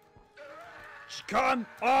 Come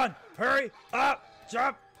on! Hurry up!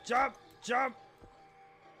 Jump! Jump! Jump!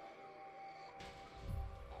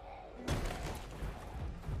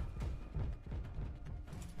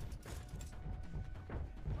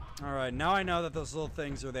 Alright, now I know that those little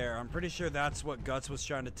things are there. I'm pretty sure that's what Guts was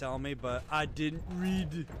trying to tell me, but I didn't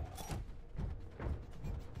read.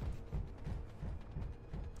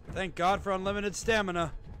 Thank God for unlimited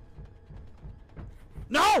stamina.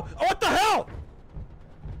 No! Oh, what the hell?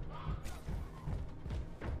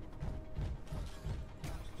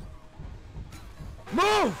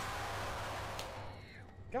 Move!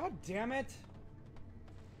 God damn it.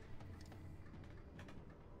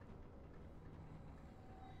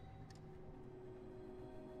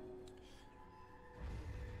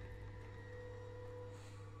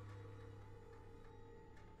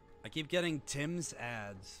 I keep getting Tim's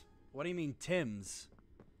ads. What do you mean Tim's?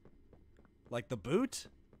 Like the boot?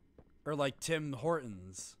 Or like Tim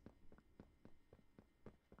Hortons?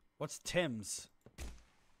 What's Tim's?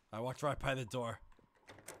 I walked right by the door.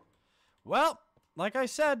 Well, like I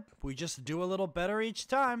said, we just do a little better each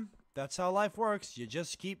time. That's how life works. You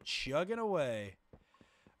just keep chugging away.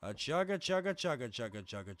 Chugga, chugga, chugga, chugga,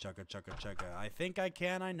 chugga, chugga, chugga, chugga. I think I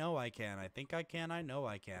can, I know I can. I think I can, I know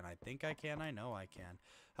I can. I think I can, I know I can.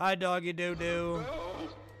 Hi, doggy doo-doo. No!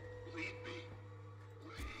 Leave me.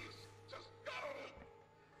 Please, just go!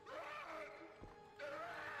 Run!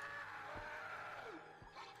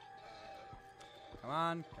 Come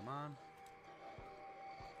on, come on.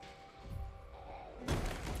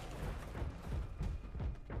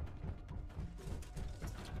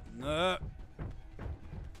 No.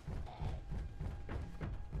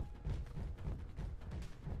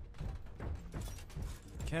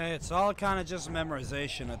 Okay, it's all kind of just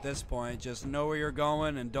memorization at this point. Just know where you're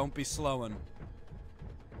going and don't be slowing.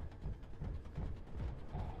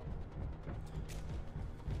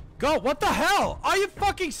 Go! What the hell? Are you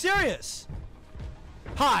fucking serious?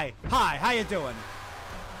 Hi, how you doing?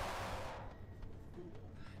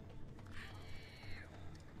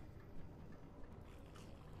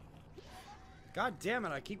 God damn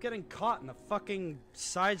it, I keep getting caught in the fucking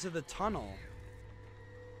sides of the tunnel.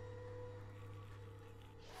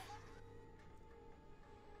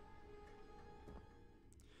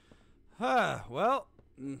 Well,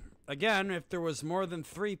 again, if there was more than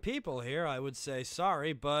 3 people here, I would say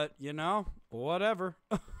sorry, but, you know, whatever.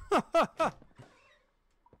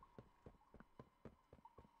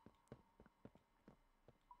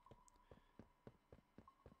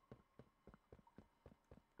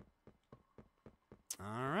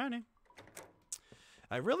 Alrighty.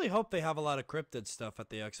 I really hope they have a lot of cryptid stuff at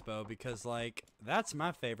the expo, because, like, that's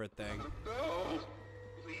my favorite thing. No!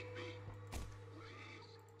 Leave me. Please,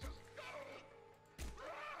 just go! Run!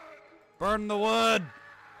 Burn the wood!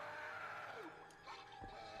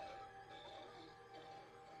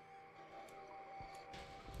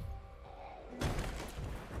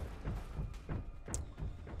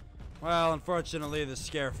 Well, unfortunately, the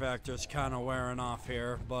scare factor's kind of wearing off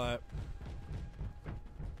here, but...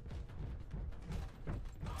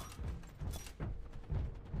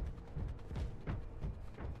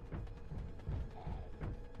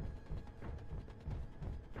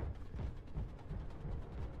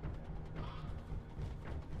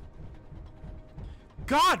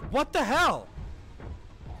 God, what the hell?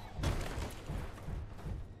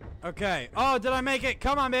 Okay. Oh, did I make it?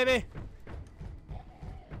 Come on, baby.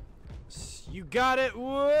 You got it.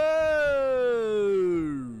 Whoa.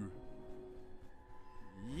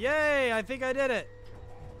 Yay, I think I did it.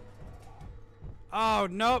 Oh,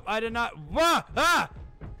 nope, I did not. Wah! Ah!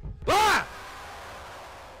 Ah!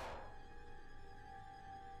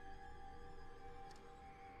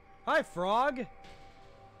 Hi, frog.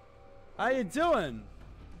 How you doing?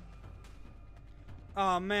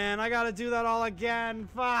 Oh, man, I gotta do that all again.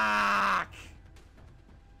 Fuck!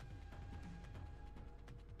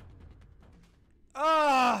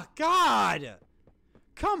 Oh, God!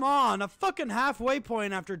 Come on, a fucking halfway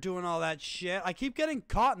point after doing all that shit. I keep getting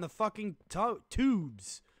caught in the fucking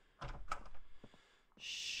tubes.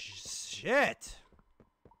 Shit.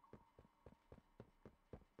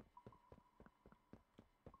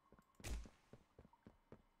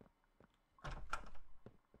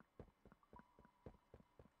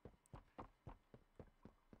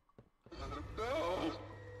 No!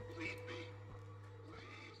 Leave me.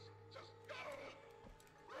 Please, just go!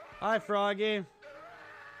 Hi, Froggy.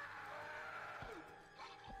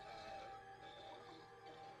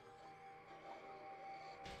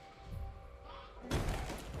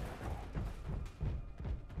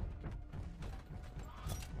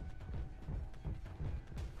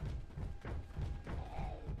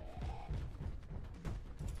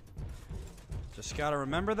 Just gotta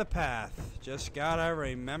remember the path. Just gotta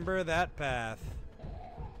remember that path.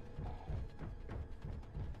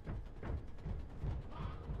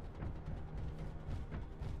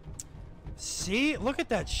 See? Look at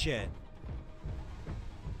that shit.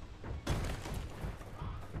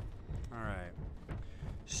 Alright.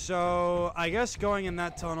 So, I guess going in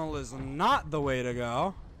that tunnel is not the way to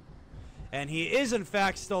go. And he is, in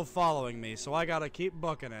fact, still following me, so I gotta keep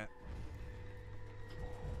booking it.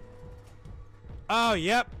 Oh,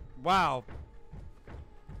 yep. Wow.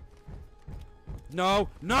 No.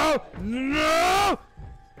 No. No!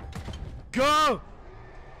 Go!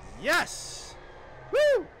 Yes!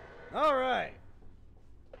 Woo! All right.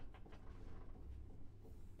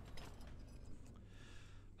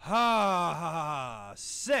 Ha ha ha.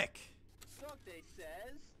 Sick. Dog Day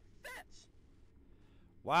says fetch.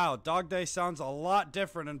 Wow, Dog Day sounds a lot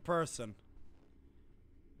different in person.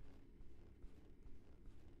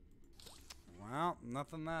 Well,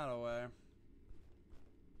 nothing that away.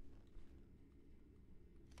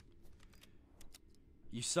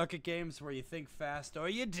 You suck at games where you think fast or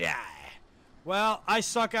you die. Well, I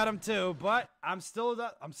suck at them too, but I'm still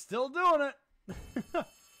doing it.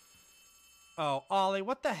 Oh, Ollie,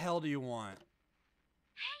 what the hell do you want?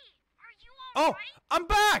 Hey, are you alright? Oh, I'm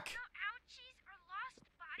back. No ouchies or lost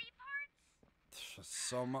body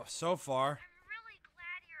parts? So far. I'm really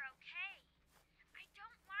glad you're okay. I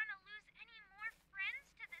don't want to lose any more friends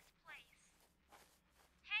to this place.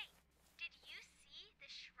 Hey, did you see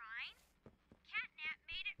the shrine? Catnap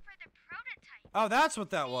made it for the prototype. Oh, that's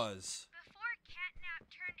what that was. Before Catnap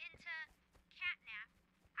turned into Catnap,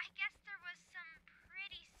 I guess there was some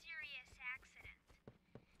pretty serious accident.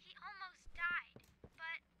 He almost died,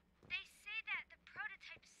 but they say that the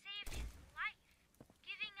prototype saved his life,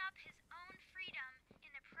 giving up his own freedom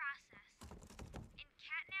in the process. In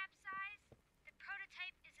Catnap's eyes, the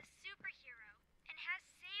prototype is a superhero and has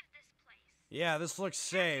saved this place. Yeah, this looks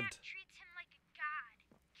saved. Catnap treats him like a god,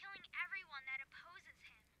 killing everyone that opposes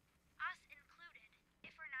him, us included,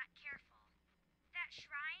 if we're not careful. That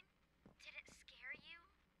shrine, did it scare you?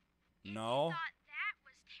 No. If you thought that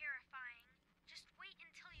was terrifying, just wait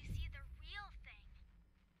until you see the real thing.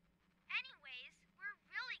 Anyways, we're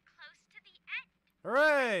really close to the end.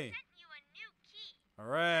 Hooray! I sent you a new key.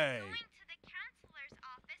 Hooray! Going to the counselor's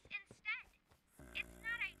office instead. It's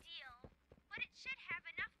not ideal, but it should have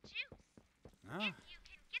enough juice. Ah. If you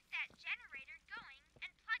can get that generator going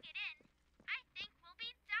and plug it in, I think we'll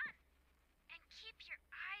be done. And keep your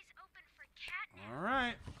eyes open for Catnap. All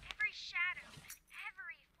right. Every shadow and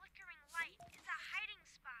every flickering light is a hiding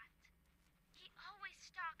spot. He always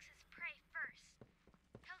stalks his prey first.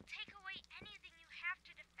 He'll take away anything you have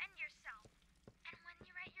to defend yourself. And when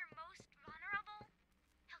you're at your most vulnerable,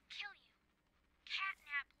 he'll kill you.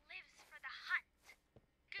 Catnap lives for the hunt.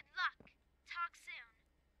 Good luck. Talk soon.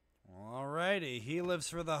 Alrighty, he lives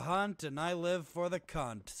for the hunt and I live for the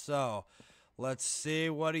cunt. So, let's see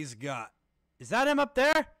what he's got. Is that him up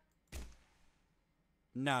there?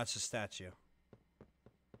 No, it's a statue.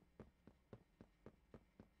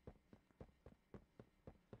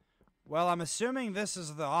 Well, I'm assuming this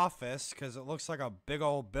is the office because it looks like a big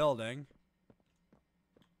old building.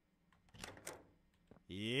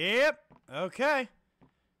 Yep. Okay.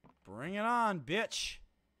 Bring it on, bitch.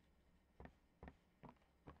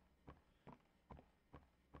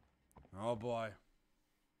 Oh boy.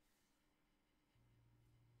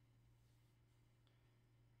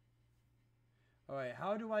 Alright,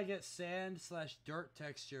 how do I get sand/dirt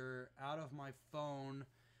texture out of my phone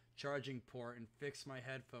charging port and fix my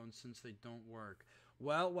headphones since they don't work?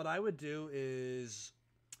 Well, what I would do is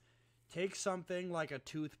take something like a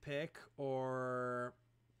toothpick or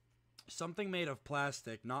something made of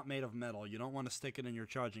plastic, not made of metal. You don't want to stick it in your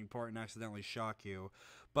charging port and accidentally shock you.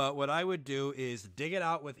 But what I would do is dig it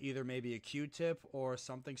out with either maybe a Q-tip or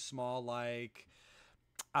something small like,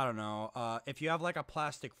 I don't know, if you have like a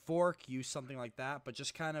plastic fork, use something like that. But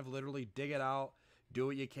just kind of literally dig it out, do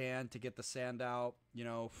what you can to get the sand out, you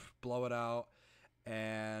know, blow it out,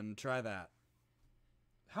 and try that.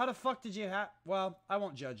 How the fuck did you have... Well, I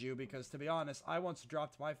won't judge you because, to be honest, I once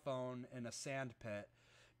dropped my phone in a sand pit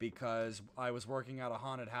because I was working at a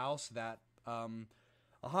haunted house that... a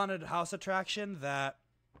haunted house attraction that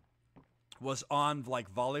was on,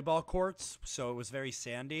 like, volleyball courts, so it was very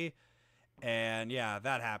sandy. And, yeah,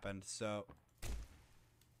 that happened, so...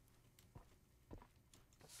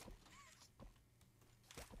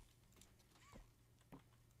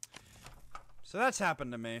 So that's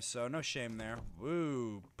happened to me, so no shame there.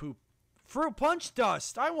 Woo, poop. Fruit punch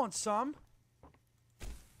dust! I want some!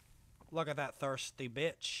 Look at that thirsty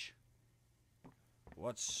bitch.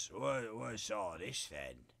 What's all this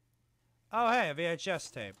then? Oh, hey, a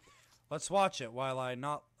VHS tape. Let's watch it while I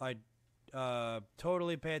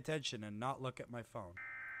totally pay attention and not look at my phone.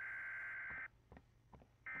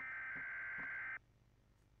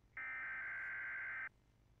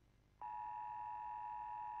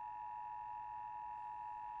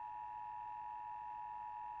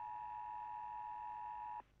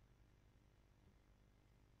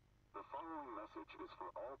 The following message is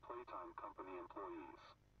for all Playtime Company employees.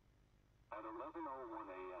 At 11:01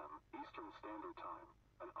 a.m. Eastern Standard Time,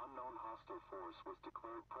 an unknown hostile force was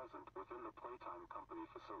declared present within the Playtime Company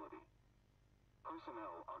facility.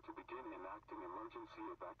 Personnel are to begin enacting emergency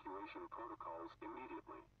evacuation protocols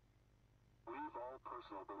immediately. Leave all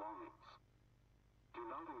personal belongings. Do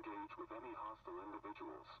not engage with any hostile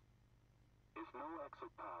individuals. If no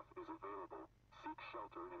exit path is available, seek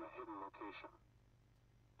shelter in a hidden location.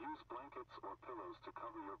 Use blankets or pillows to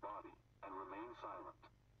cover your body, and remain silent.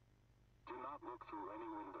 Do not look through any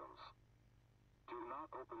windows. Do not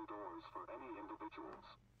open doors for any individuals.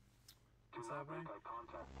 Do not make eye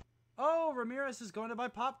contact. Oh, Ramirez is going to buy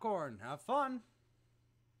popcorn. Have fun.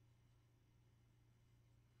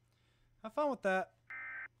 Have fun with that.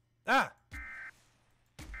 Ah!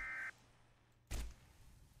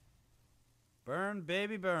 Burn,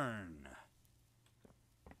 baby, burn.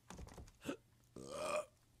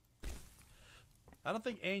 I don't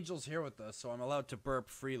think Angel's here with us, so I'm allowed to burp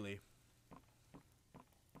freely.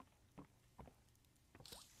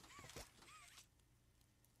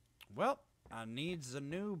 Well, I needs a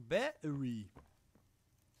new battery.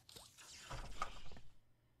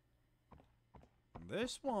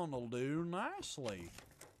 This one'll do nicely.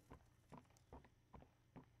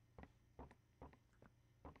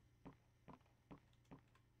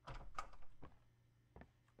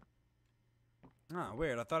 Oh,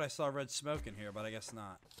 weird. I thought I saw red smoke in here, but I guess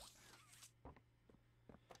not.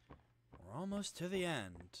 We're almost to the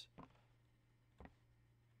end.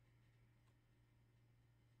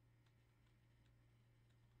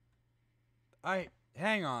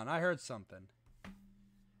 Hang on. I heard something.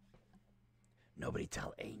 Nobody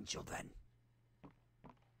tell Angel then.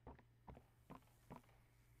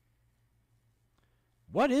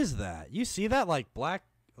 What is that? You see that, like, black...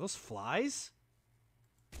 Are those flies?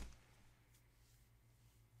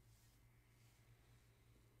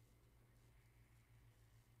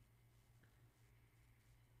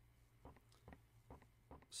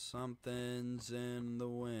 Something's in the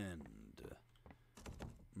wind.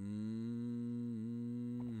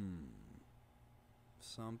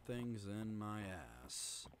 Something's in my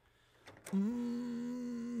ass.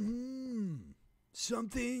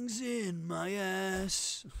 Something's in my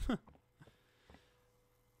ass.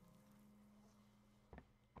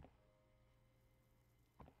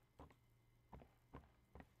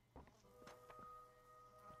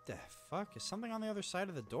 The fuck? Is something on the other side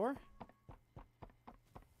of the door?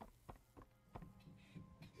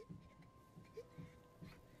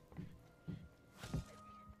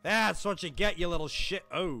 That's what you get, you little shit.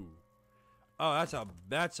 Oh. Oh,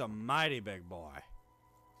 that's a mighty big boy.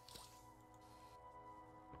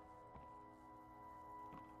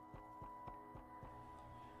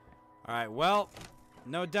 Alright, well,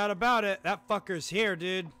 no doubt about it. That fucker's here,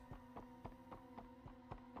 dude.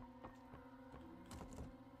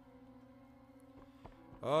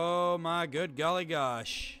 Oh my good golly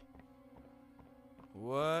gosh.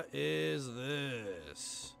 What is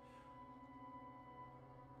this?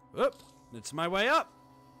 Oop, it's my way up.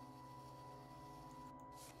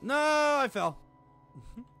 No, I fell.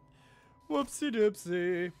 Whoopsie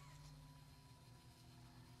doopsie.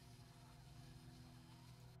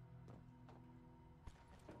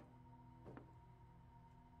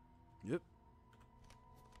 Yep.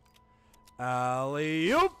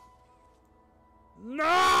 Alley-oop.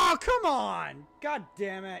 No, come on. God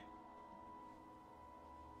damn it.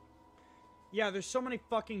 Yeah, there's so many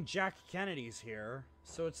fucking Jack Kennedys here.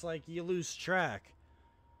 So it's like you lose track.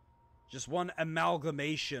 Just one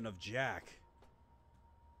amalgamation of Jack.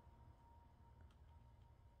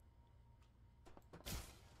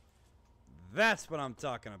 That's what I'm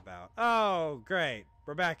talking about. Oh, great.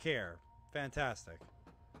 We're back here. Fantastic.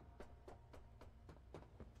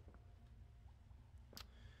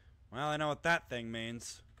 Well, I know what that thing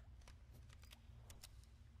means.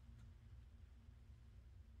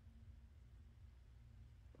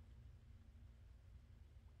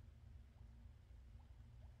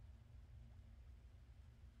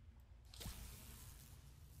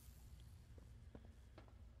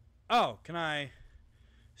 Oh, can I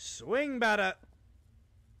swing better?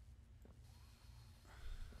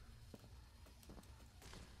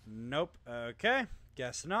 Nope. Okay.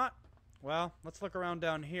 Guess not. Well, let's look around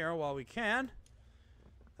down here while we can.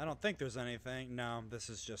 I don't think there's anything. No, this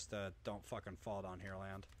is just don't fucking fall down here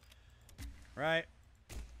land. Right?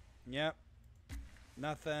 Yep.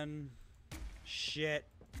 Nothing. Shit.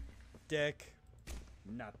 Dick.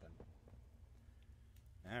 Nothing.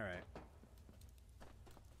 Alright.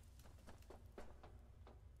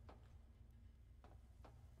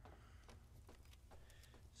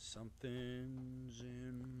 Something's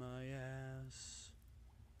in my ass.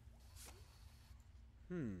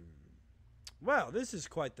 Well, this is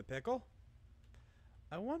quite the pickle.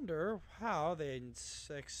 I wonder how they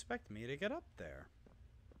expect me to get up there.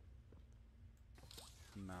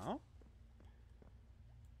 No?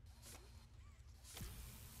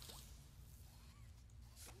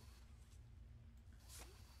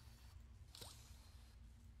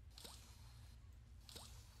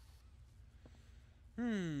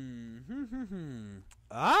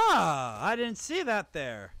 Ah, I didn't see that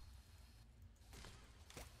there.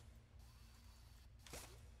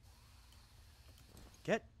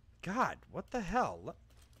 God, what the hell?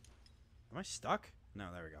 Am I stuck? No,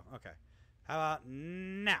 there we go. Okay. How about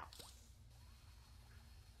now?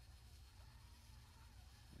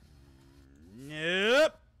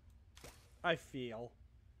 Nope. I feel.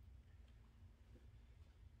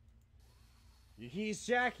 He's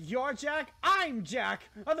Jack, you're Jack, I'm Jack.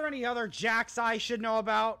 Are there any other Jacks I should know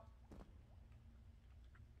about?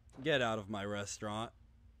 Get out of my restaurant.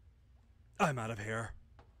 I'm out of here.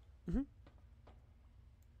 Mm-hmm.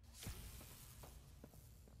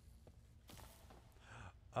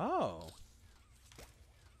 Oh.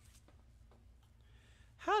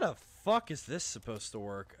 How the fuck is this supposed to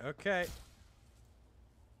work? Okay.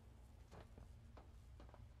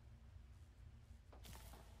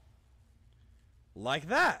 Like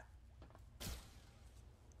that.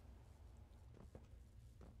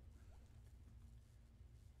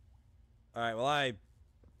 Alright, well, I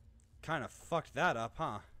kind of fucked that up,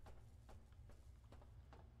 huh?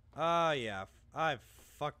 Yeah. I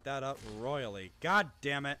fucked that up royally. God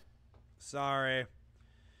damn it. Sorry.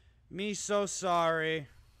 Me so sorry.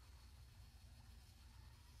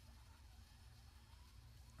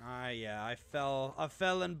 Yeah, I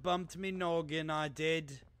fell and bumped me noggin, I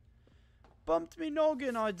did. Bumped me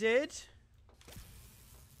noggin, I did.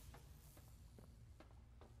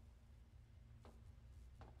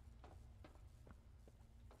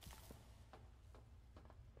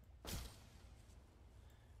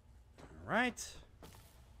 Alright.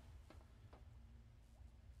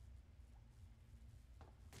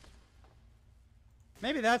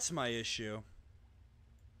 Maybe that's my issue.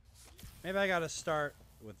 Maybe I gotta start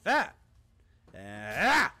with that.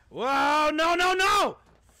 Whoa, no, no, no!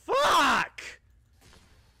 Fuck!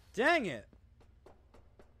 Dang it.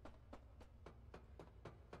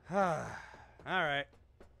 Alright.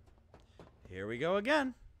 Here we go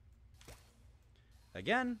again.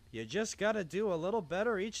 Again, you just gotta do a little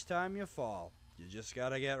better each time you fall. You just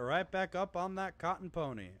gotta get right back up on that cotton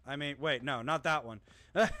pony. I mean, wait, no, not that one.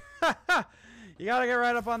 You gotta get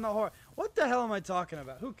right up on the horse. What the hell am I talking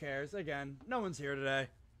about? Who cares? Again, no one's here today.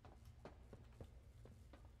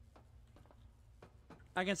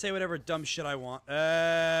 I can say whatever dumb shit I want.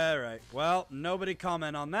 Alright. Well, nobody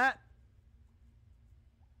comment on that.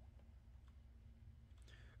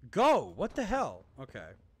 Go! What the hell? Okay.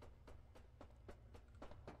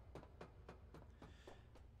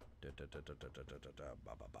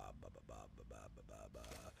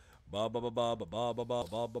 Ba ba ba ba ba ba ba ba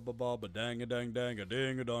ba ba ba ba ba dang a dang dang a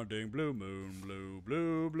ding a dong ding blue moon blue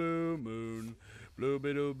blue blue moon blue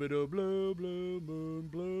bidoo bidoo blue blue moon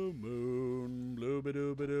blue moon blue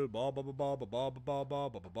bidoo bidoo ba ba ba ba ba ba ba ba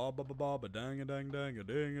ba ba ba ba ba ba dang a dang dang a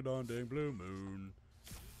ding a dong ding blue moon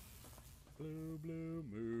blue blue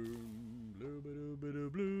moon blue bidoo bidoo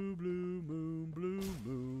blue blue moon blue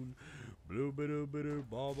moon blue bidoo bidoo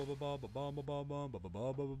ba ba ba ba ba ba ba ba ba ba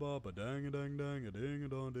ba ba ba ba dang a dang dang a ding a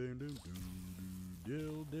dong ding doo doo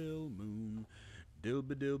dill dill moon dill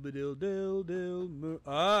ba dill ba dill dill dill moon.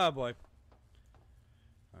 Ah boy.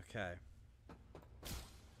 Okay.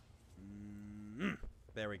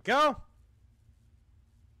 There we go.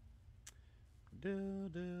 Dill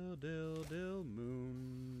dill dill dill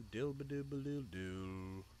moon dill ba dill ba dill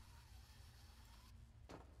dill.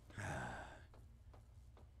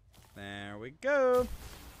 There we go.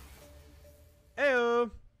 Ayo.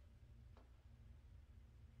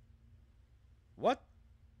 What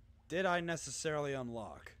did I necessarily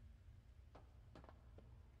unlock?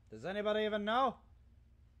 Does anybody even know?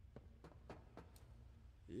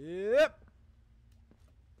 Yep.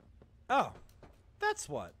 Oh, that's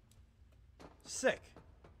what. Sick.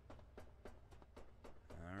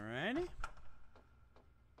 Alrighty.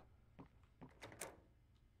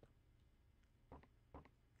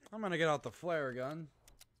 I'm gonna get out the flare gun.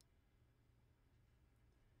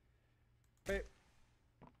 Wait.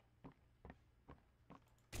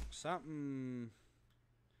 Something.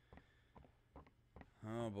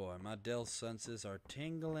 Oh boy, my Dell senses are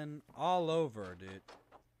tingling all over, dude.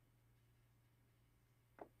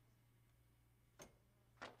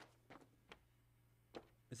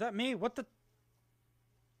 Is that me? What the?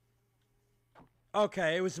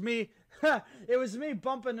 Okay, it was me. It was me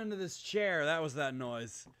bumping into this chair. That was that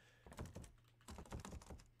noise.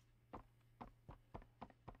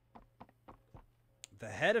 The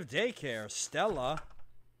head of daycare, Stella.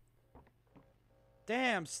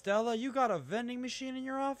 Damn, Stella, you got a vending machine in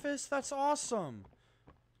your office? That's awesome.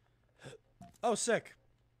 Oh, sick.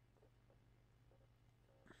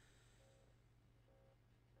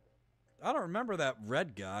 I don't remember that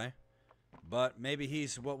red guy, but maybe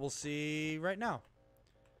he's what we'll see right now.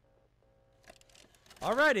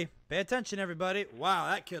 Alrighty, pay attention, everybody. Wow,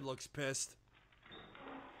 that kid looks pissed.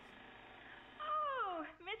 Oh,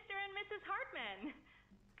 Mr. and Mrs. Mrs. Hartman.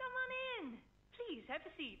 Come on in. Please, have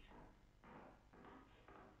a seat.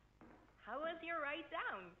 How was your ride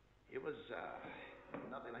down? It was,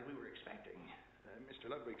 nothing like we were expecting.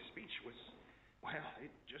 Mr. Ludwig's speech was, well,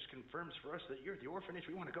 it just confirms for us that you're the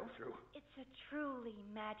orphanage we want to go through. It's a truly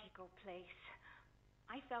magical place.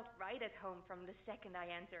 I felt right at home from the second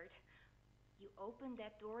I entered. You open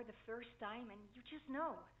that door the first time and you just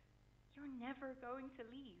know you're never going to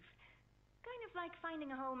leave. Kind of like finding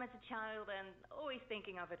a home as a child and always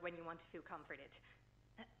thinking of it when you want to feel comforted.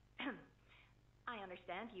 I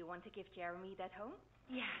understand you want to give Jeremy that home?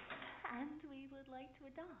 Yes, and we would like to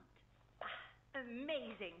adopt.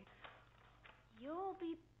 Amazing. You'll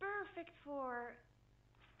be perfect for...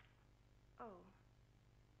 Oh.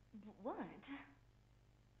 What?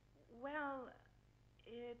 Well,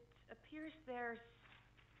 it appears there's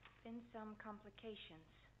been some complications.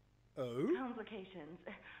 Oh? Complications?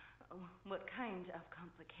 What kind of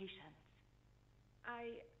complications?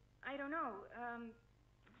 I don't know.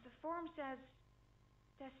 The form says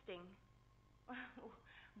testing.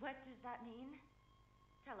 What does that mean?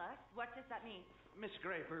 Tell us, what does that mean? Miss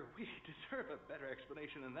Graper, we deserve a better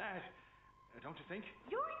explanation than that. Don't you think?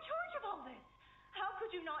 You're in charge of all this. How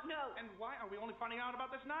could you not know? And why are we only finding out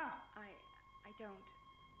about this now? I don't.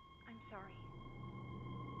 I'm sorry.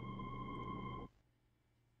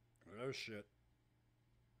 Oh, shit.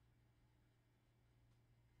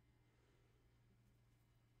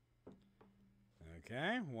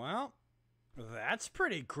 Okay, well, that's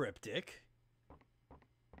pretty cryptic.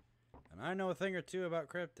 And I know a thing or two about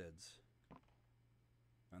cryptids.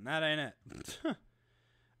 And that ain't it.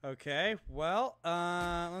 Okay, well,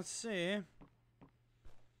 let's see.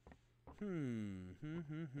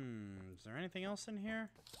 Is there anything else in here?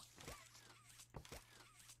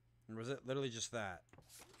 Or was it literally just that?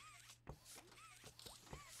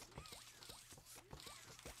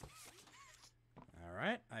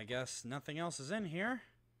 Alright, I guess nothing else is in here.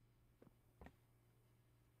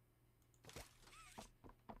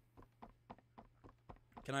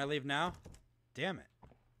 Can I leave now? Damn it.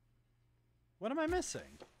 What am I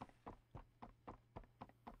missing?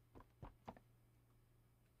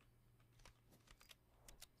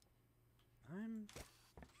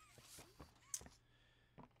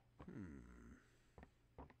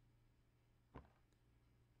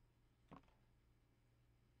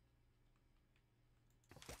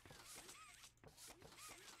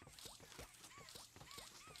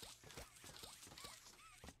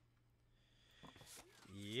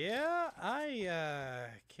 Yeah, I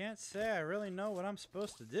can't say I really know what I'm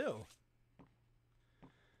supposed to do.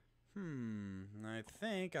 I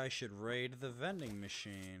think I should raid the vending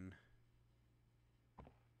machine.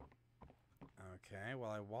 Okay, well,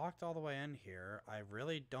 I walked all the way in here. I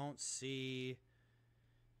really don't see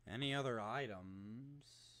any other items.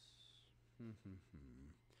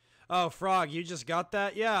 Oh, Frog, you just got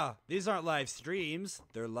that? Yeah, these aren't live streams.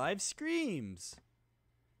 They're live screams.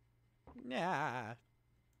 Yeah.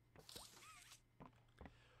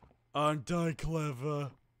 Aren't I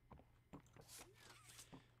clever?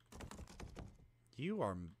 You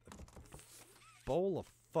are a bowl of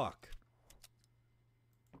fuck.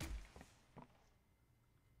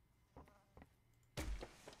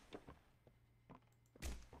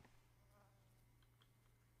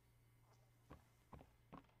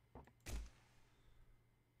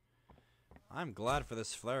 I'm glad for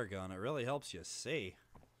this flare gun. It really helps you see.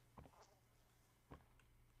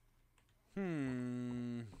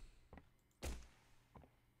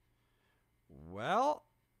 Well,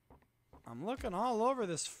 I'm looking all over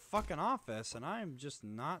this fucking office, and I'm just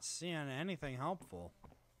not seeing anything helpful.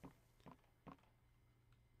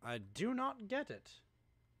 I do not get it.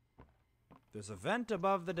 There's a vent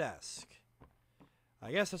above the desk.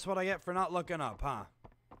 I guess that's what I get for not looking up, huh?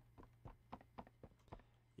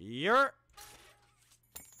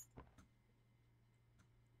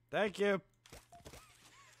 Thank you.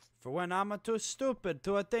 For when I'm too stupid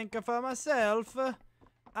to think for myself,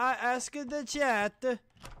 I ask the chat,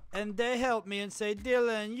 and they help me and say,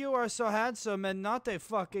 Dylan, you are so handsome and not a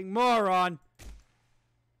fucking moron.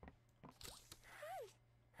 Hi,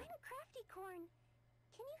 I'm Crafty Corn.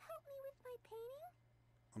 Can you help me with my painting?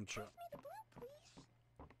 I'm sure. Pass me the blue, please.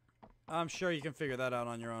 I'm sure you can figure that out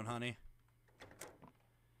on your own, honey.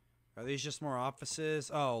 Are these just more offices?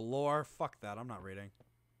 Oh, lore. Fuck that. I'm not reading.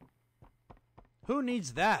 Who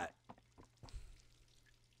needs that?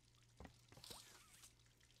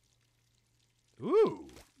 Ooh,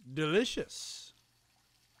 delicious.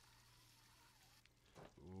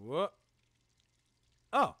 What?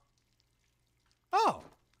 Oh. Oh.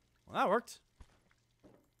 Well, that worked.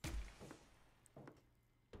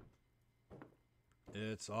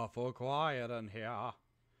 It's awful quiet in here.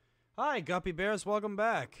 Hi, Guppy Bears. Welcome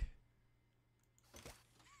back.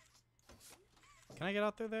 Can I get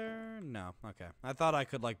out through there? No. Okay. I thought I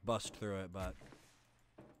could, like, bust through it, but...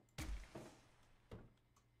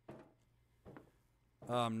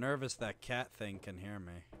 Oh, I'm nervous that cat thing can hear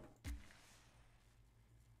me.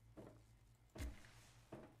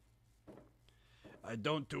 I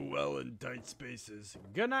don't do well in tight spaces.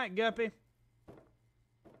 Good night, Guppy.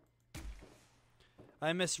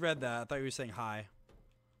 I misread that. I thought you were saying hi.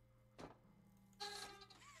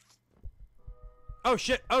 Oh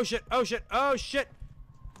shit, oh shit, oh shit, oh shit!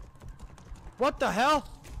 What the hell?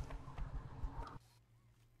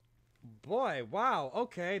 Boy, wow,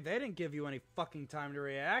 okay, they didn't give you any fucking time to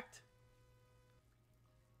react.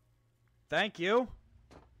 Thank you.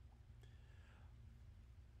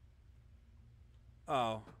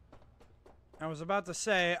 Oh. I was about to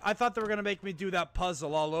say, I thought they were gonna make me do that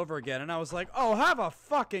puzzle all over again, and I was like, oh, have a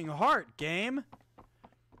fucking heart, game!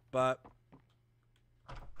 But...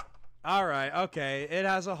 Alright, okay, it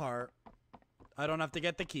has a heart. I don't have to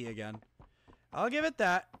get the key again. I'll give it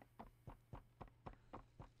that.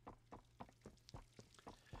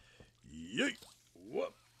 Yeet!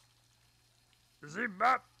 Whoop!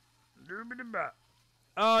 Zip-bop! Doobity-bop.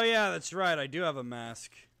 Oh yeah, that's right, I do have a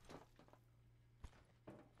mask.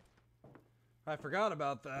 I forgot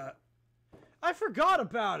about that. I forgot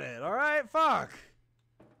about it, alright? Fuck!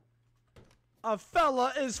 A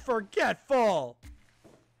fella is forgetful!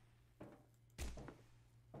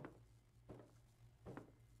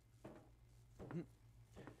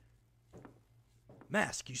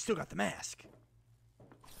 Mask, you still got the mask.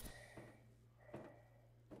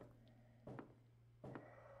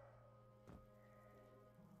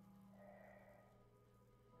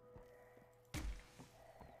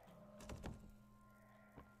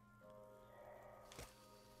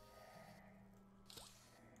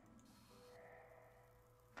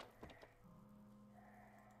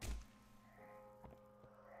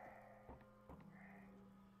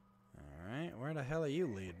 Alright, where the hell are you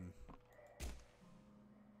leading?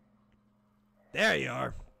 There you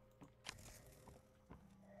are.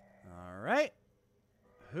 Alright.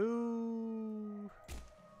 Who...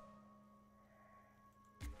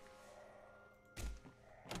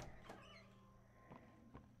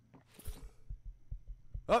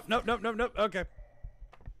 Oh, nope, nope, nope, nope. Okay.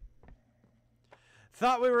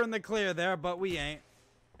 Thought we were in the clear there, but we ain't.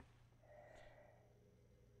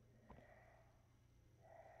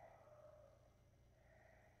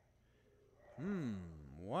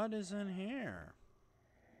 What is in here?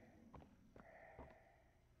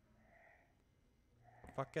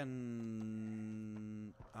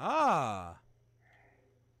 Fucking... Ah!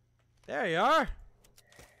 There you are!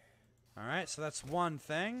 Alright, so that's one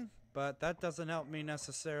thing, but that doesn't help me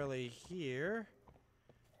necessarily here.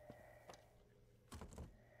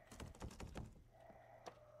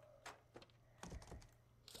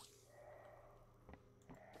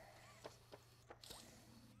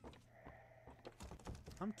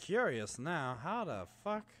 I'm curious now, how the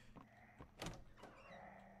fuck?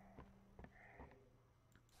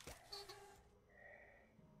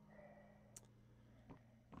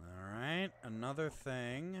 Alright, another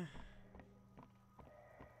thing.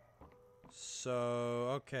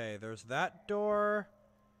 So, okay, there's that door.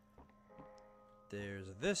 There's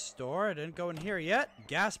this door. I didn't go in here yet.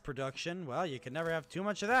 Gas production. Well, you can never have too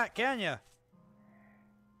much of that, can you?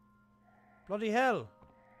 Bloody hell.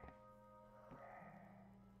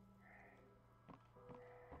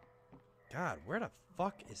 God, where the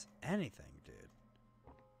fuck is anything, dude?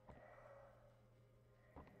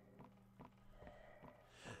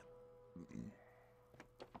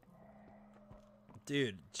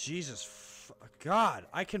 Dude, Jesus, God,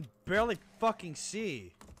 I can barely fucking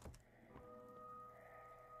see.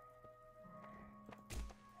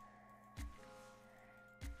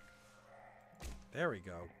 There we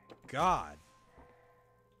go. God.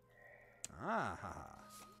 Ah, ha, ha.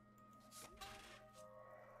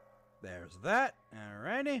 There's that.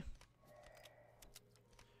 Alrighty.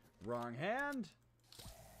 Wrong hand.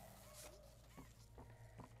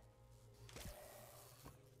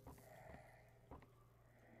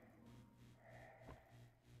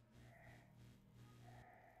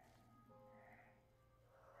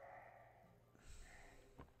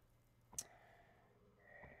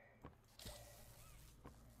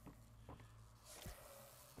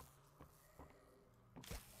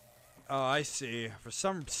 Oh, I see. For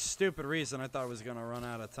some stupid reason, I thought I was going to run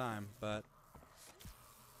out of time, but...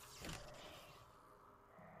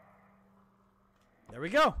 There we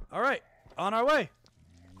go. All right. On our way.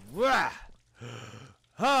 Wah!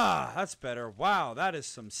 Ah, that's better. Wow, that is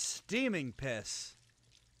some steaming piss.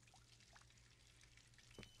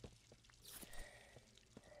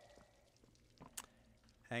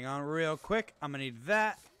 Hang on real quick. I'm gonna need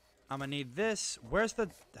that. I'm gonna need this. Where's the...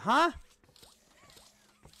 Huh?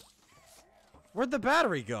 Where'd the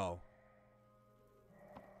battery go?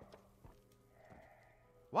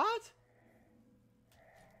 What?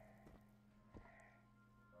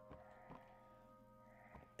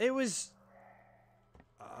 It was...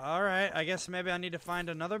 Alright, I guess maybe I need to find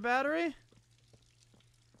another battery?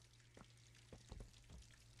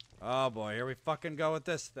 Oh boy, here we fucking go with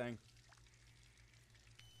this thing.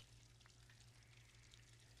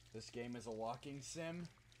 This game is a walking sim.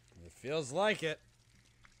 It feels like it.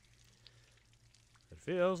 It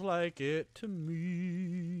feels like it to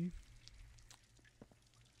me.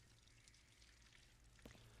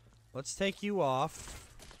 Let's take you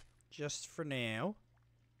off. Just for now.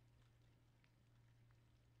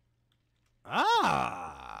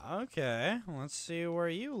 Ah, okay. Let's see where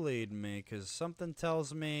you lead me, because something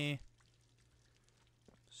tells me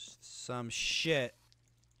some shit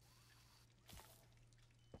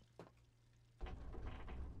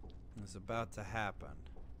is about to happen.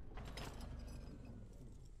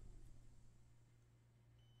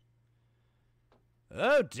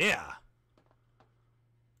 Oh dear.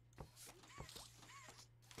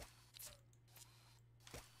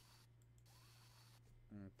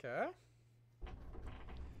 Okay.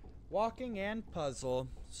 Walking and puzzle.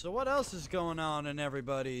 So what else is going on in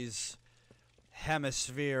everybody's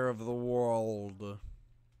hemisphere of the world?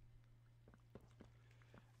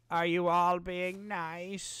 Are you all being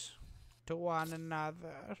nice to one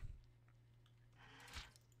another?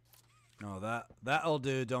 No, that'll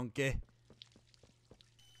do, donkey.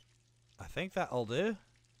 I think that'll do.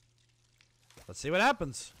 Let's see what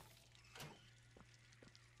happens.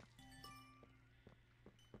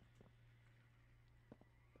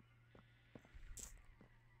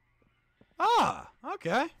 Ah,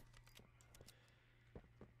 okay.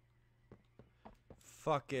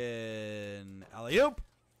 Fucking alley-oop.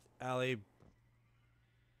 Alley.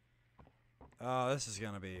 Oh, this is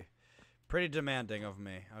gonna be pretty demanding of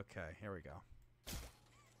me. Okay, here we go.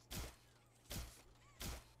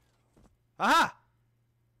 Aha!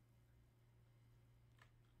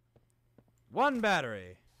 One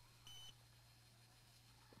battery.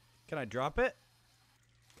 Can I drop it?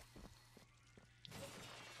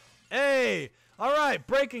 Hey! Alright,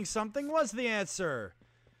 breaking something was the answer.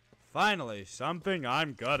 Finally, something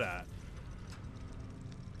I'm good at.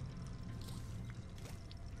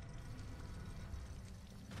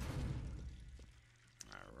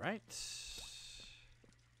 Alright.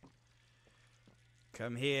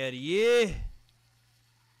 Come here, yeah.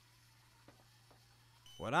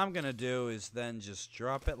 What I'm gonna do is then just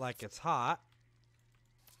drop it like it's hot.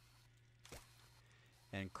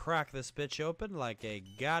 And crack this bitch open like a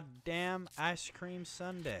goddamn ice cream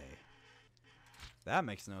sundae. That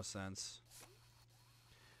makes no sense.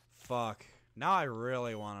 Fuck. Now I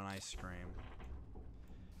really want an ice cream.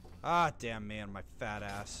 Ah, damn me and my fat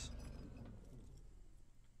ass.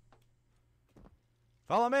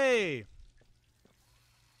 Follow me!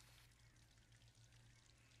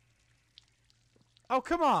 Oh,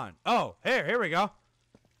 come on. Oh, here we go.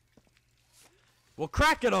 We'll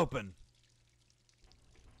crack it open.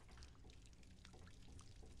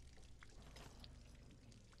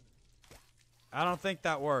 I don't think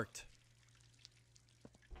that worked.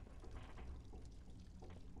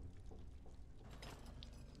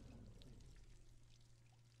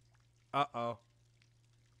 Uh-oh.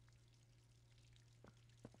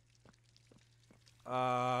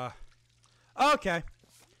 Okay.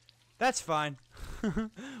 That's fine.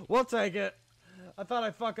 We'll take it. I thought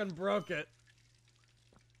I fucking broke it.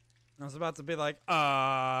 I was about to be like,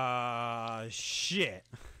 shit.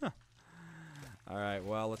 Alright,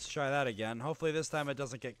 well, let's try that again. Hopefully this time it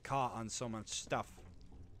doesn't get caught on so much stuff.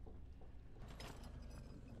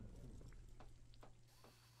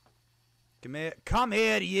 Come here. Come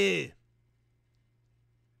here, you!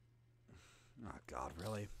 Oh, God,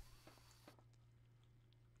 really?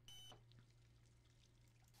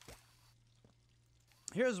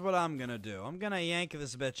 Here's what I'm gonna do. I'm gonna yank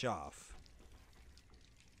this bitch off.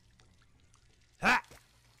 Ha!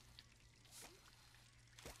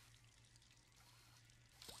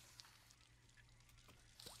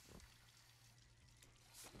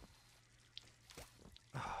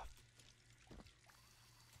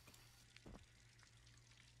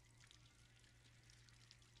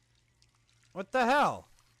 What the hell?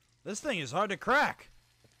 This thing is hard to crack.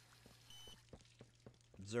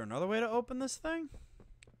 Is there another way to open this thing?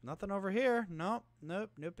 Nothing over here. Nope. Nope.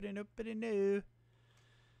 Noopity noopity noo.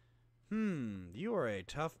 You are a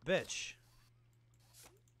tough bitch.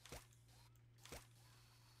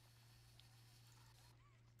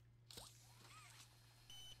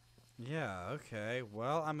 Yeah, okay.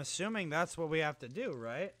 Well, I'm assuming that's what we have to do,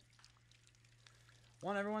 right?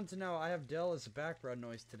 Want everyone to know I have Dill as a background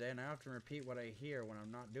noise today, and I have to repeat what I hear when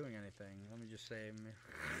I'm not doing anything. Let me just say...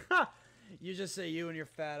 You just say you and your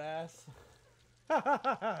fat ass.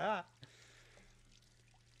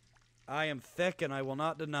 I am thick, and I will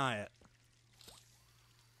not deny it.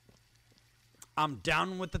 I'm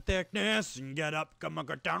down with the thickness, and get up, come on,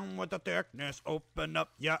 go down with the thickness. Open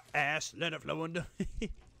up your ass, let it flow into...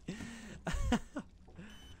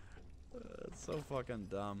 That's so fucking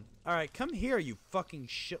dumb. Alright, come here, you fucking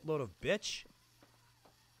shitload of bitch.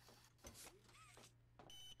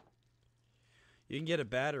 You can get a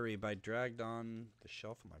battery by dragged on the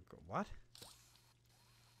shelf of my... What?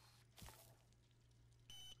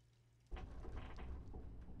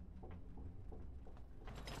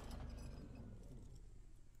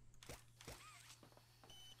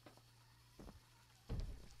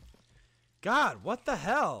 God, what the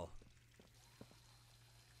hell?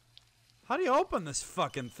 How do you open this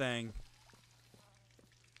fucking thing?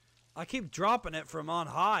 I keep dropping it from on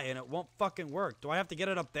high and it won't fucking work. Do I have to get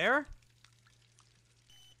it up there?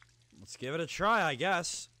 Let's give it a try, I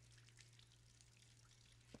guess.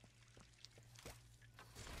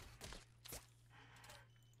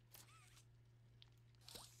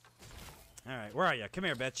 Alright, where are you? Come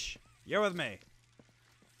here, bitch. You're with me.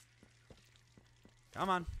 Come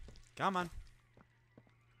on. Come on.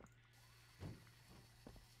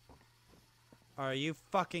 Are you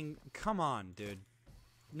fucking... Come on, dude.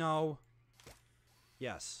 No.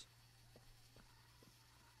 Yes.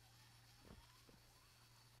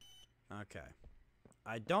 Okay.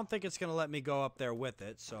 I don't think it's gonna let me go up there with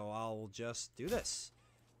it, so I'll just do this.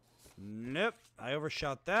 Nope. I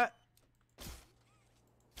overshot that.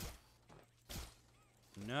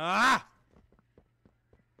 Nah.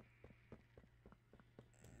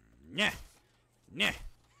 Nah. Nah.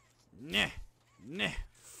 Nah. Nah.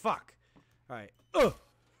 Fuck. Alright.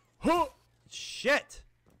 Huh. Shit.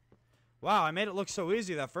 Wow, I made it look so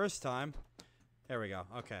easy that first time. Here we go.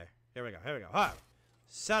 Okay. Here we go. Here we go. Huh.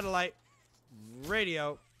 Satellite.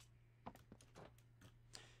 Radio.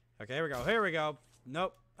 Okay, here we go. Here we go.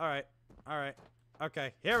 Nope. Alright. Alright.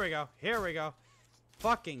 Okay. Here we go. Here we go.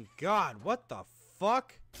 Fucking God. What the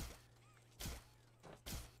fuck?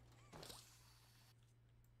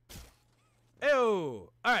 Ew.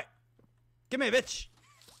 Alright. Give me a bitch.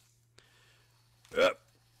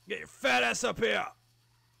 Get your fat ass up here.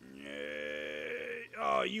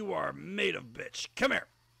 Oh, you are made of bitch. Come here.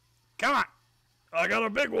 Come on. I got a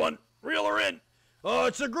big one. Reel her in. Oh,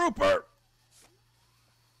 it's a grouper.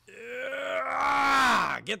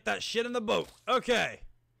 Get that shit in the boat. Okay.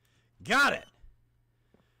 Got it.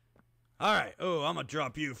 Alright. Oh, I'm gonna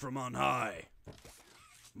drop you from on high.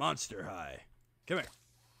 Monster high. Come here.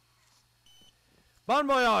 Bon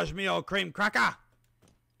voyage, me old cream cracker.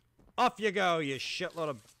 Off you go, you shitload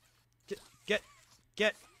of... Get,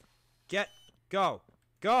 go.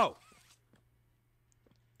 Go.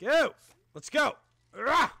 Go. Let's go.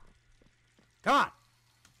 Come on.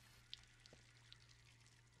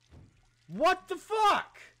 What the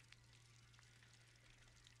fuck?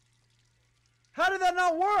 How did that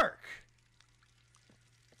not work?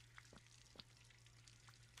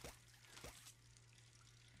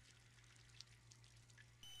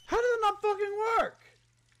 How did that not fucking work?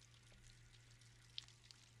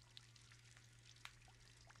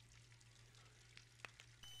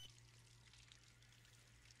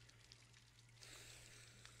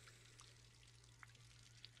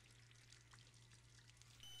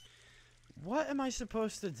 What am I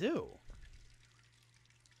supposed to do?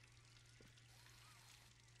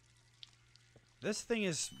 This thing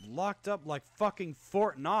is locked up like fucking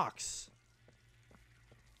Fort Knox.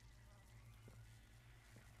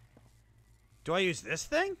 Do I use this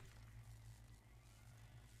thing?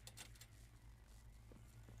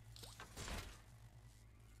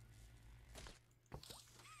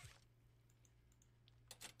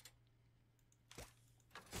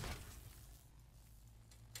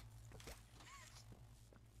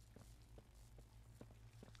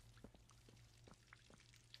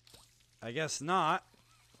 I guess not.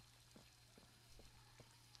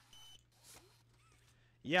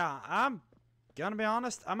 Yeah, I'm gonna be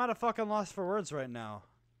honest. I'm at a fucking loss for words right now.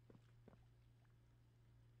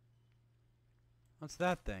 What's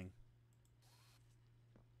that thing?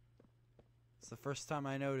 It's the first time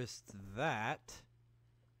I noticed that.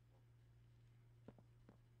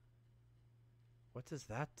 What does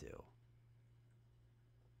that do?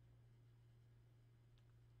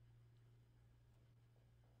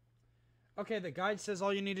 Okay, the guide says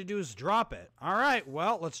all you need to do is drop it. Alright,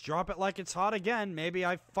 well, let's drop it like it's hot again. Maybe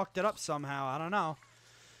I fucked it up somehow. I don't know.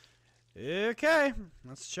 Okay,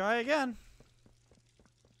 let's try again.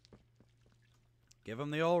 Give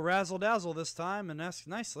him the old razzle-dazzle this time and ask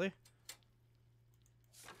nicely.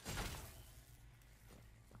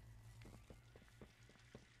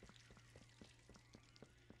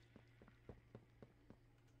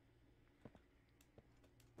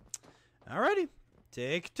 Alrighty,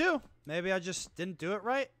 take 2. Maybe I just didn't do it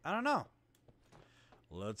right. I don't know.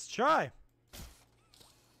 Let's try.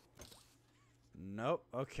 Nope.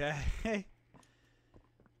 Okay.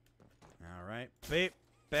 Alright. Beep.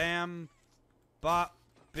 Bam. Bop.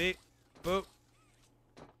 Beep. Boop.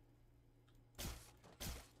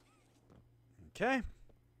 Okay.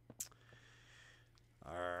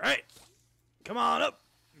 Alright. Come on up.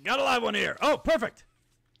 Got a live one here. Oh, perfect.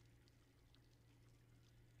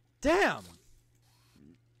 Damn.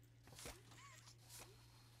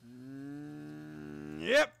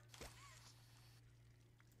 Yep.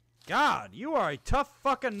 God, you are a tough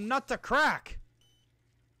fucking nut to crack.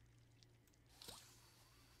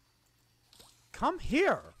 Come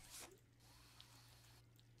here.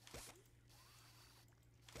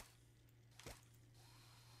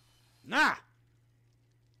 Nah.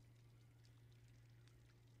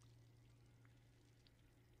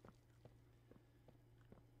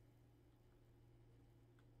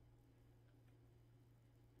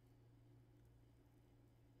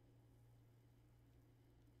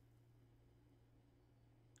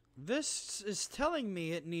 This is telling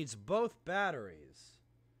me it needs both batteries.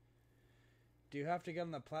 Do you have to get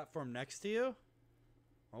on the platform next to you?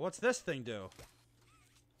 Well, what's this thing do?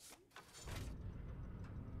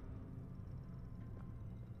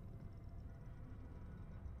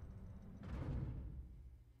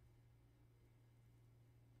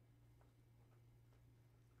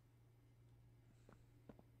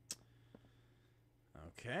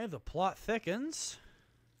 Okay, the plot thickens.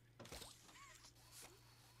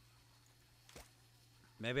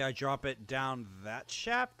 Maybe I drop it down that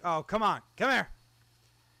shaft? Oh, come on. Come here.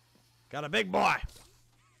 Got a big boy.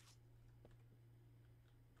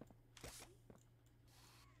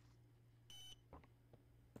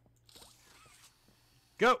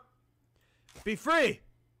 Go. Be free.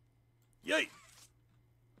 Yay.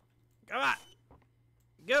 Come on.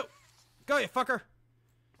 Go. Go, you fucker.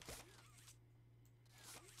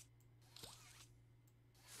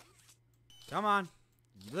 Come on.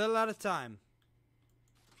 A little at a time.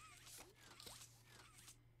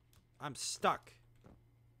 I'm stuck.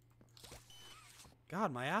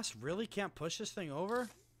 God, my ass really can't push this thing over?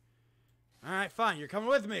 Alright, fine. You're coming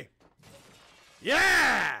with me.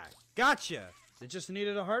 Yeah! Gotcha. It just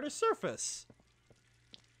needed a harder surface.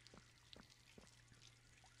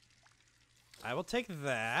 I will take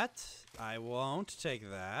that. I won't take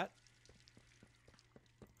that.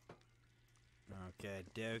 Okay,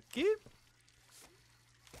 dokie.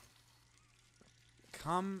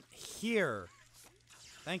 Come here.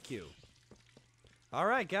 Thank you.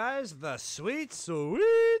 Alright, guys. The sweet,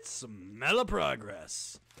 sweet smell of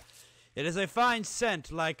progress. It is a fine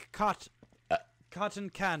scent like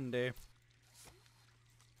cotton candy.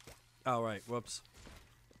 Oh, right. Whoops.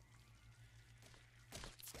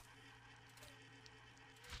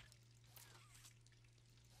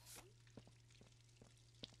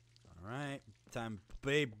 Alright. Time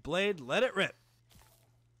Beyblade. Let it rip.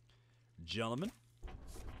 Gentlemen.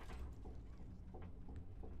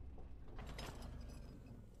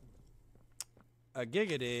 A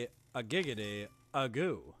giggity, a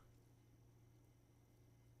goo.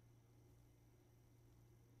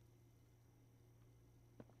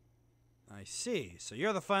 I see. So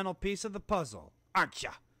you're the final piece of the puzzle, aren't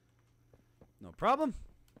ya? No problem.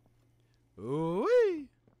 Ooh-wee.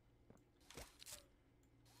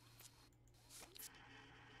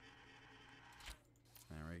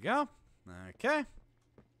 There we go. Okay.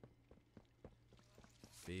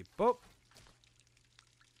 Beep boop.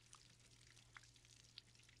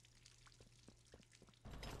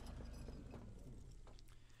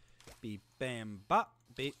 Beep bam bop.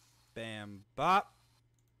 Beep bam bop.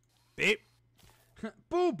 Beep.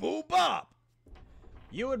 Boo boo bop.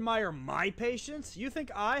 You admire my patience? You think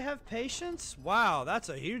I have patience? Wow, that's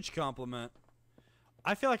a huge compliment.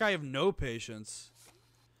 I feel like I have no patience.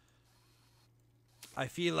 I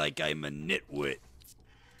feel like I'm a nitwit.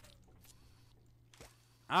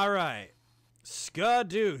 Alright.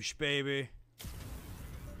 Skadoosh, baby.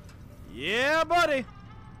 Yeah, buddy.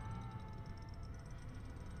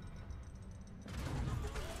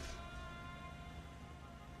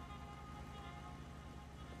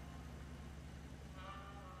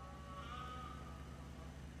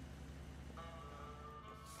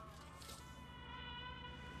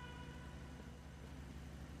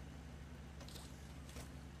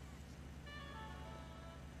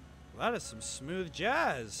 That is some smooth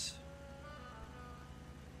jazz.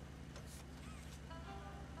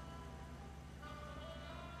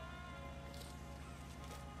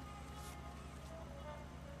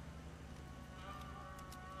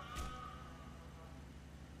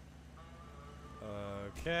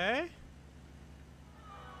 Okay.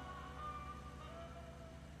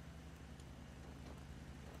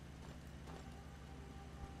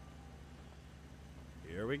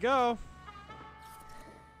 Here we go.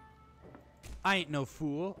 I ain't no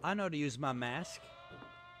fool. I know to use my mask.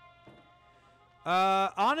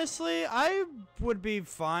 Honestly, I would be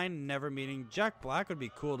fine never meeting Jack Black. Would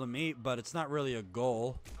be cool to meet, but it's not really a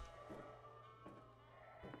goal.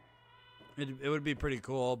 It would be pretty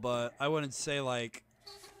cool, but I wouldn't say like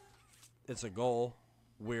it's a goal,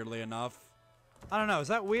 weirdly enough. I don't know, is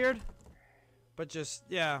that weird? But just,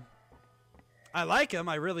 yeah. I like him,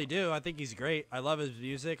 I really do. I think he's great. I love his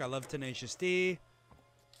music. I love Tenacious D.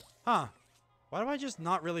 Huh. Why do I just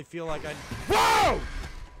not really feel like I... Whoa!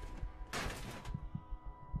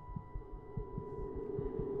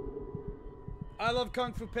 I love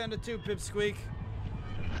Kung Fu Panda 2, Pipsqueak.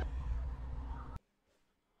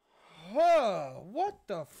 Whoa, what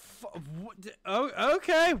the fuck? Oh,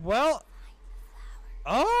 okay, well...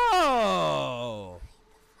 Oh!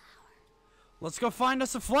 Let's go find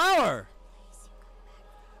us a flower.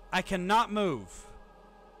 I cannot move.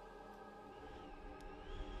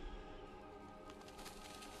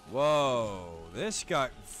 Whoa, this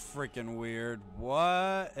got freaking weird.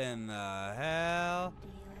 What in the hell? Do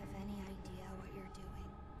you have any idea what you're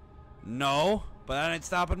doing? No, but that ain't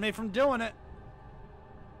stopping me from doing it.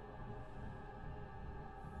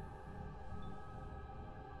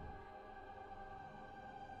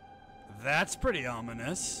 That's pretty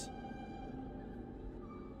ominous.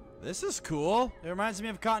 This is cool. It reminds me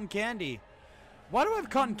of cotton candy. Why do I have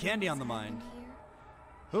cotton candy on the mind?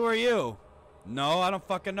 Who are you? No, I don't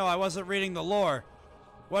fucking know. I wasn't reading the lore.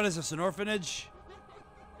 What is this, an orphanage?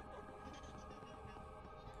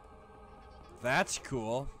 That's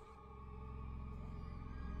cool.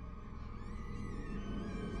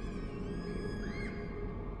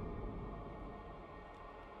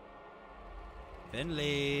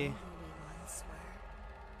 Finley.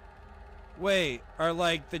 Wait, are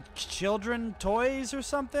like the children toys or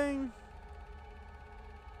something?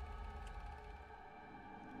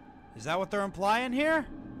 Is that what they're implying here?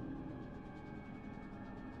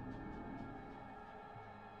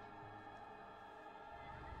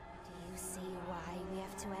 Do you see why we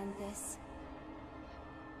have to end this?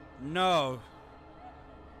 No.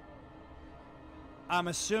 I'm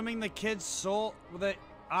assuming the kid's soul...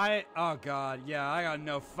 Oh god, yeah, I got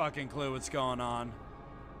no fucking clue what's going on.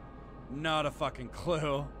 Not a fucking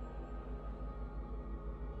clue.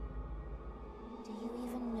 Do you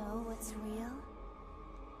even know what's real?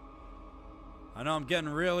 I know I'm getting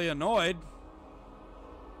really annoyed.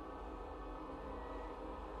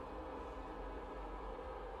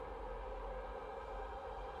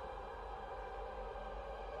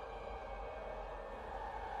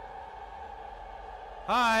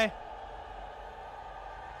 Hi.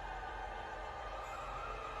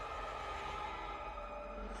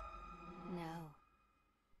 No,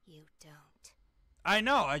 you don't. I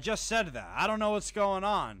know, I just said that. I don't know what's going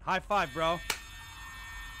on. High five, bro.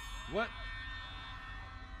 What?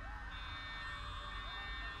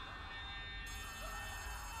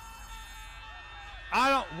 I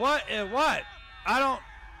don't... What? What? I don't...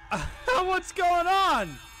 What's going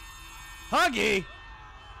on? Huggy?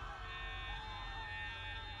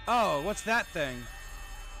 Oh, what's that thing?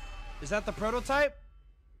 Is that the prototype?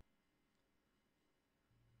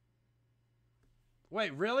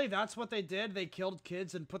 Wait, really? That's what they did? They killed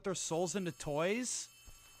kids and put their souls into toys?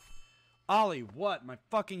 Ollie, what? My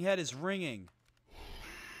fucking head is ringing.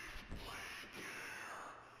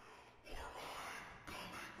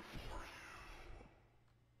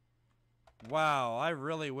 Wow, I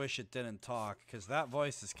really wish it didn't talk, because that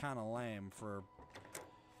voice is kind of lame for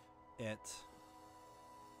it.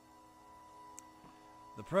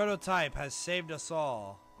 The prototype has saved us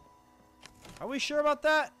all. Are we sure about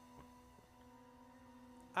that?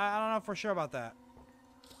 I don't know if we're sure about that.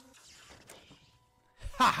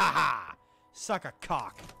 Ha ha ha! Suck a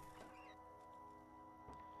cock.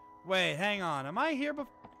 Wait, hang on. Am I here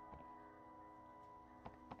before?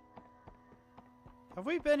 Have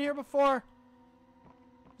we been here before?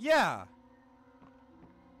 Yeah.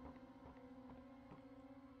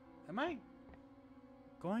 Am I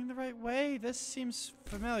going the right way? This seems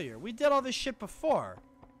familiar. We did all this shit before.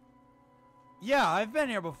 Yeah, I've been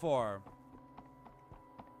here before.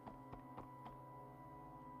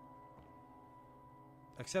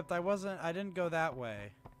 Except I didn't go that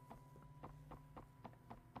way.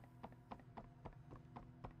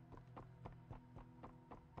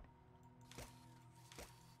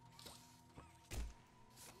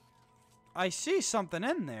 I see something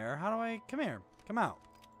in there. How do I... Come here. Come out.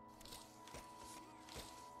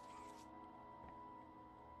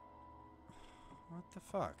 What the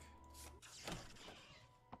fuck?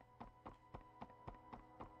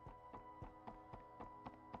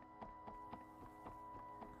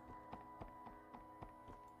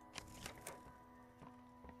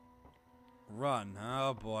 Run.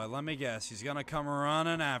 Oh boy, let me guess. He's gonna come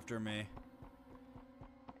running after me.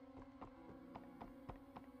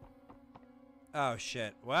 Oh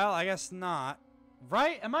shit. Well, I guess not.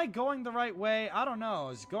 Right? Am I going the right way? I don't know.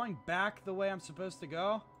 Is going back the way I'm supposed to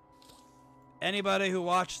go? Anybody who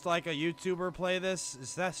watched like a YouTuber play this,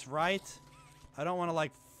 is this right? I don't want to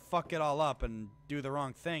like fuck it all up and do the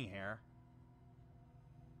wrong thing here.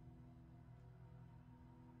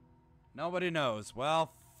 Nobody knows.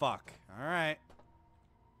 Well, fuck. Alright.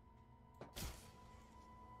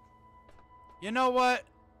 You know what?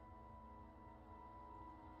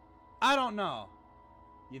 I don't know.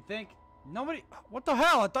 You think? Nobody... What the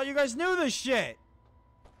hell? I thought you guys knew this shit.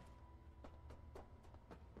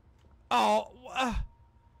 Oh. I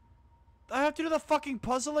have to do the fucking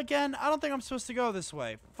puzzle again? I don't think I'm supposed to go this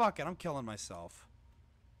way. Fuck it. I'm killing myself.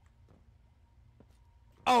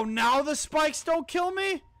 Oh, now the spikes don't kill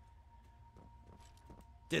me?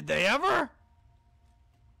 Did they ever?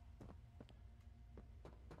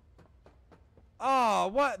 Oh,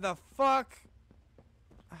 what the fuck?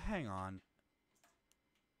 Hang on.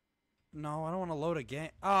 No, I don't want to load a game.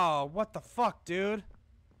 Oh, what the fuck, dude?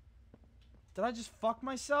 Did I just fuck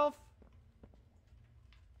myself?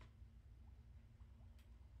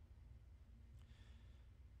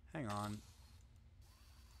 Hang on.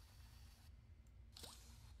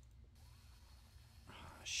 Oh,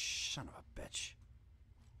 son of a bitch.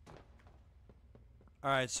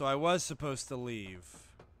 Alright, so I was supposed to leave.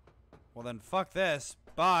 Well then, fuck this.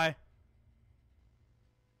 Bye.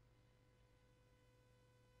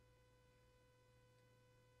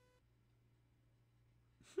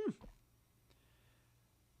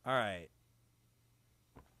 Alright.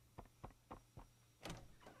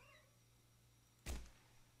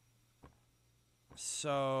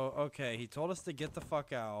 So, okay, he told us to get the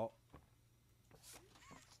fuck out.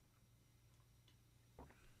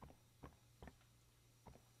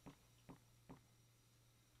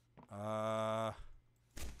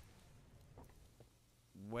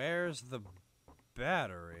 Where's the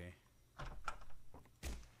battery?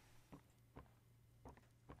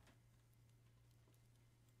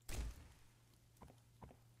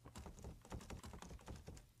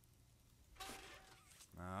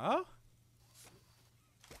 Oh?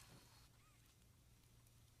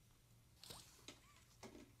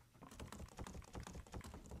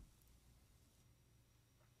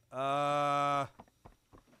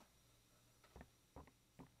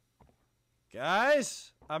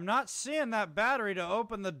 Guys, I'm not seeing that battery to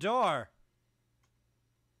open the door.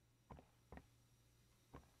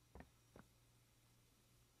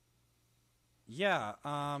 Yeah,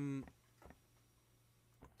 I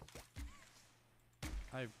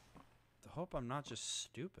hope I'm not just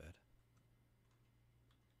stupid.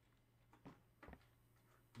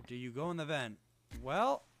 Do you go in the vent?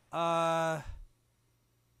 Well,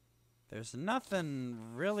 there's nothing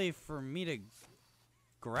really for me to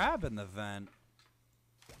grab in the vent.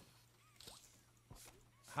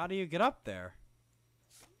 How do you get up there?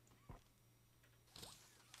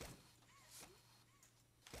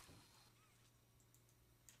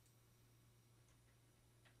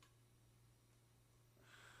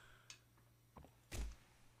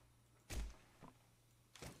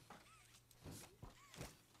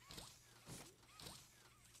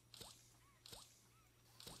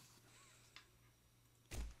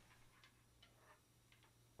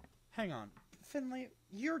 Hang on. Finley,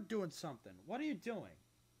 you're doing something. What are you doing?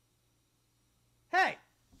 Hey!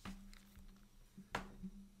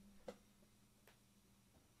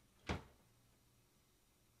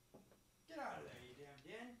 Get out of there, you damn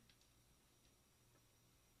din.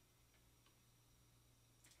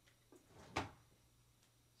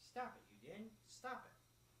 Stop it, you din. Stop it.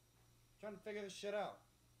 I'm trying to figure this shit out.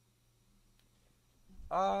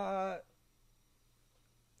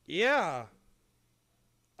 Yeah.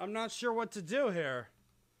 I'm not sure what to do here.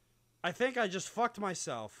 I think I just fucked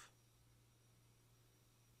myself.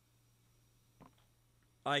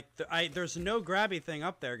 Like, there's no grabby thing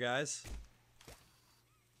up there, guys.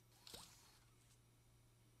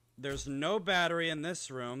 There's no battery in this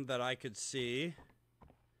room that I could see.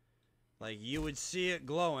 Like, you would see it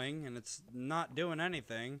glowing, and it's not doing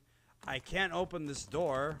anything. I can't open this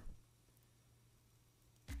door.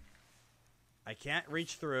 I can't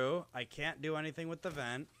reach through. I can't do anything with the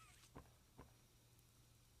vent.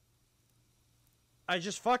 I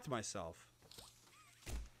just fucked myself.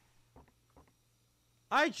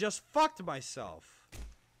 I just fucked myself.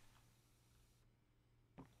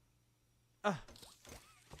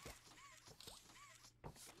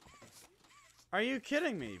 Are you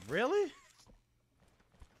kidding me? Really?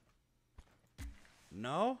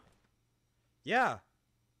 No? Yeah.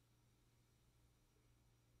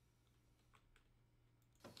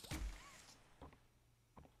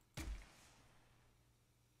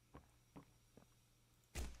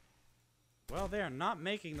 Well, they are not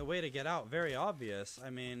making the way to get out very obvious. I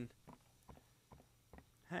mean...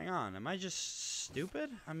 Hang on, am I just stupid?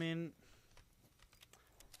 I mean...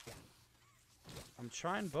 I'm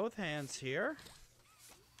trying both hands here.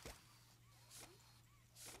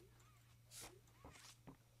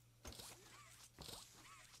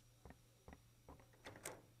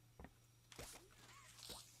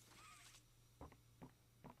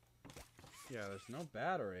 Yeah, there's no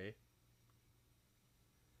battery.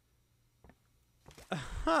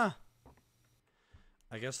 Huh.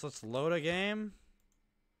 I guess let's load a game.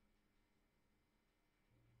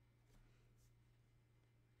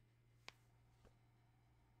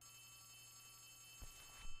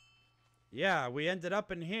 Yeah, we ended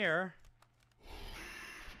up in here.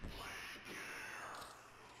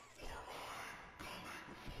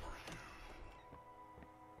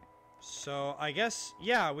 So, I guess,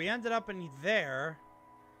 yeah, we ended up in there.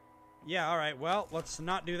 Yeah, alright, well, let's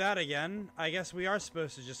not do that again. I guess we are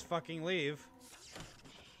supposed to just fucking leave.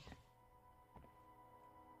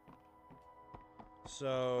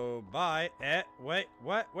 So, bye. Wait,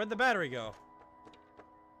 what? Where'd the battery go?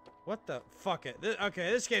 What the? Fuck it.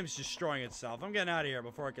 Okay, this game's destroying itself. I'm getting out of here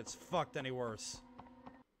before it gets fucked any worse.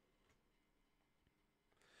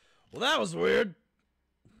 Well, that was weird.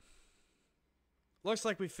 Looks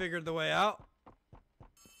like we figured the way out.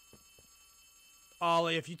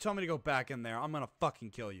 Ollie, if you tell me to go back in there, I'm gonna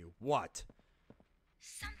fucking kill you. What?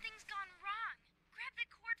 Something's gone wrong. Grab the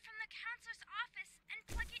cord from the counselor's office and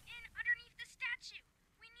plug it in underneath the statue.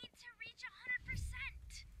 We need to reach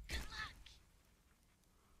 100%. Good luck.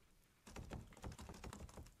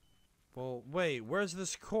 Well, wait, where's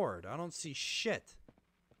this cord? I don't see shit.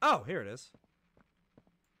 Oh, here it is.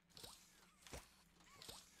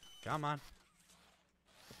 Come on.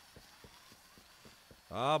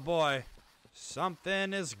 Oh boy.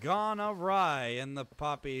 Something is gone awry in the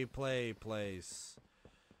Poppy Play place.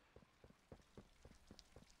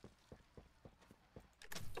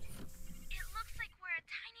 It looks like we're a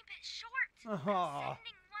tiny bit short. Oh. I'm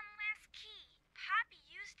sending one last key. Poppy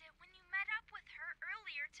used it when you met up with her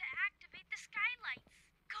earlier to activate the skylights.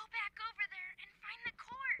 Go back over there and find the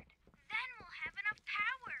cord. Then we'll have enough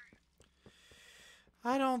power.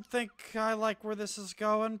 I don't think I like where this is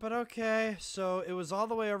going, but okay. So it was all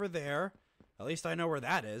the way over there. At least I know where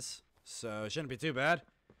that is. So it shouldn't be too bad.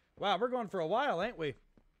 Wow, we're going for a while, ain't we?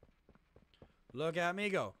 Look at me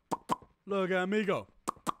go. Look at me go.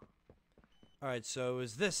 Alright, so it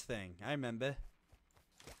was this thing. I remember.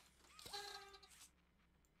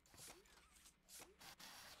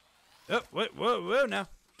 Oh, wait, whoa, now.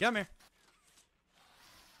 Come here.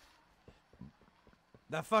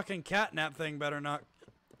 That fucking catnap thing better not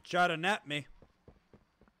try to nap me.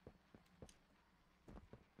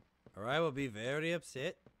 Or I will be very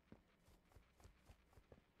upset.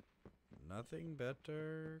 Nothing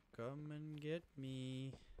better. Come and get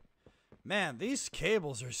me. Man, these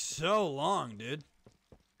cables are so long, dude.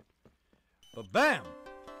 But bam!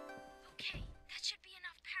 Okay, that should be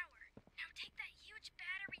enough power. Now take that huge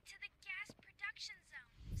battery to the gas production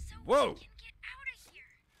zone so Whoa! we can get out of here.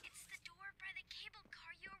 It's the door by the cable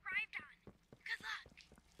car you arrived on. Good luck.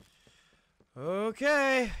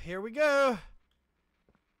 Okay, here we go.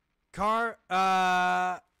 Car,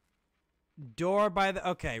 door by the,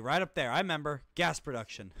 okay, right up there. I remember. Gas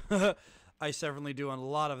production. I certainly do a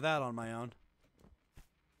lot of that on my own.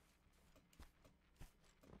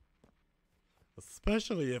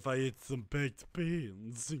 Especially if I eat some baked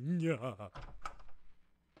beans. Yeah.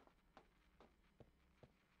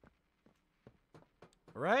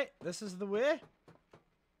 Right? This is the way?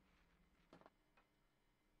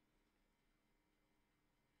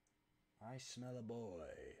 I smell a boy.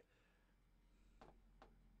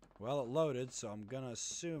 Well, it loaded, so I'm gonna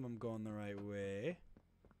assume I'm going the right way.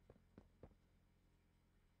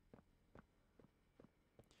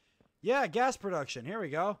 Yeah, gas production. Here we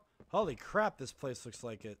go. Holy crap, this place looks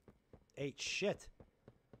like it ate shit.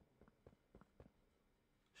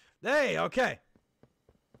 Hey, okay.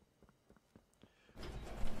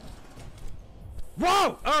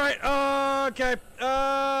 Whoa! Alright, okay.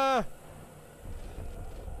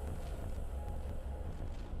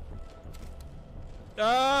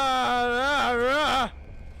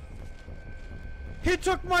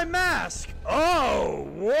 took my mask! Oh,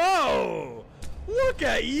 whoa! Look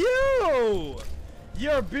at you!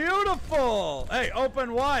 You're beautiful! Hey,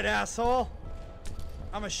 open wide, asshole!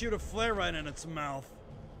 I'm gonna shoot a flare right in its mouth.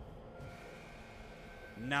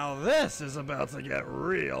 Now this is about to get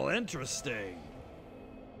real interesting.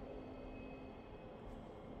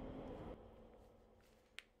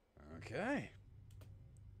 Okay.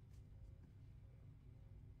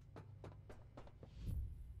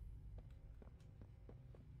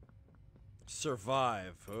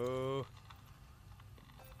 Survive. Oh.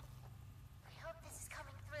 I hope this is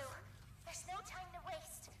coming through. There's no time to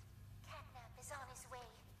waste. Catnap is on his way.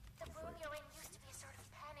 The room you're in used to be a sort of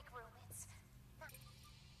panic room. It's not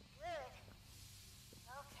good.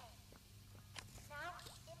 Okay. Now,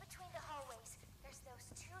 in between the hallways, there's those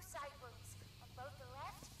two side rooms on both the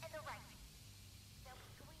left and the right. There'll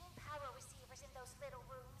be green power receivers in those little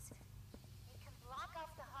rooms. They can block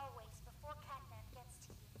off the hallways before Catnap gets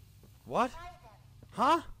to you. What? Try them.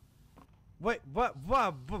 Huh? Wait, what?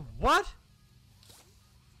 What?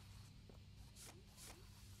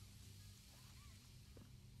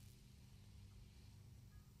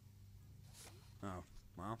 Oh,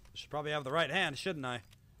 well, I should probably have the right hand, shouldn't I?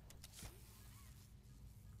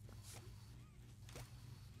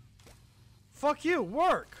 Fuck you,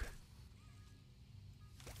 work!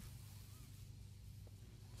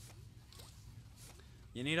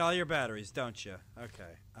 You need all your batteries, don't you?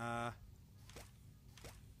 Okay,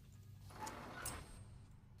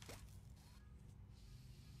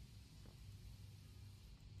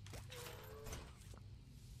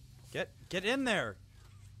 Get in there!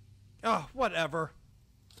 Oh, whatever.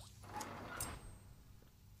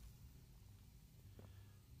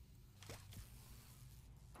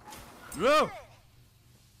 Whoa! If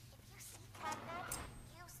you see Catnap,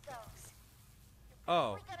 use those.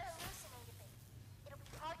 Oh. We gotta hallucinate a bit. It'll be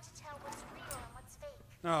hard to tell what's real and what's fake.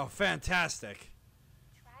 Oh, fantastic.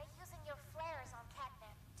 Try using your flares on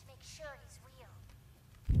Catnap to make sure he's real.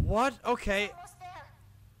 What? Okay. Almost there.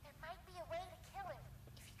 There might be a way to kill him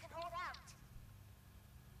if you can hold out. Do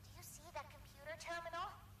you see that computer terminal?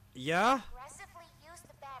 Yeah? Aggressively use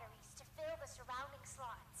the batteries to fill the surrounding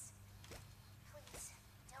slots. Please,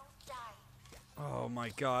 don't die. Oh my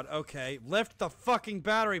god, okay. Lift the fucking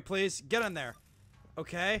battery, please. Get in there.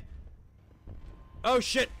 Okay. Oh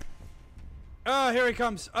shit. Oh, here he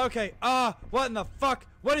comes. Okay. What in the fuck?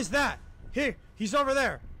 What is that? Here, he's over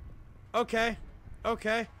there. Okay.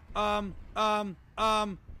 Okay. What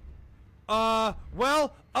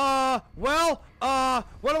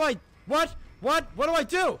do I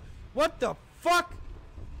do? What the fuck?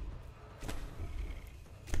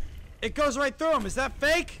 It goes right through him. Is that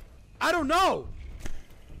fake? I don't know.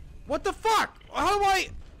 What the fuck? How do I...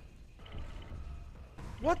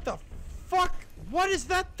 What the fuck? What is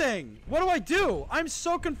that thing? What do I do? I'm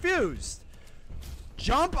so confused.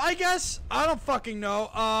 Jump, I guess? I don't fucking know.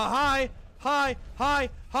 Hi.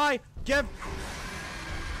 Give...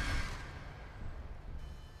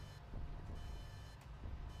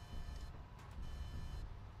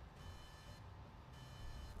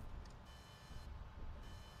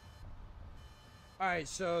 Alright,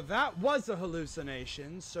 so that was a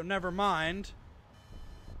hallucination, so never mind.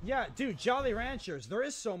 Yeah, dude, Jolly Ranchers, there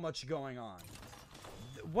is so much going on.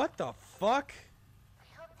 What the fuck? I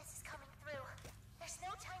hope this is coming through. There's no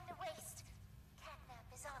time to waste. Catnap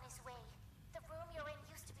is on his way. The room you're in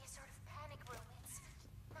used to be a sort of panic room. It's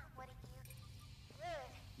not what it used to be. Good.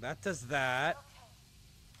 That does that.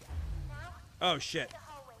 Okay. Now, Oh, shit. in the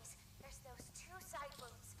hallways, there's those two side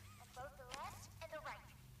rooms on both the left and the right.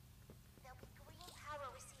 There'll be green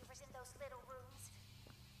power receivers in those little rooms.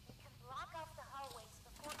 They can block off the hallways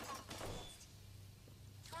before Catnap gets to you.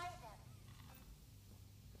 Try them.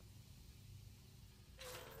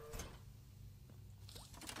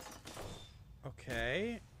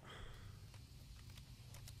 Okay.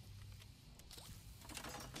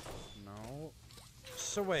 No.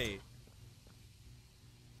 So wait.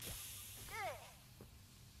 Good.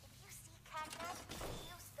 If you see Catnap,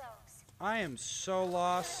 use those. I am so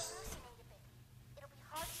lost. Hallucinate a bit. It'll be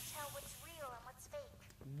hard to tell what's real and what's fake.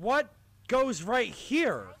 What goes right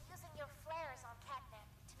here? Try using your flares on Catnap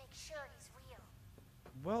to make sure he's real.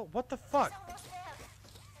 Well, what the fuck? He's almost there.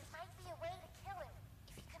 There might be a way to kill him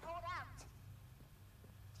if you can hold out. Do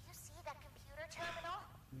you see that computer terminal?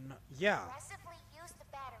 No, yeah. Aggressively use the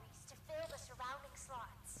batteries to fill the surrounding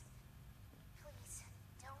slots. Please,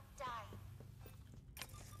 don't die.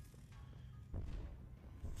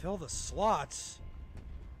 Fill the slots.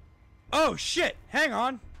 Oh shit! Hang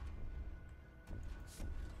on.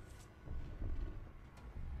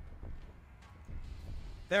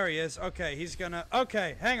 There he is. Okay, he's gonna...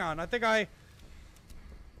 Okay, hang on. I think I...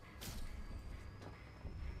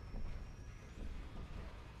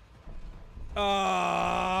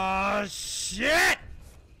 shit!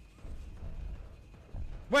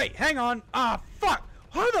 Wait, hang on. Ah, fuck!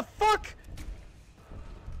 How the fuck?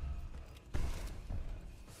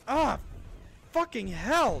 Ah, fucking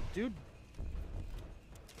hell, dude.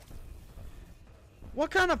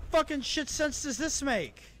 What kind of fucking shit sense does this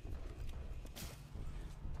make?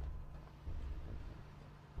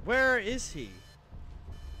 Where is he?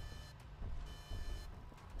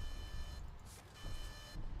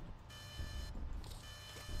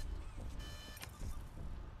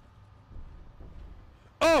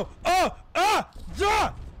 Oh! Oh! Ah!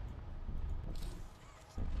 Duh!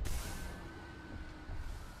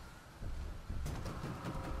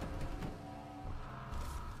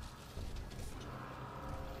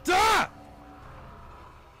 Duh!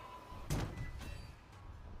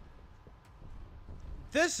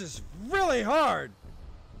 This is really hard.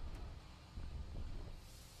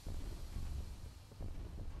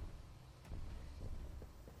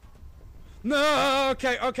 No,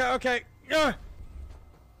 okay.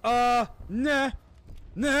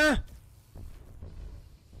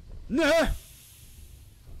 Nah.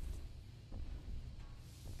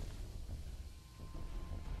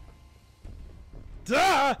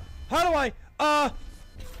 Duh! How do I,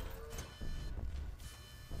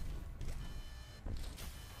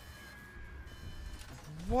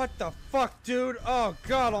 what the fuck, dude? Oh,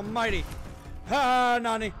 God almighty. Ah,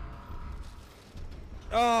 Nani.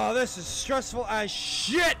 Oh, this is stressful as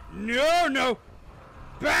shit. No.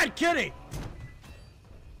 Bad kitty.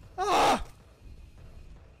 Ah.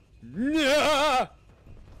 No.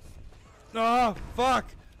 Oh, fuck.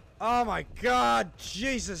 Oh, my God.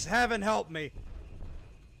 Jesus, heaven help me.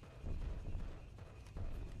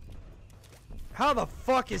 How the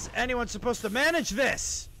fuck is anyone supposed to manage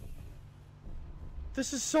this?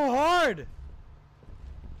 This is so hard.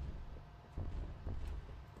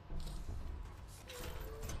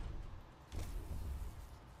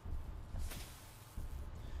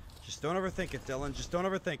 Just don't overthink it, Dylan. Just don't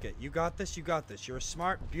overthink it. You got this. You got this. You're a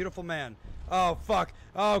smart, beautiful man. Oh, fuck.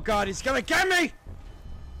 Oh, God. He's gonna get me!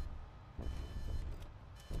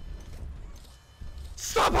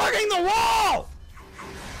 Stop hugging the wall!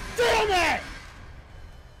 Damn it!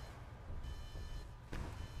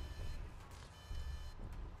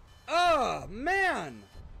 Oh, man!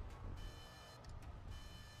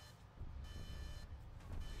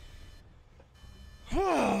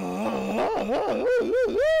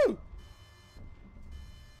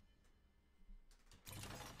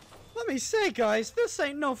 Let me say, guys, this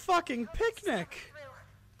ain't no fucking picnic.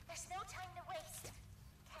 There's no time to waste.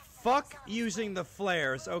 Fuck using the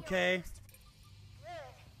flares, okay?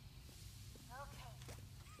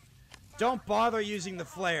 Don't bother using the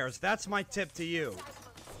flares. That's my tip to you.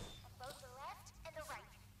 Both the left and the right.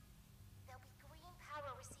 There'll be green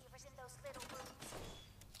power receivers in those little rooms.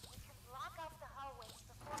 We can block off the hallways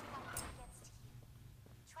before Poppy gets to you.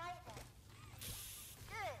 Try them.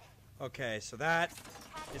 Good. Okay, so that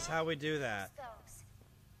is how we do that.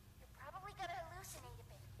 You're probably gonna hallucinate a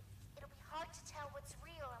bit. It'll be hard to tell what's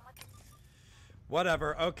real and what.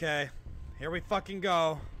 Whatever, okay. Here we fucking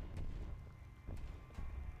go.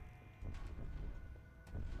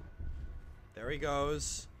 There he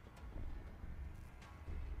goes.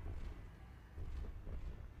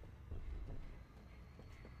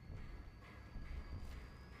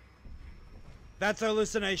 That's a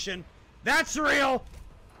hallucination. That's real!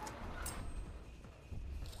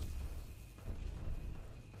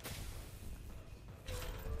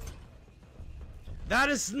 That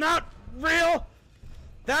is not real!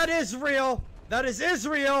 That is real! That is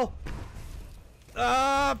Israel!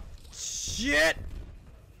 Shit!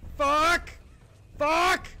 Fuck!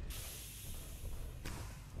 Fuck!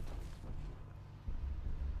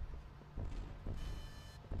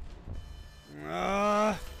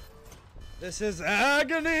 This is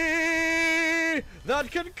agony that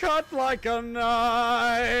can cut like a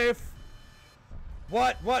knife.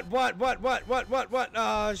 What?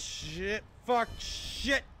 Shit. Fuck.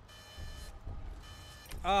 Shit.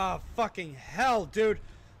 Oh, fucking hell, dude.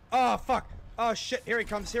 Oh, fuck. Oh, shit. Here he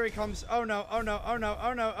comes. Here he comes. Oh, no. Oh, no. Oh, no.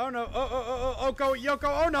 Oh, no. Oh, no. Oh, go,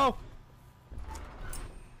 Yoko. Oh, no.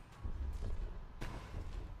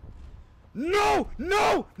 No!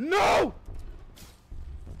 No! No!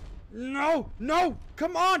 No! No!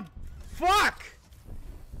 Come on! Fuck!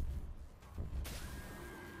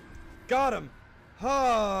 Got him. Oh,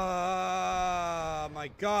 my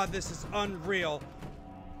God. This is unreal.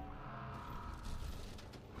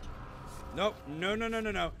 Nope. No. None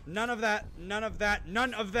of that. None of that.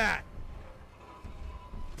 None of that.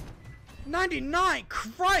 99!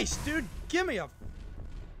 Christ, dude! Give me a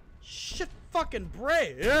shit fucking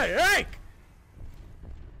break. Hey!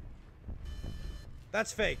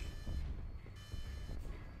 That's fake.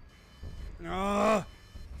 Ugh.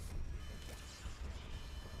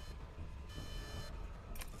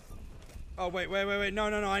 Oh, wait. No.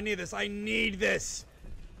 I need this. I need this.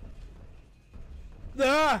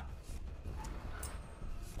 Ah!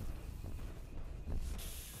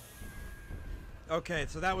 Okay,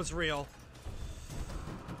 so that was real.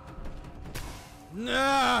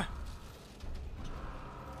 Nah!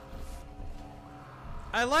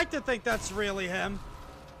 I like to think that's really him.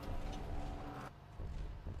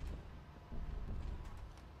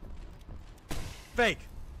 Fake.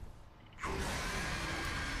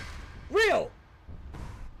 Real!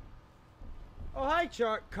 Oh, hi,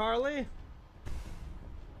 Carly.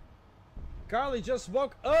 Carly just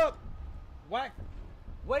woke up. Whack.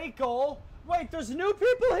 Wait, Cole. Wait, there's new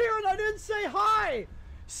people here and I didn't say hi.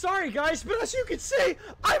 Sorry, guys, but as you can see,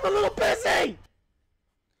 I'm a little busy.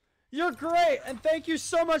 You're great, and thank you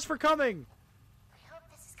so much for coming. I hope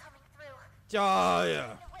this is coming through. Oh,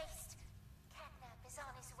 yeah. The waste. Catnap is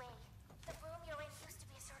on his way. The room you're in used to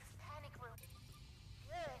be a sort of panic room.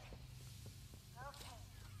 Good. Okay.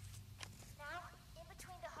 Now, in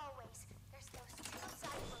between the hallways, there's those two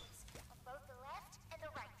side rooms on both the left and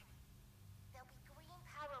the right. There'll be green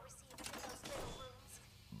power receivers in those little rooms.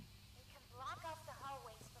 They can block off the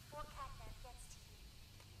hallways before Catnap gets to you.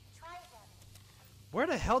 Try them. Where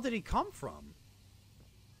the hell did he come from?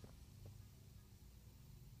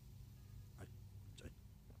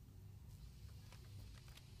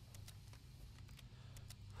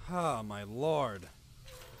 Oh, my lord.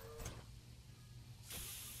 Good.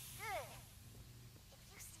 If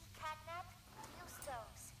you see Catnap, use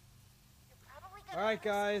those. You're probably gonna Alright,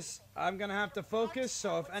 guys. I'm gonna have to focus,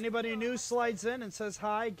 so if anybody new slides in and says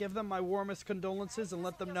hi, give them my warmest condolences and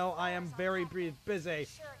let them know I am very busy. sure he's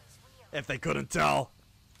real. If they couldn't tell.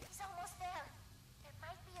 He's almost there. There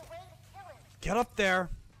might be a way to kill him. Get up there.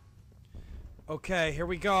 Okay, here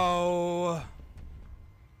we go.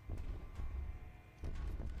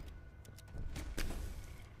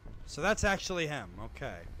 So that's actually him.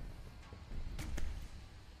 Okay.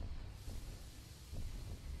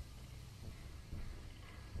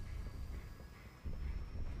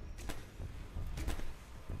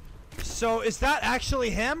 So is that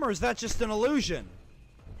actually him or is that just an illusion?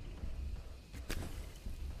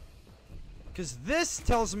 Because this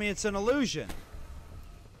tells me it's an illusion.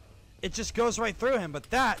 It just goes right through him, but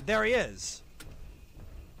there he is.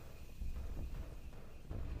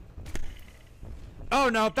 Oh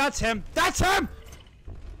no, that's him! That's him!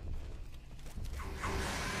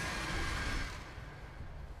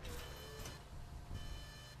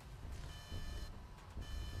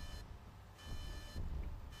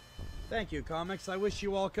 Thank you, comics. I wish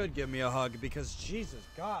you all could give me a hug because, Jesus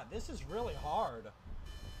God, this is really hard.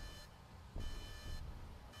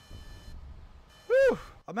 Whew!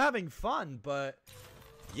 I'm having fun, but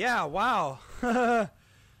yeah, wow.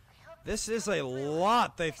 This is a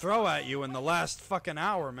lot they throw at you in the last fucking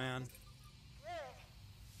hour, man. Good.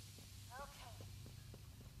 Okay.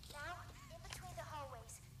 Now, in between the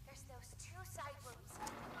hallways, there's those two side rooms,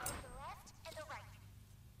 both the left and the right.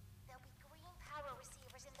 There'll be green power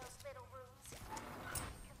receivers in those little rooms. You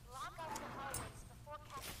can block off the hallways before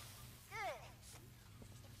Catnap. Good.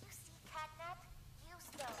 If you see Catnap, use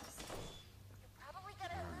those. You're probably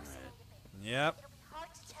gonna hallucinate a bit. Yep. It'll be hard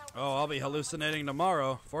to tell. Oh, I'll be hallucinating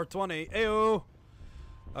tomorrow. 420. Ayo.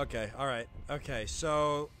 Okay, alright. Okay,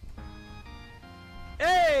 so...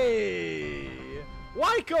 Hey!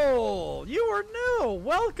 Wykel! You are new!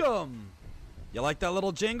 Welcome! You like that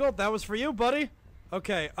little jingle? That was for you, buddy?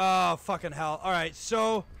 Okay, fucking hell. Alright,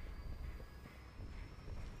 so...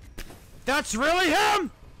 That's really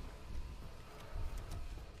him?!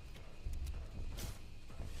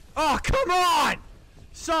 Oh, come on!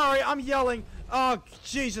 Sorry, I'm yelling. Oh,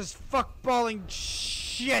 Jesus, fuck balling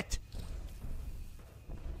shit.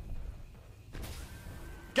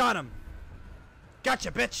 Got him.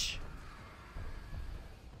 Gotcha, bitch.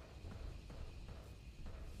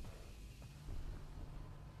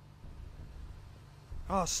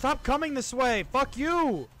 Oh, stop coming this way. Fuck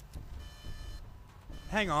you.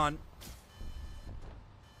 Hang on.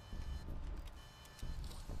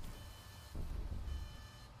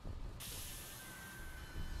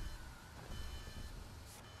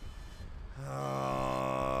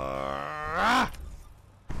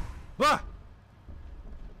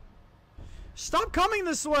 Stop coming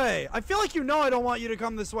this way! I feel like you know I don't want you to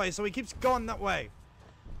come this way, so he keeps going that way.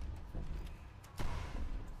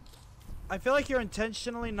 I feel like you're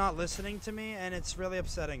intentionally not listening to me, and it's really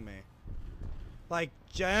upsetting me. Like,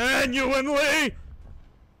 genuinely!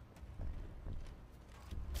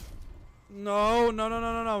 No, no, no,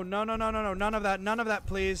 no, no, no, no, no, no, no, no, none of that,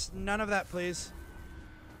 please. None of that, please.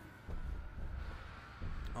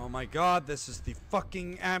 Oh my god, this is the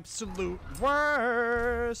fucking absolute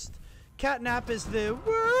worst. Catnap is the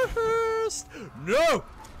worst. No!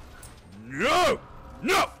 No!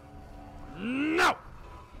 No! No!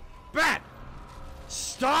 Bad!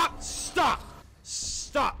 Stop! Stop!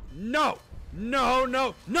 Stop! No! No,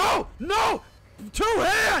 no, no! No! 2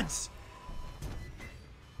 hands!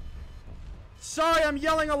 Sorry, I'm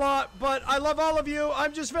yelling a lot, but I love all of you.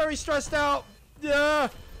 I'm just very stressed out. Yeah.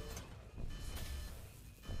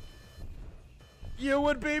 You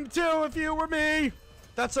would beam too if you were me.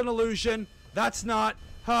 That's an illusion. That's not.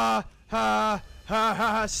 Ha, ha, ha,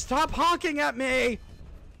 ha. Stop honking at me.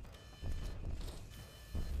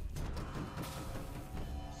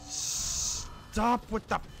 Stop with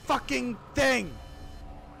the fucking thing.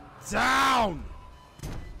 Down.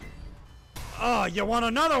 Oh, you want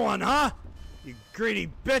another one, huh? You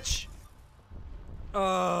greedy bitch.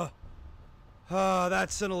 That's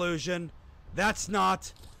an illusion. That's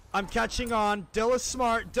not. I'm catching on. Dill is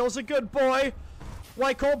smart. Dill's a good boy.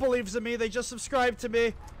 White Cole believes in me. They just subscribed to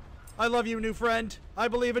me. I love you, new friend. I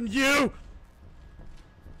believe in you.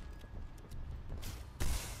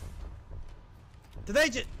 Did they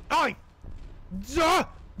just... Oh! No!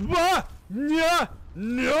 No!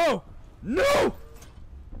 No! No!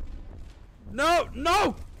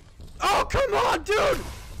 No! Oh, come on, dude!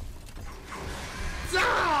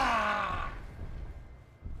 Ah!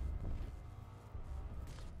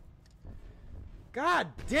 God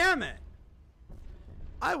damn it!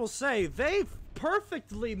 I will say, they've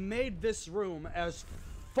perfectly made this room as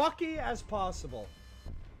fucky as possible.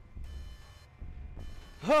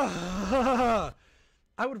 I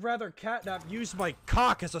would rather Catnap use my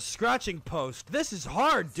cock as a scratching post. This is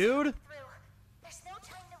hard, dude! There's no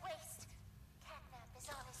time to waste. Catnap is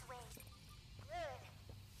on his way. Good.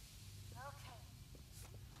 Okay.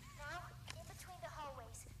 Now, in between the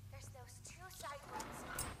hallways, there's those 2 side rooms,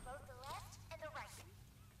 both the left and the right.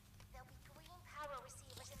 There'll be green power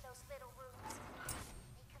receivers in those little rooms.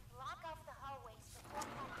 They can block off the hallways before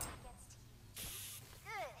Catnap gets to you.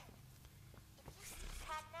 Good. If you see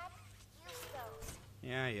Catnap, use those.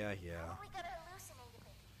 Yeah. We gotta hallucinate a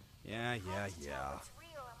bit. Yeah. What's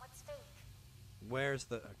real and what's fake. Where's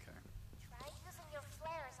the... Okay. Try using your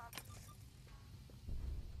flares on...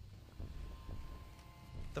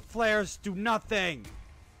 The flares do nothing!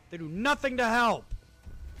 They do nothing to help!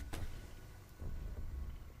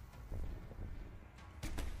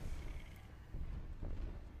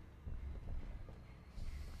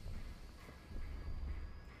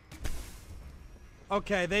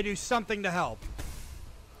 Okay, they do something to help.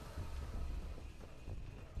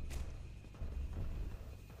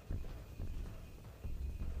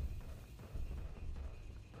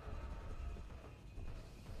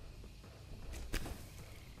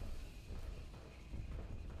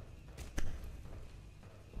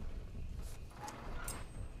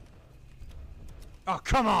 Oh,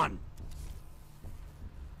 come on!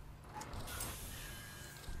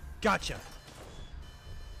 Gotcha.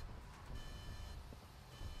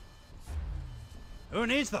 Who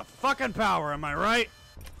needs the fucking power, am I right?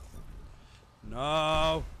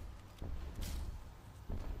 No.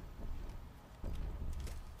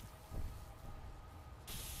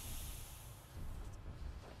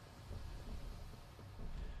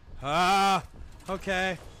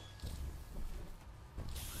 Okay.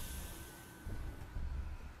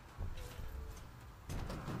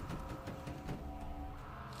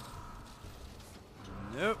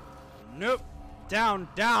 Nope. Nope. Down.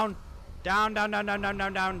 Down. Down, down, down, down, down,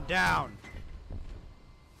 down, down, down.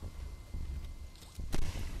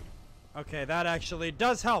 Okay, that actually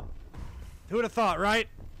does help. Who would have thought, right?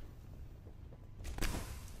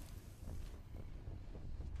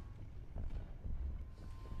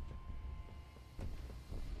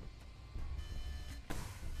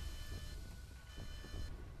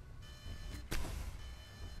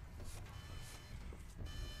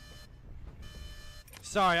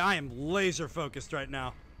 Sorry, I am laser focused right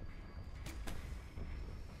now.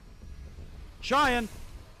 Trying.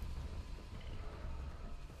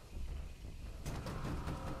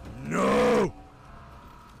 No.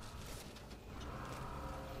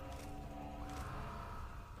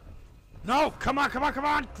 No, come on, come on, come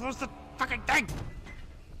on. Close the fucking thing.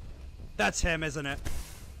 That's him, isn't it?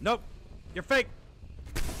 Nope. You're fake.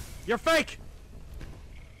 You're fake.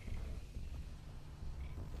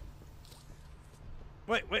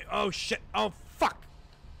 Wait, wait. Oh, shit. Oh, fuck.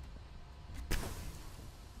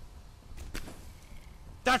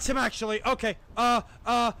 That's him, actually. Okay.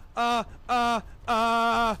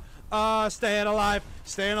 Staying alive.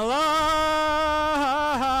 Staying alive.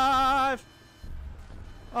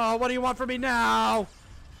 Oh, what do you want from me now?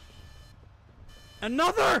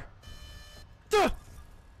 Another? Duh.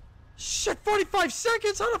 Shit, 45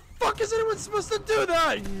 seconds? How the fuck is anyone supposed to do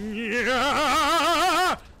that?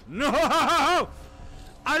 Yeah. No!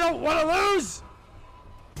 I don't want to lose!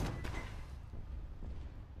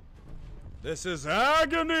 This is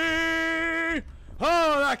agony!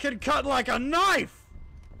 Oh, that can cut like a knife!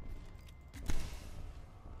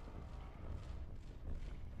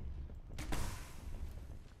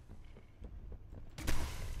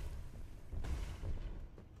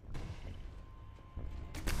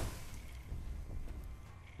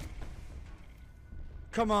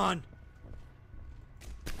 Come on.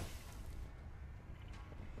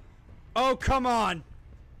 Oh, come on.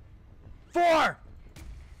 4,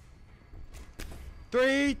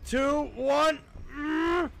 3, 2, 1.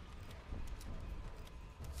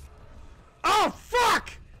 Oh,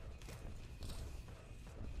 fuck!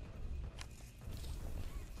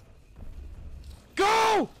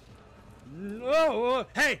 Go! No.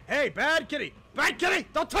 Hey, hey, bad kitty. Bad kitty,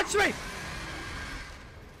 don't touch me!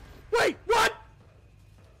 Wait, what?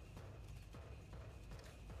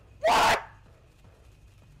 What?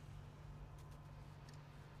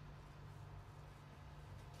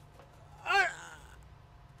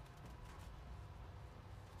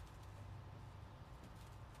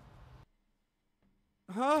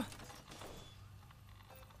 Huh?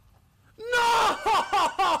 No!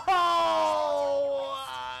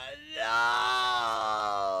 No!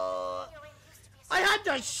 I had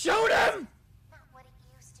to shoot him! Not what it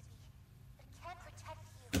used to be, but it can protect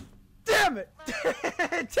you. Damn it!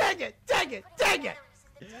 Dang it! Dang it! Dang it!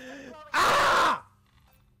 Ah!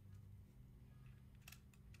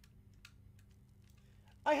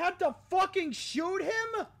 I had to fucking shoot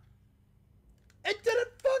him? It didn't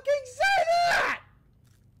fucking say that!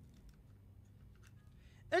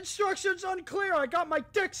 Instructions unclear. I got my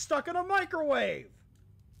dick stuck in a microwave.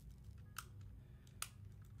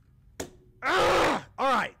 Ah!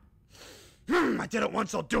 Alright. I did it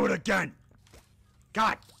once, I'll do it again.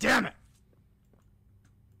 God damn it.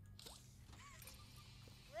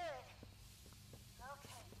 Good.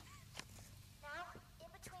 Okay. Now, in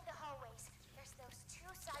between the hallways, there's those 2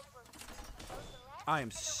 side rooms. Both the left I am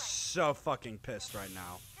and the right. so fucking pissed right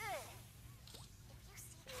now. Good. If you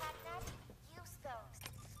see catnap, use those.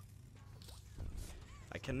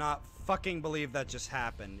 I cannot fucking believe that just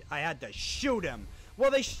happened. I had to shoot him.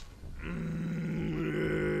 Well,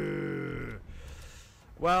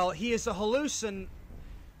 well, he is a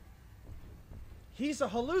He's a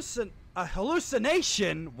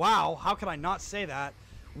hallucination. Wow, how could I not say that?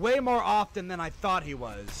 Way more often than I thought he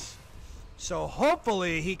was. So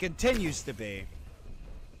hopefully he continues to be.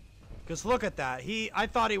 Because look at that. I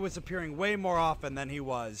thought he was appearing way more often than he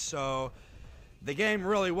was. So the game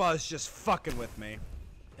really was just fucking with me.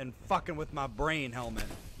 And fucking with my brain helmet.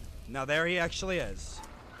 Now there he actually is.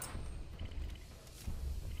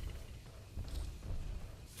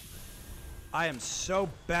 I am so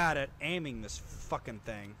bad at aiming this fucking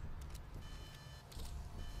thing.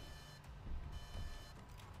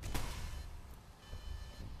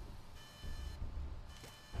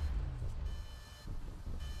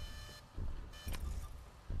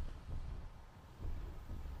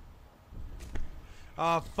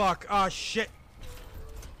 Oh, fuck. Oh, shit.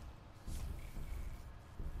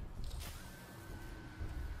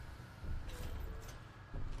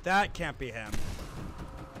 That can't be him.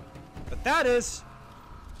 But that is.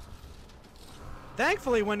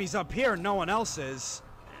 Thankfully, when he's up here, no one else is.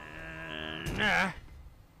 Nah.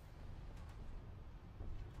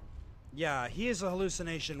 Yeah, he is a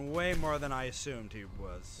hallucination way more than I assumed he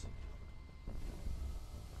was.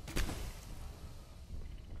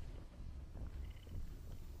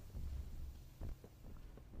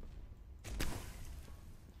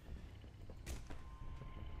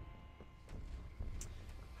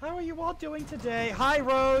 How are you all doing today? Hi,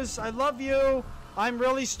 Rose. I love you. I'm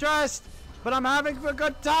really stressed, but I'm having a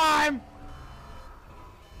good time.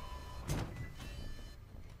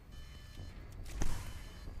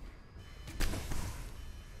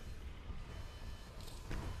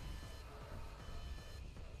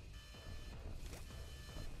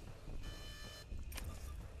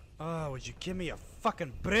 Oh, would you give me a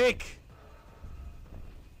fucking break?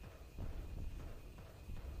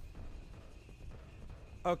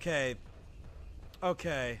 Okay.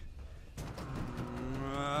 Okay.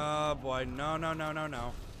 Oh boy, no, no, no, no,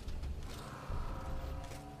 no.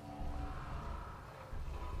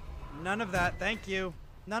 None of that, thank you.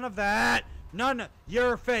 None of that. None.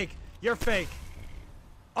 You're fake. You're fake.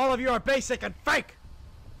 All of you are basic and fake.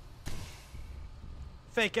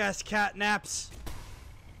 Fake ass cat naps.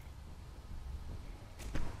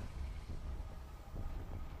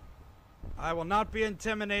 I will not be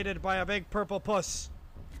intimidated by a big purple puss.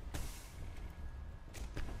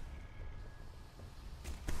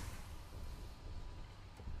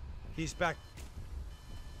 He's back.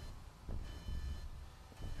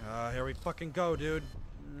 Here we fucking go, dude.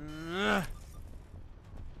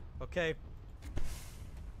 Okay.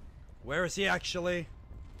 Where is he actually?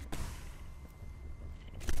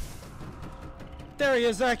 There he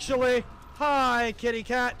is actually. Hi, kitty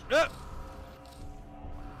cat. At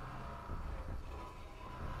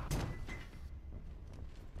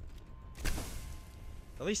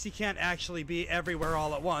least he can't actually be everywhere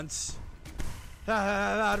all at once.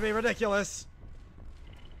 That'd be ridiculous.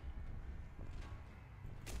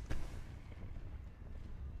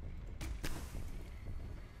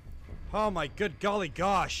 Oh my good golly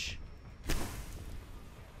gosh.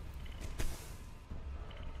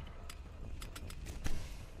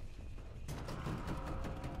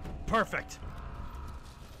 Perfect.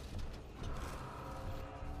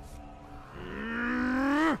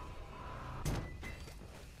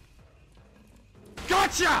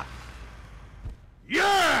 Gotcha!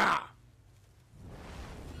 Yeah!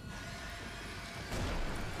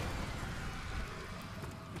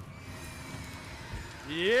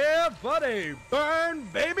 Yeah, buddy! Burn,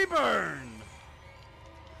 baby, burn!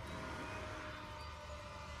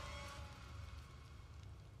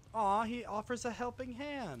 Aw, he offers a helping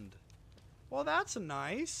hand. Well, that's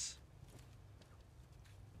nice.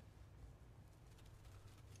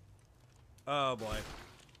 Oh, boy.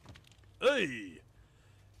 Hey!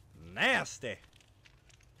 Nasty.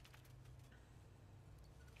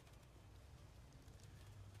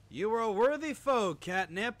 You were a worthy foe,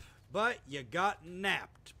 Catnip, but you got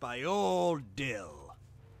napped by old Dill.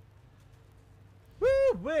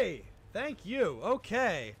 Woo-wee! Thank you.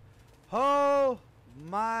 Okay. Oh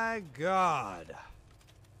my God.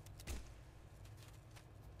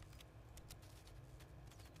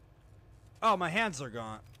 Oh, my hands are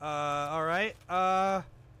gone. Alright. I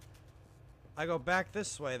go back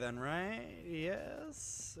this way then, right?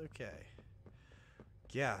 Yes. Okay.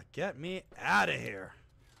 Yeah, get me out of here.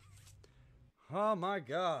 Oh my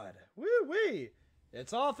God. Woo-wee!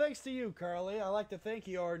 It's all thanks to you, Carly. I like to thank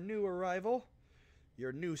your new arrival.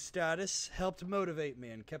 Your new status helped motivate me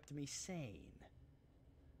and kept me sane.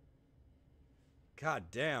 God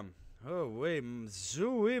damn. Oh, wait.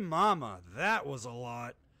 Zooey mama. That was a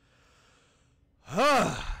lot.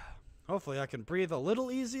 Hopefully I can breathe a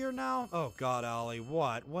little easier now. Oh God, Ollie,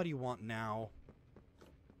 what? What do you want now?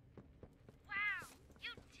 Wow, you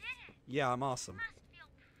did it! Yeah, I'm awesome. You must feel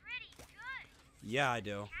pretty good. Yeah, I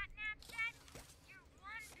do. Catnap said you're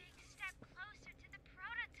one big step closer to the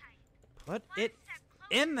prototype. Put One it step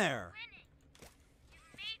closer in there. to winning.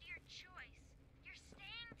 You've made your choice. You're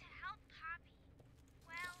staying to help Poppy.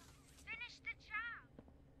 Well, finish the job.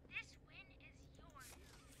 This win is yours.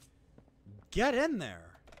 Get in there.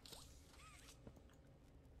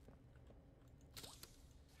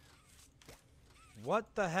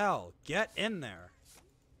 What the hell? Get in there.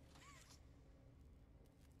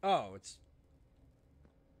 Oh, it's...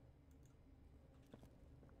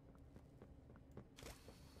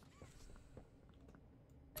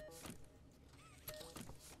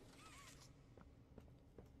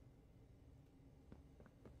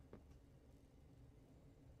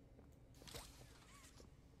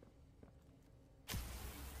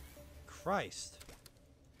 Christ.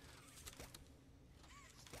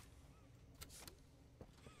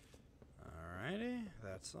 Alrighty,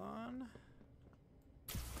 that's on.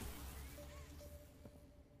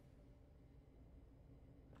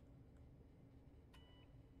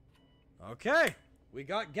 Okay, we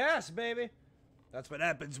got gas, baby. That's what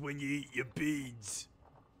happens when you eat your beads.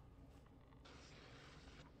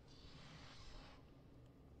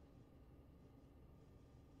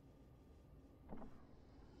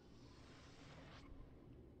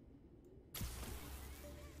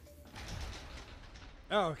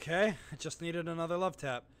 Okay, I just needed another love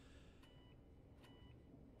tap.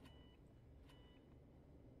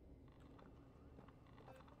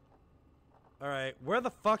 Alright, where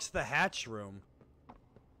the fuck's the hatch room?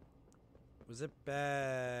 Was it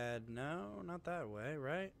bad? No, not that way,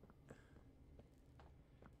 right?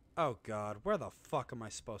 Oh God, where the fuck am I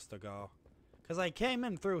supposed to go? Because I came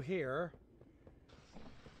in through here.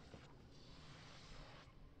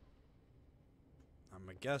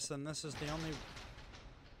 I'm guessing this is the only...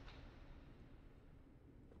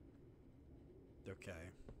 Okay.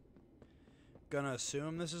 Gonna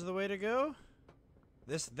assume this is the way to go.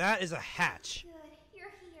 That is a hatch. Good,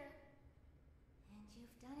 you're here. And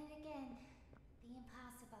you've done it again. The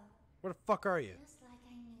Where the fuck are you? Just like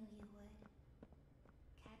I knew you would.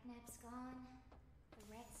 Catnap's gone. The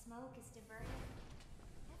red smoke is diverted.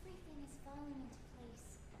 Everything is falling into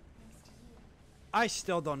place thanks to you. I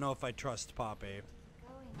still don't know if I trust Poppy. Keep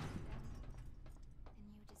going with them, and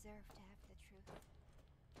you deserve to have the truth.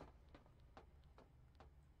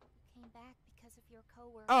 You came back because of your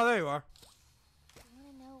coworker. Oh, there you are. I want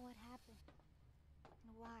to know what happened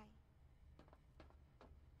and why.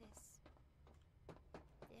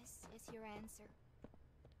 This is your answer.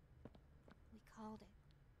 We called it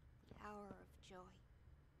the hour of joy.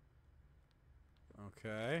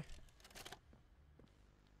 Okay.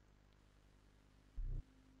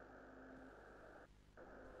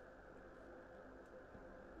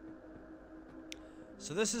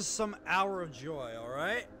 So this is some hour of joy,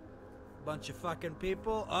 alright? Bunch of fucking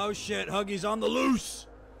people. Oh shit, Huggy's on the loose!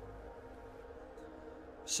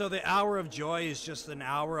 So the hour of joy is just an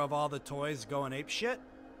hour of all the toys going apeshit?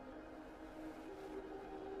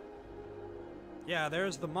 Yeah,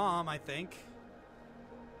 there's the mom, I think.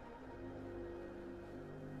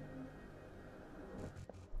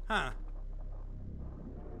 Huh.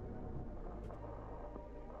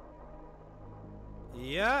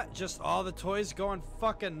 Yeah, just all the toys going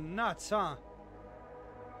fucking nuts, huh?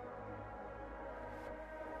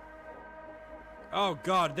 Oh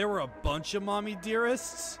god, there were a bunch of mommy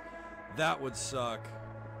dearests? That would suck.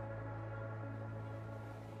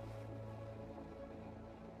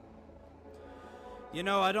 You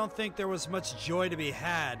know, I don't think there was much joy to be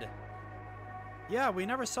had. Yeah, we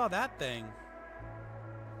never saw that thing.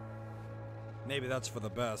 Maybe that's for the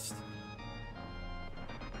best.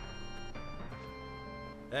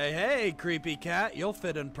 Hey, hey, creepy cat. You'll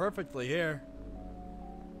fit in perfectly here.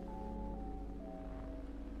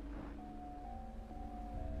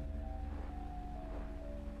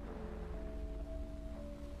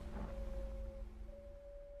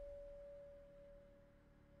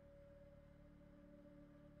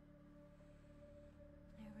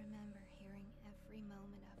 I remember hearing every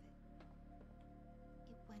moment of it.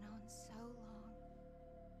 It went on so long,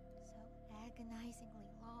 so agonizingly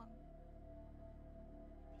long.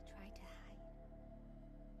 They tried to hide,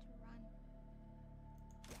 to run,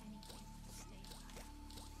 anything to stay alive.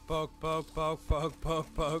 Poke, poke, poke, poke,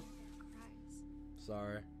 poke, poke. Cries.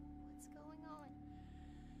 Sorry. What's going on?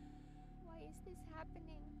 Why is this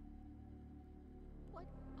happening? What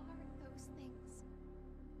are those things?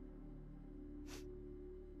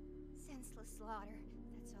 Senseless slaughter,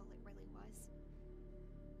 that's all it really was.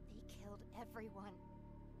 They killed everyone.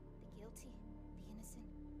 The guilty, the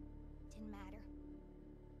innocent, didn't matter.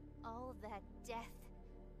 All of that death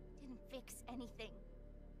didn't fix anything.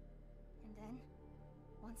 And then,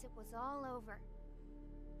 once it was all over,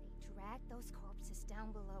 they dragged those corpses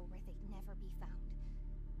down below where they'd never be found.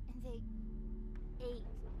 And they ate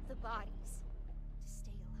the bodies to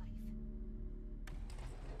stay alive.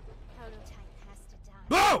 Prototype has to die.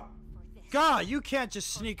 Oh! For this. God, you can't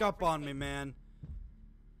just sneak up on me, man.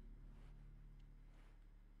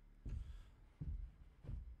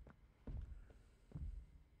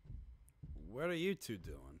 What are you two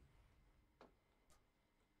doing?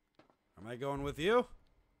 Am I going with you?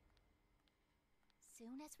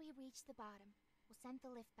 Soon as we reach the bottom, we'll send the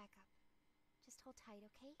lift back up. Just hold tight,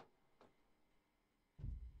 okay?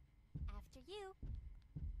 After you.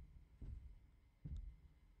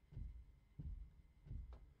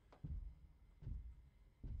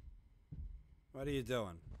 What are you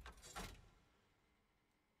doing?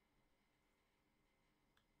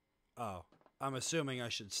 Oh, I'm assuming I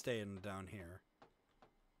should stay in down here.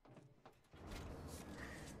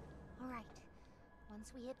 All right.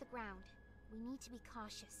 Once we hit the ground, we need to be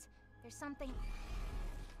cautious. There's something...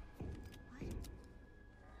 What?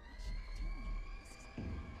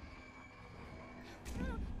 What's she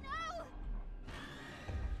doing? No!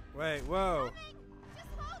 Wait, whoa. Just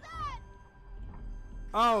hold on!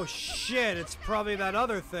 Oh shit, it's probably that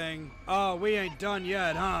other thing. Oh, we ain't done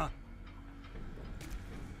yet, huh?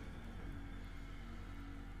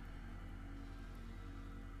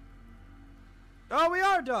 Oh, we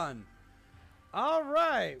are done. All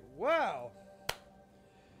right. Wow.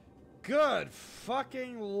 Good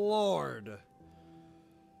fucking lord.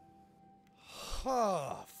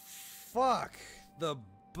 Oh, fuck. The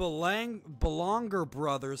Belonger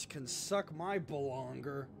brothers can suck my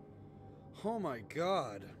belonger. Oh my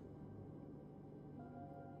god.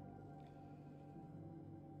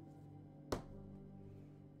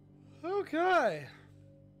 Okay.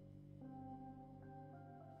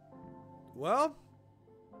 Well,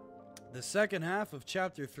 the second half of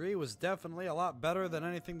Chapter 3 was definitely a lot better than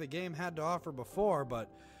anything the game had to offer before, but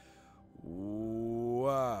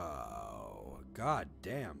wow. God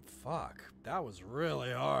damn, fuck. That was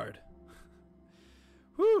really hard.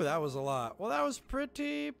 Whew, that was a lot. Well, that was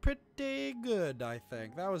pretty good, I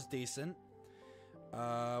think. That was decent.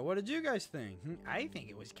 What did you guys think? I think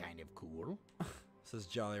it was kind of cool, says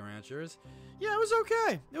Jolly Ranchers. Yeah, it was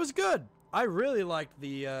okay. It was good. I really liked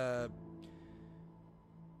the,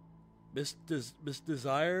 Miss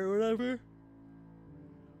Desire or whatever.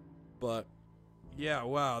 But, yeah,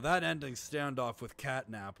 wow, that ending standoff with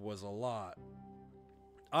Catnap was a lot.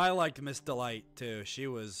 I liked Miss Delight, too. She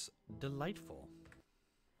was delightful.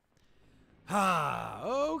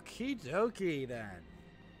 Okie dokie, then.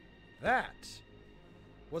 That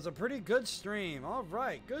was a pretty good stream. All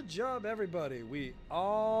right, good job, everybody. We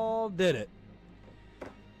all did it.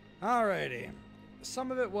 Alrighty.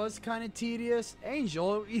 Some of it was kind of tedious.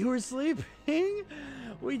 Angel, you were sleeping?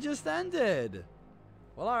 We just ended.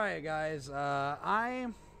 Well, alright, guys. I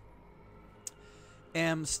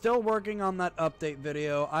am still working on that update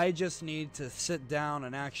video. I just need to sit down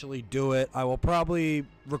and actually do it. I will probably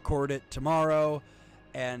record it tomorrow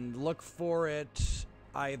and look for it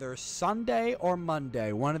either Sunday or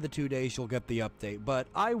Monday. One of the 2 days you'll get the update. But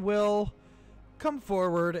I will come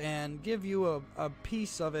forward and give you a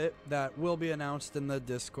piece of it that will be announced in the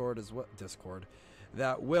Discord as well.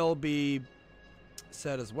 That will be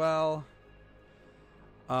said as well.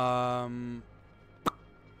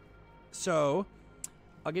 So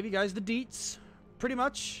I'll give you guys the deets. Pretty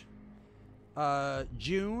much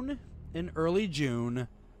June, in early June,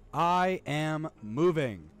 I am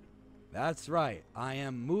moving. That's right. I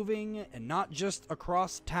am moving, and not just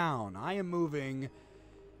across town. I am moving.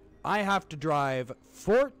 I have to drive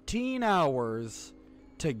 14 hours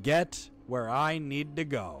to get where I need to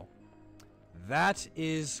go. That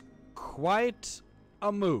is quite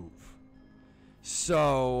a move.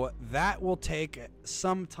 So that will take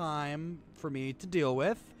some time for me to deal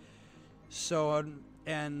with. So,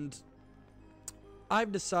 and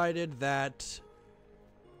I've decided that,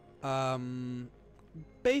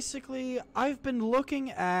 basically, I've been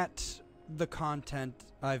looking at the content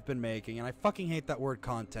I've been making, and I fucking hate that word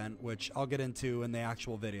content, which I'll get into in the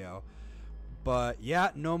actual video. But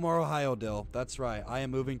yeah, no more Ohio Dill. That's right. I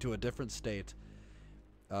am moving to a different state.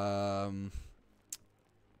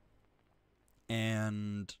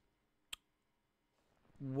 And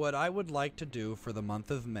what I would like to do for the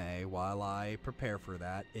month of May while I prepare for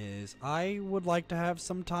that is I would like to have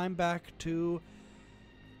some time back to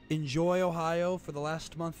enjoy Ohio for the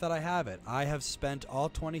last month that I have it. I have spent all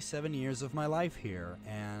 27 years of my life here,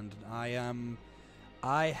 and I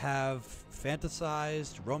have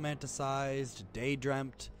fantasized, romanticized,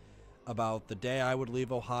 daydreamt about the day I would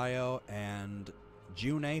leave Ohio, and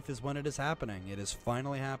June 8th is when it is happening. It is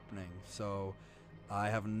finally happening. So I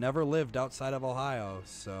have never lived outside of Ohio,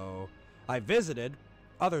 so I visited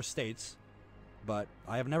other states, but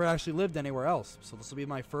I have never actually lived anywhere else. So this will be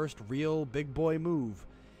my first real big boy move.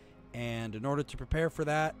 And in order to prepare for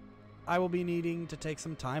that, I will be needing to take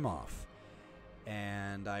some time off.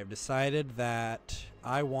 And I've decided that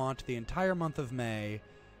I want the entire month of May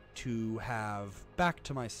to have back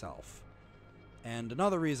to myself. And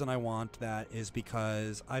another reason I want that is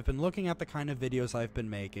because I've been looking at the kind of videos I've been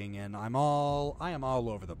making, and I am all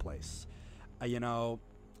over the place. You know,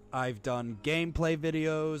 I've done gameplay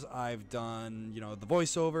videos, I've done, you know, the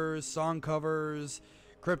voiceovers, song covers,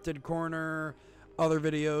 Cryptid Corner, other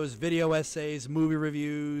videos, video essays, movie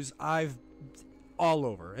reviews. All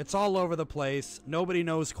over. It's all over the place. Nobody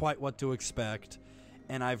knows quite what to expect.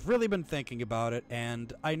 And I've really been thinking about it,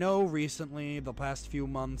 and I know recently, the past few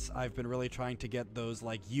months, I've been really trying to get those,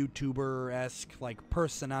 like, YouTuber-esque, like,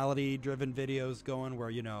 personality-driven videos going where,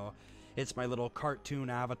 you know, it's my little cartoon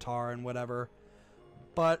avatar and whatever.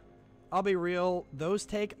 But I'll be real, those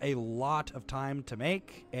take a lot of time to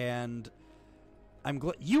make, and I'm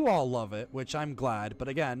glad you all love it, which I'm glad, but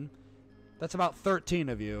again, that's about 13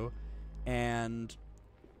 of you, and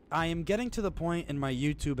I am getting to the point in my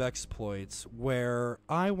YouTube exploits where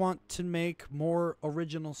I want to make more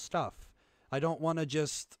original stuff. I don't want to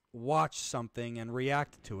just watch something and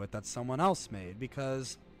react to it that someone else made,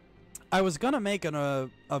 because I was going to make a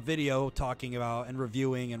video talking about and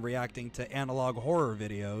reviewing and reacting to analog horror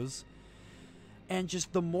videos, and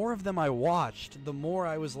just the more of them I watched, the more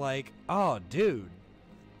I was like, oh, dude,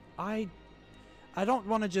 I don't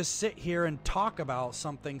want to just sit here and talk about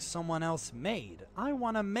something someone else made. I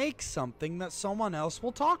want to make something that someone else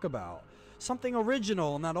will talk about. Something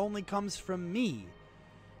original and that only comes from me.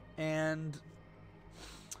 And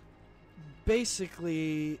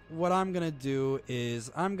basically, what I'm going to do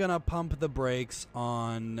is I'm going to pump the brakes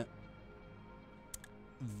on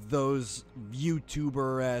those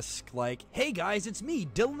YouTuber-esque, like, hey guys, it's me,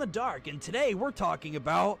 Dylan the Dark, and today we're talking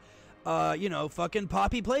about, you know, fucking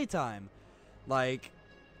Poppy Playtime. Like,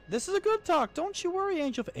 this is a good talk. Don't you worry,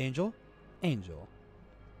 Angel. Angel.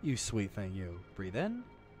 You sweet thing, you. Breathe in.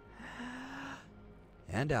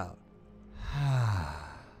 And out.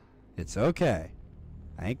 It's okay.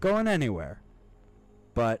 I ain't going anywhere.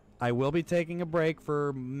 But I will be taking a break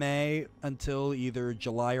for May until either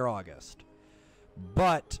July or August.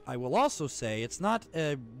 But I will also say it's not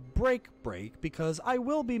a break because I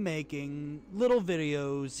will be making little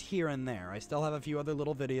videos here and there. I still have a few other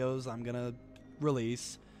little videos I'm going to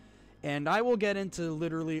release. And I will get into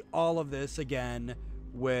literally all of this again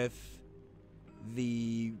with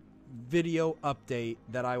the video update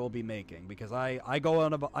that I will be making, because I go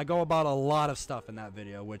about a lot of stuff in that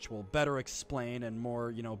video, which will better explain and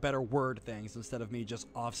more, you know, better word things instead of me just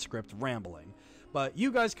off script rambling. But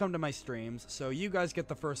you guys come to my streams, so you guys get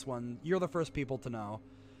the first one. You're the first people to know.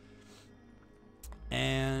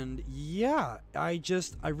 And yeah, I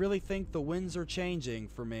really think the winds are changing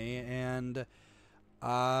for me, and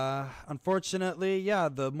unfortunately, yeah,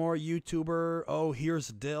 the more YouTuber, oh, here's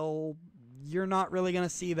Dill, you're not really going to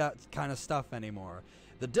see that kind of stuff anymore.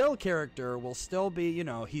 The Dill character will still be, you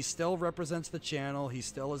know, he still represents the channel, he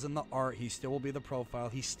still is in the art, he still will be the profile,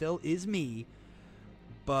 he still is me,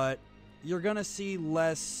 but you're going to see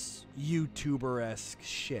less YouTuber-esque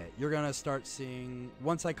shit. You're going to start seeing,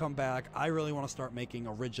 once I come back, I really want to start making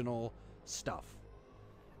original stuff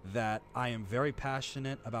that I am very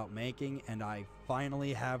passionate about making, and I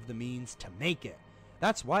finally have the means to make it.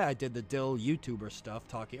 That's why I did the Dill YouTuber stuff,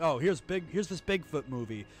 talking, oh, here's this Bigfoot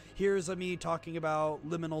movie. Here's me talking about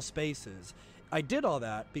liminal spaces. I did all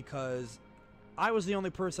that because I was the only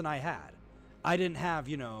person I had. I didn't have,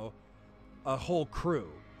 you know, a whole crew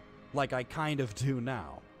like I kind of do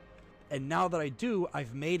now. And now that I do,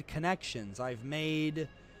 I've made connections. I've made,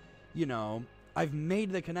 you know, I've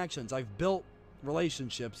made the connections. I've built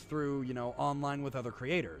relationships through, you know, online with other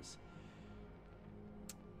creators.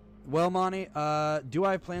 Well, Monty, do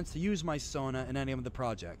I have plans to use my Sona in any of the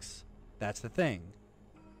projects? That's the thing.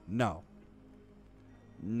 No.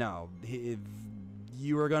 No.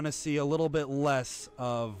 You are going to see a little bit less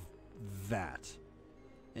of that.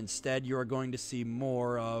 Instead, you are going to see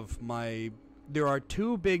more of my... There are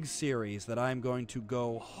two big series that I'm going to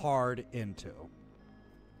go hard into.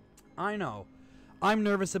 I know. I'm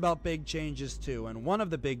nervous about big changes too, and one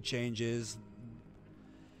of the big changes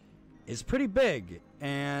is pretty big,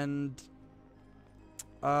 and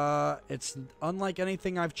it's unlike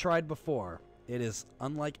anything I've tried before. It is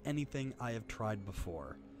unlike anything I have tried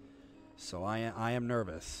before. So I am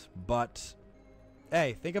nervous, but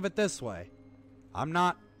hey, think of it this way. I'm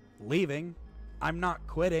not leaving. I'm not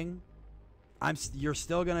quitting. You're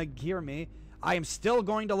still gonna hear me. I am still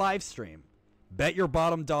going to live stream. Bet your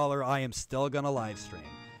bottom dollar I am still gonna live stream.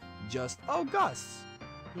 Just, oh, Gus.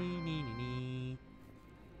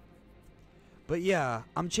 But yeah,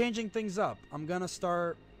 I'm changing things up. I'm gonna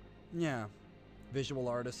start, yeah. Visual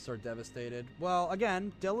artists are devastated. Well,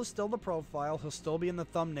 again, Dill is still the profile. He'll still be in the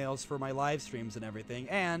thumbnails for my live streams and everything.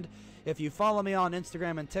 And if you follow me on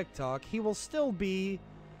Instagram and TikTok, he will still be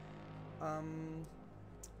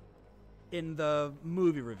in the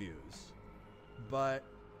movie reviews. But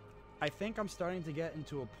I think I'm starting to get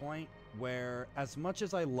into a point where, as much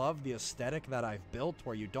as I love the aesthetic that I've built,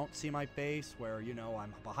 where you don't see my face, where, you know,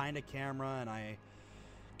 I'm behind a camera and I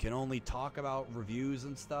can only talk about reviews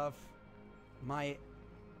and stuff, my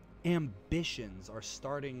ambitions are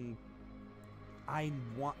starting. I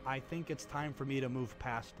think it's time for me to move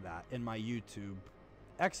past that in my YouTube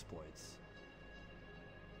exploits.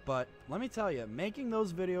 But let me tell you, making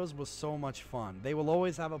those videos was so much fun. They will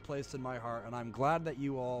always have a place in my heart, and I'm glad that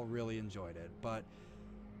you all really enjoyed it. But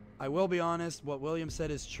I will be honest, what William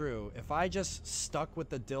said is true. If I just stuck with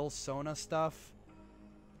the Dill Sona stuff,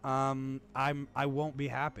 I won't be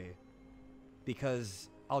happy. Because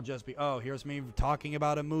I'll just be, oh, here's me talking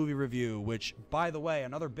about a movie review, which, by the way,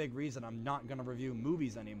 another big reason I'm not going to review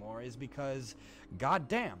movies anymore is because,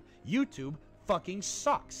 goddamn, YouTube fucking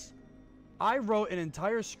sucks. I wrote an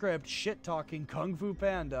entire script shit-talking Kung Fu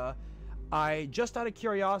Panda. Just out of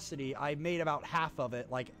curiosity, I made about half of it,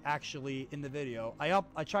 like, actually in the video.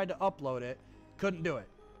 I tried to upload it, couldn't do it.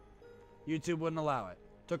 YouTube wouldn't allow it.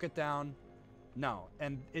 Took it down. No.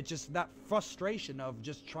 And it's just that frustration of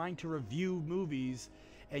just trying to review movies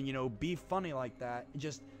and, you know, be funny like that.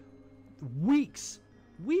 Just weeks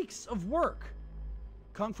of work.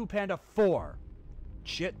 Kung Fu Panda 4.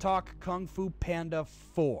 Shit Talk Kung Fu Panda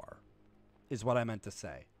 4 is what I meant to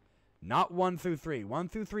say. Not 1 through 3. 1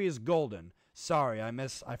 through 3 is golden. Sorry,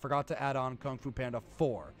 I forgot to add on Kung Fu Panda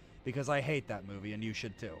 4 because I hate that movie and you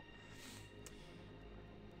should too.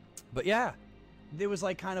 But yeah, there was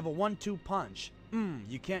like kind of a 1-2 punch.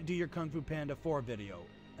 You can't do your Kung Fu Panda 4 video.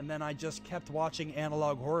 And then I just kept watching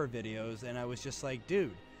analog horror videos and I was just like,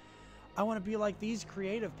 dude, I want to be like these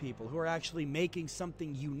creative people who are actually making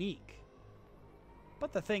something unique.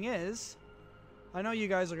 But the thing is, I know you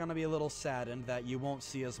guys are going to be a little saddened that you won't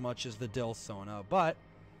see as much as the Dill Sona, but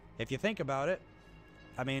if you think about it,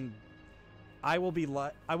 I mean, I won't be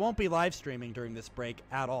live streaming during this break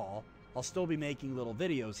at all. I'll still be making little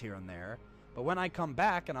videos here and there, but when I come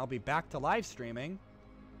back and I'll be back to live streaming,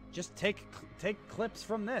 just take clips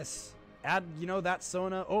from this, add, you know, that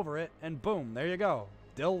Sona over it, and boom, there you go.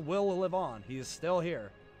 Dill will live on. He is still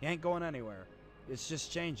here. He ain't going anywhere. It's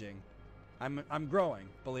just changing. I'm growing,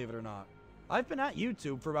 believe it or not. I've been at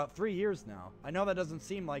YouTube for about 3 years now. I know that doesn't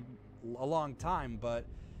seem like a long time, but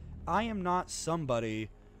I am not somebody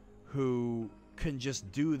who can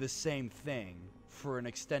just do the same thing for an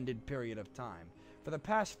extended period of time. For the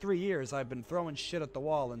past 3 years, I've been throwing shit at the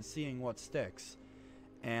wall and seeing what sticks.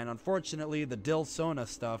 And unfortunately, the Dill Sona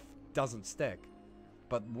stuff doesn't stick.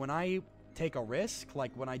 But when I take a risk,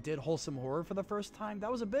 like when I did Wholesome Horror for the first time,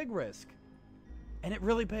 that was a big risk. And it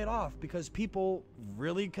really paid off because people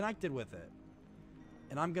really connected with it.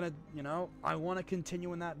 And I'm gonna, you know, I want to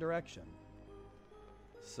continue in that direction.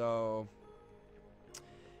 So,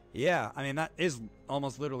 yeah, I mean, that is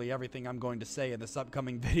almost literally everything I'm going to say in this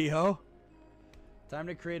upcoming video. Time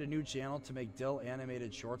to create a new channel to make Dill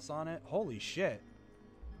animated shorts on it. Holy shit.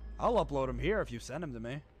 I'll upload them here if you send them to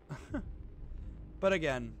me. But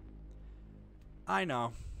again, I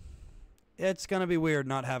know. It's going to be weird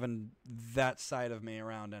not having that side of me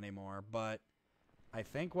around anymore, but I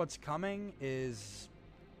think what's coming is,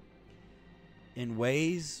 in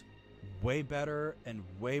ways, way better and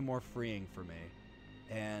way more freeing for me.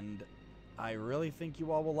 And I really think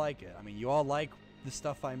you all will like it. I mean, you all like the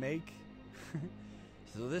stuff I make.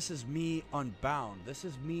 So this is me unbound. This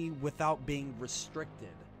is me without being restricted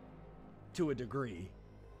to a degree.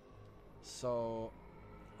 So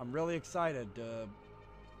I'm really excited to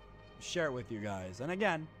share it with you guys. And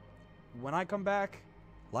again, when I come back,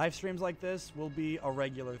 live streams like this will be a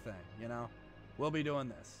regular thing, you know? We'll be doing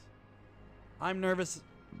this. I'm nervous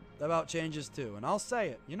about changes too, and I'll say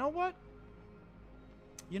it. You know what?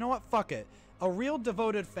 You know what? Fuck it. A real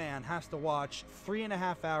devoted fan has to watch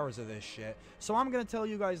 3.5 hours of this shit, so I'm gonna tell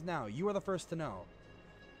you guys now. You are the first to know.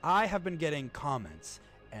 I have been getting comments,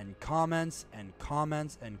 and comments, and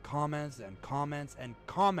comments, and comments, and comments, and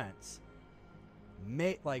comments.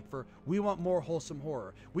 Like for, we want more wholesome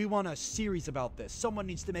horror. We want a series about this. Someone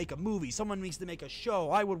needs to make a movie. Someone needs to make a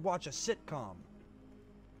show. I would watch a sitcom.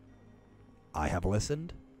 I have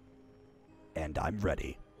listened, and I'm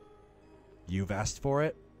ready. You've asked for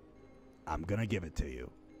it. I'm gonna give it to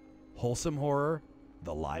you. Wholesome Horror,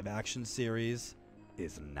 the live-action series,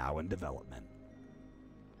 is now in development.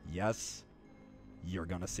 Yes, you're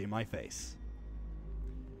gonna see my face.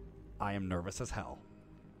 I am nervous as hell.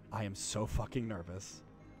 I am so fucking nervous,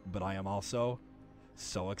 but I am also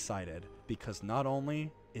so excited because not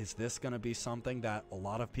only is this going to be something that a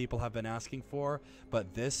lot of people have been asking for,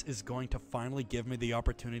 but this is going to finally give me the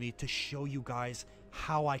opportunity to show you guys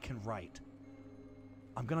how I can write.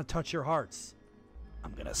 I'm going to touch your hearts.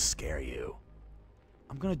 I'm going to scare you.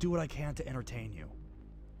 I'm going to do what I can to entertain you.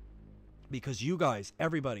 Because you guys,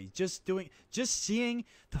 everybody, just seeing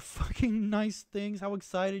the fucking nice things, how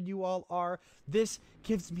excited you all are, this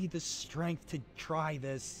gives me the strength to try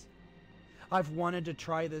this. I've wanted to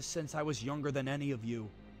try this since I was younger than any of you.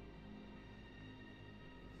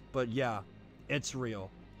 But yeah, it's real.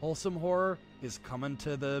 Wholesome Horror is coming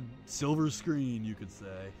to the silver screen, you could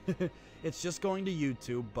say. It's just going to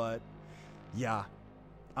YouTube, but yeah,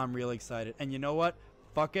 I'm really excited. And you know what?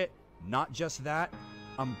 Fuck it. Not just that.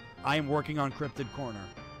 I am working on Cryptid Corner.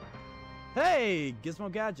 Hey,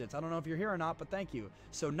 Gizmo Gadgets. I don't know if you're here or not, but thank you.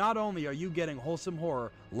 So not only are you getting Wholesome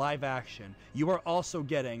Horror live action, you are also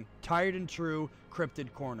getting Tired and True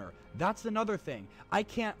Cryptid Corner. That's another thing. I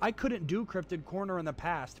couldn't do Cryptid Corner in the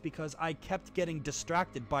past because I kept getting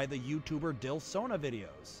distracted by the YouTuber Dill Sona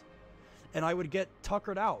videos. And I would get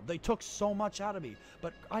tuckered out. They took so much out of me.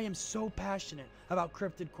 But I am so passionate about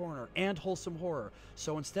Cryptid Corner and Wholesome Horror.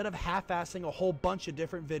 So instead of half-assing a whole bunch of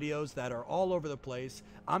different videos that are all over the place,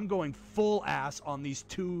 I'm going full ass on these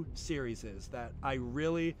two series that I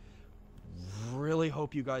really, really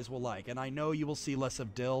hope you guys will like. And I know you will see less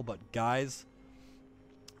of Dill, but guys,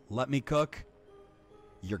 let me cook.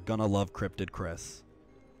 You're gonna love Cryptid Chris.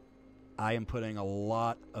 I am putting a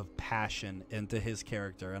lot of passion into his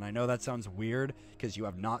character. And I know that sounds weird because you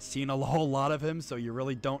have not seen a whole lot of him, so you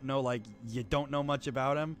really don't know, like, you don't know much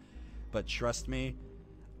about him. But trust me,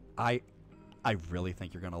 I really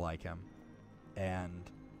think you're going to like him. And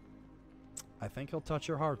I think he'll touch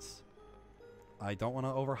your hearts. I don't want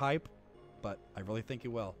to overhype, but I really think he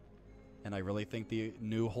will. And I really think the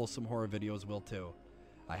new Wholesome Horror videos will too.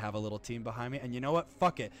 I have a little team behind me, and you know what?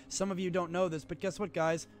 Fuck it. Some of you don't know this, but guess what,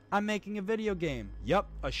 guys? I'm making a video game. Yep,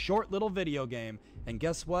 a short little video game. And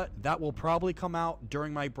guess what? That will probably come out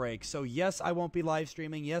during my break. So yes, I won't be live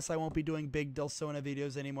streaming. Yes, I won't be doing big Dilsona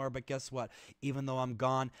videos anymore, but guess what? Even though I'm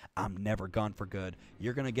gone, I'm never gone for good.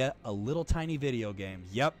 You're gonna get a little tiny video game.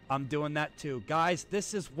 Yep, I'm doing that too. Guys,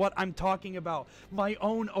 this is what I'm talking about. My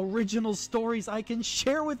own original stories I can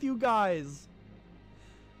share with you guys.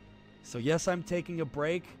 So yes, I'm taking a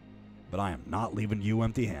break, but I am not leaving you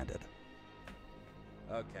empty-handed.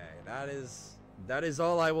 Okay, that is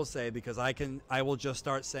all I will say, because I will just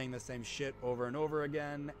start saying the same shit over and over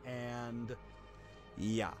again, and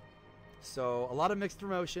yeah. So a lot of mixed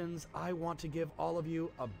emotions. I want to give all of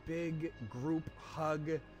you a big group hug.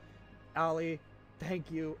 Allie, thank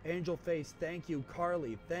you. Angel Face, thank you.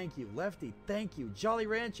 Carly, thank you. Lefty, thank you. Jolly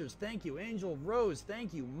Ranchers, thank you. Angel Rose,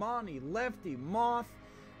 thank you. Monty, Lefty, Moth,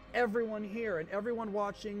 everyone here and everyone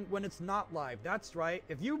watching when it's not live. That's right.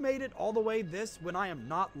 If you made it all the way when I am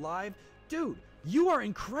not live, dude, you are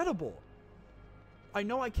incredible. I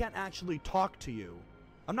know I can't actually talk to you.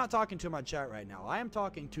 I'm not talking to my chat right now. I am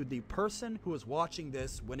talking to the person who is watching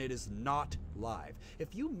this when it is not live.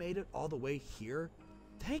 If you made it all the way here,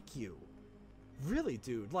 thank you. Really,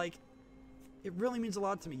 dude. Like, it really means a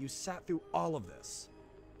lot to me. You sat through all of this.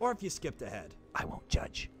 Or if you skipped ahead, I won't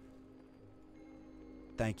judge.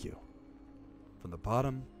 Thank you. From the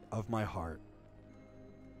bottom of my heart.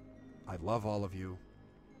 I love all of you.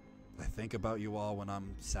 I think about you all when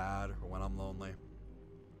I'm sad or when I'm lonely.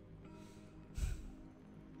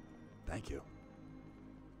 Thank you.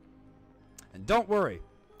 And don't worry,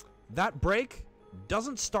 that break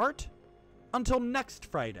doesn't start until next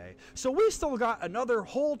Friday. So we still got another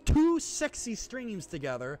whole 2 sexy streams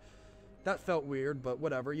together. That felt weird, but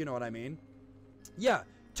whatever, you know what I mean. Yeah,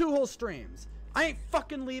 2 whole streams. I ain't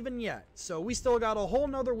fucking leaving yet. So we still got a whole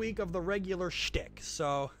nother week of the regular shtick.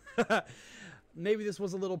 So maybe this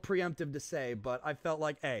was a little preemptive to say, but I felt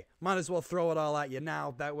like, hey, might as well throw it all at you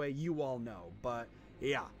now. That way you all know. But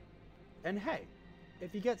yeah. And hey,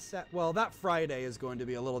 if you get set, well, that Friday is going to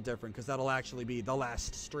be a little different because that'll actually be the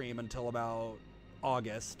last stream until about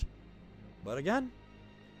August. But again,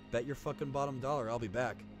 bet your fucking bottom dollar I'll be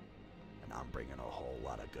back. And I'm bringing a whole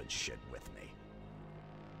lot of good shit with me.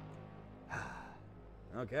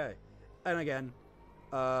 Okay. And again,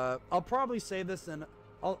 I'll probably say this, and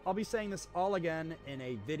I'll be saying this all again in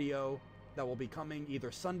a video that will be coming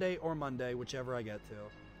either Sunday or Monday, whichever I get to.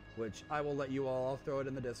 Which I will let you all, I'll throw it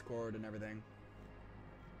in the Discord and everything.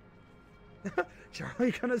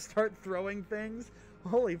 Charlie gonna start throwing things?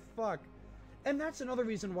 Holy fuck. And that's another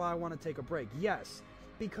reason why I want to take a break. Yes,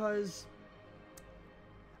 because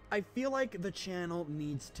I feel like the channel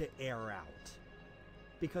needs to air out.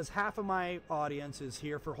 Because half of my audience is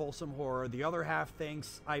here for wholesome horror. The other half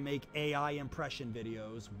thinks I make AI impression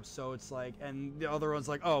videos. So it's like, and the other one's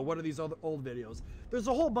like, oh, what are these other old videos? There's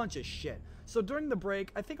a whole bunch of shit. So during the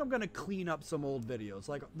break, I think I'm going to clean up some old videos.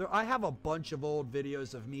 Like, I have a bunch of old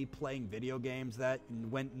videos of me playing video games that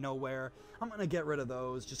went nowhere. I'm going to get rid of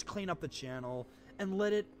those, just clean up the channel, and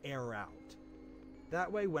let it air out.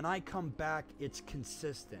 That way, when I come back, it's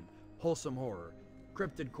consistent. Wholesome horror,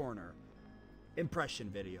 cryptid corner, impression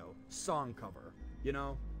video, song cover, you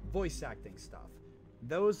know, voice acting stuff.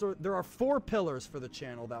 There are 4 pillars for the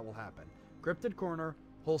channel that will happen. Cryptid corner,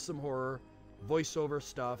 wholesome horror, voiceover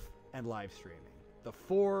stuff, and live streaming. The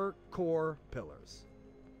 4 core pillars.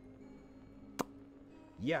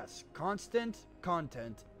 Yes, constant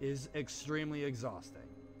content is extremely exhausting.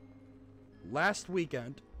 Last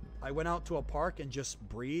weekend, I went out to a park and just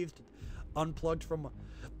breathed, unplugged from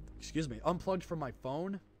my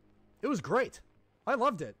phone. It was great. I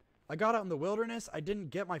loved it. I got out in the wilderness. I didn't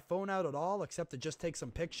get my phone out at all except to just take some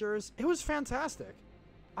pictures. It was fantastic.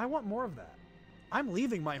 I want more of that. I'm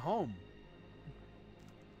leaving my home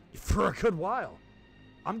for a good while.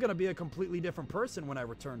 I'm going to be a completely different person when I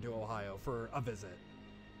return to Ohio for a visit.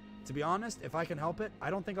 To be honest, if I can help it, I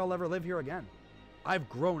don't think I'll ever live here again. I've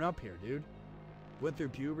grown up here, dude. Went through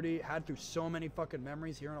puberty, had through so many fucking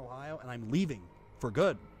memories here in Ohio, and I'm leaving for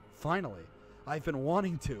good. Finally. I've been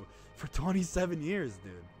wanting to for 27 years,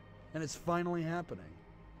 dude. And it's finally happening.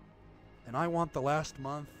 And I want the last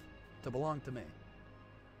month to belong to me.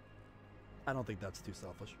 I don't think that's too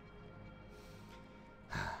selfish.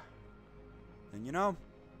 And you know,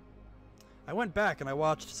 I went back and I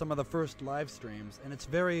watched some of the first live streams, and it's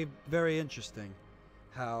very, very interesting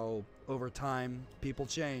how over time people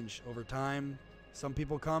change. Over time, some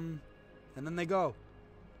people come and then they go.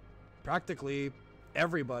 Practically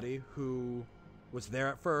everybody who was there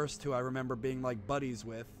at first, who I remember being like buddies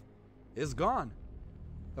with, is gone.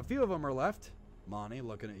 A few of them are left. Monty,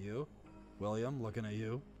 looking at you. William, looking at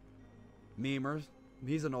you. Memers,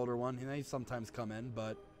 he's an older one. He sometimes come in,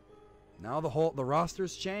 but now the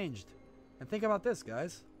roster's changed. And think about this,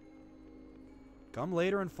 guys. Come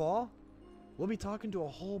later in fall, we'll be talking to a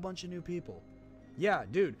whole bunch of new people. Yeah,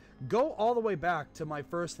 dude, go all the way back to my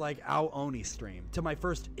first, like, Ao Oni stream, to my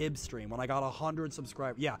first IB stream when I got 100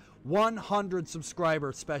 subscribers. Yeah, 100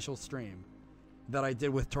 subscriber special stream that I did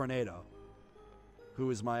with Tornado, who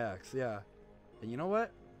is my ex, yeah. And you know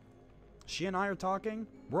what? She and I are talking.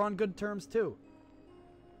 We're on good terms, too.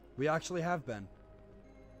 We actually have been.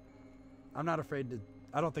 I'm not afraid to...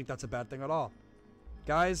 I don't think that's a bad thing at all.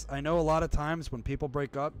 Guys, I know a lot of times when people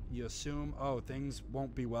break up, you assume, oh, things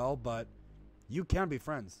won't be well, but you can be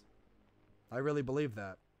friends. I really believe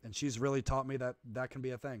that. And she's really taught me that that can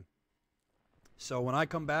be a thing. So when I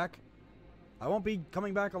come back, I won't be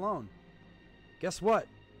coming back alone. Guess what?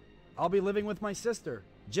 I'll be living with my sister,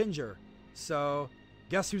 Ginger. So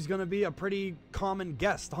guess who's going to be a pretty common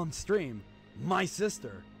guest on stream? My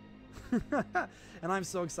sister. And I'm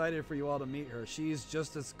so excited for you all to meet her. She's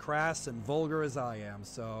just as crass and vulgar as I am.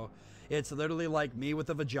 So it's literally like me with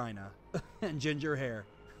a vagina and ginger hair.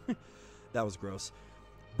 That was gross.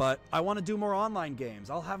 But I want to do more online games.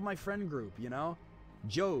 I'll have my friend group, you know?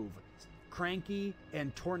 Jove, Cranky,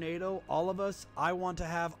 and Tornado, all of us, I want to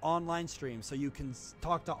have online streams so you can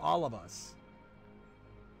talk to all of us.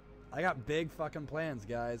 I got big fucking plans,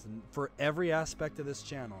 guys, and for every aspect of this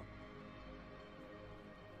channel.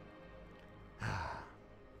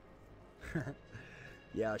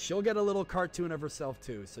 Yeah, she'll get a little cartoon of herself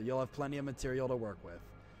too, so you'll have plenty of material to work with.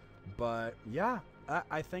 But yeah,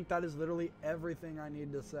 I think that is literally everything I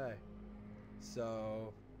need to say.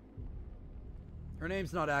 So, her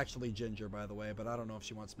name's not actually Ginger, by the way, but I don't know if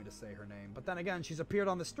she wants me to say her name. But then again, she's appeared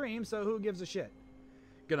on the stream, so who gives a shit?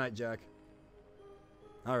 Good night, Jack.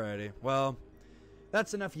 Alrighty, well,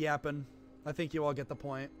 that's enough yapping. I think you all get the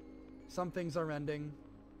point. Some things are ending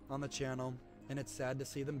on the channel, and it's sad to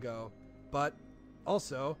see them go. But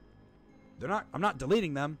also, I'm not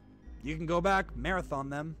deleting them. You can go back, marathon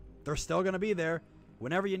them. They're still going to be there.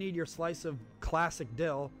 Whenever you need your slice of classic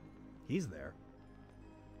dill, he's there.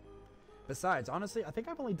 Besides, honestly, I think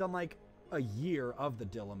I've only done like a year of the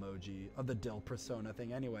dill emoji, of the dill persona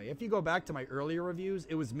thing anyway. If you go back to my earlier reviews,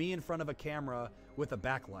 it was me in front of a camera with a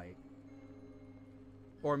backlight.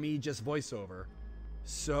 Or me just voiceover.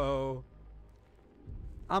 So,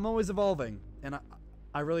 I'm always evolving. And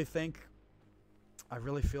I really feel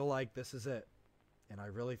like this is it. And I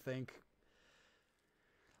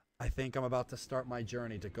think I'm about to start my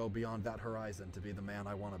journey to go beyond that horizon to be the man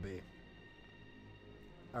I want to be.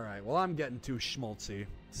 Alright, well, I'm getting too schmaltzy.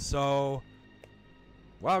 So,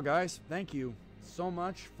 wow, guys, thank you so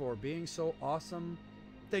much for being so awesome.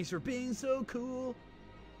 Thanks for being so cool.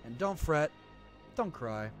 And don't fret. Don't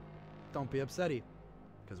cry. Don't be upsetty.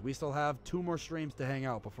 Because we still have 2 more streams to hang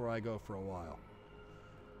out before I go for a while.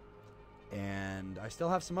 And I still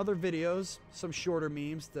have some other videos, some shorter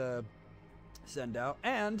memes to send out.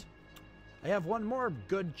 And I have one more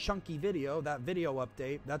good chunky video, that video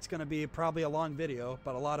update. That's going to be probably a long video,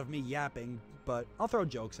 but a lot of me yapping. But I'll throw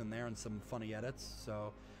jokes in there and some funny edits.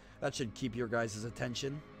 So that should keep your guys'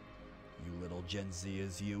 attention. You little Gen Z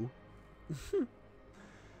as you.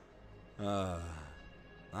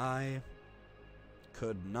 I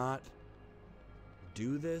could not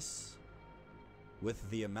do this with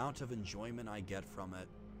the amount of enjoyment I get from it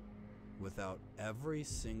without every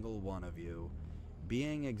single one of you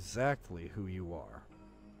being exactly who you are.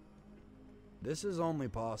 This is only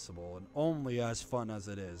possible and only as fun as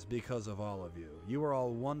it is because of all of you. You are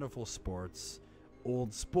all wonderful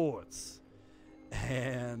old sports,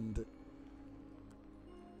 and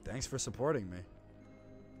thanks for supporting me.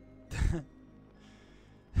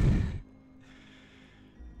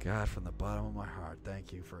 God, from the bottom of my heart,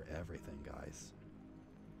 thank you for everything, guys.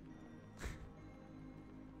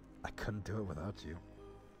 I couldn't do it without you.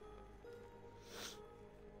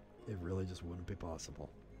 It really just wouldn't be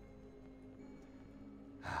possible.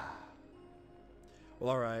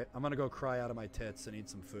 Well, alright. I'm gonna go cry out of my tits and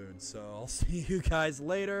eat some food. So I'll see you guys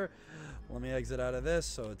later. Let me exit out of this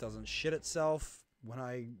so it doesn't shit itself when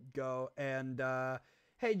I go. And,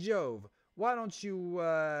 hey, Jove, why don't you,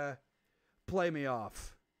 play me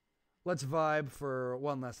off? let's vibe for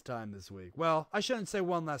one last time this week. Well, I shouldn't say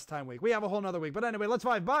one last time week. We have a whole nother week. But anyway, let's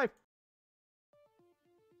vibe. Bye.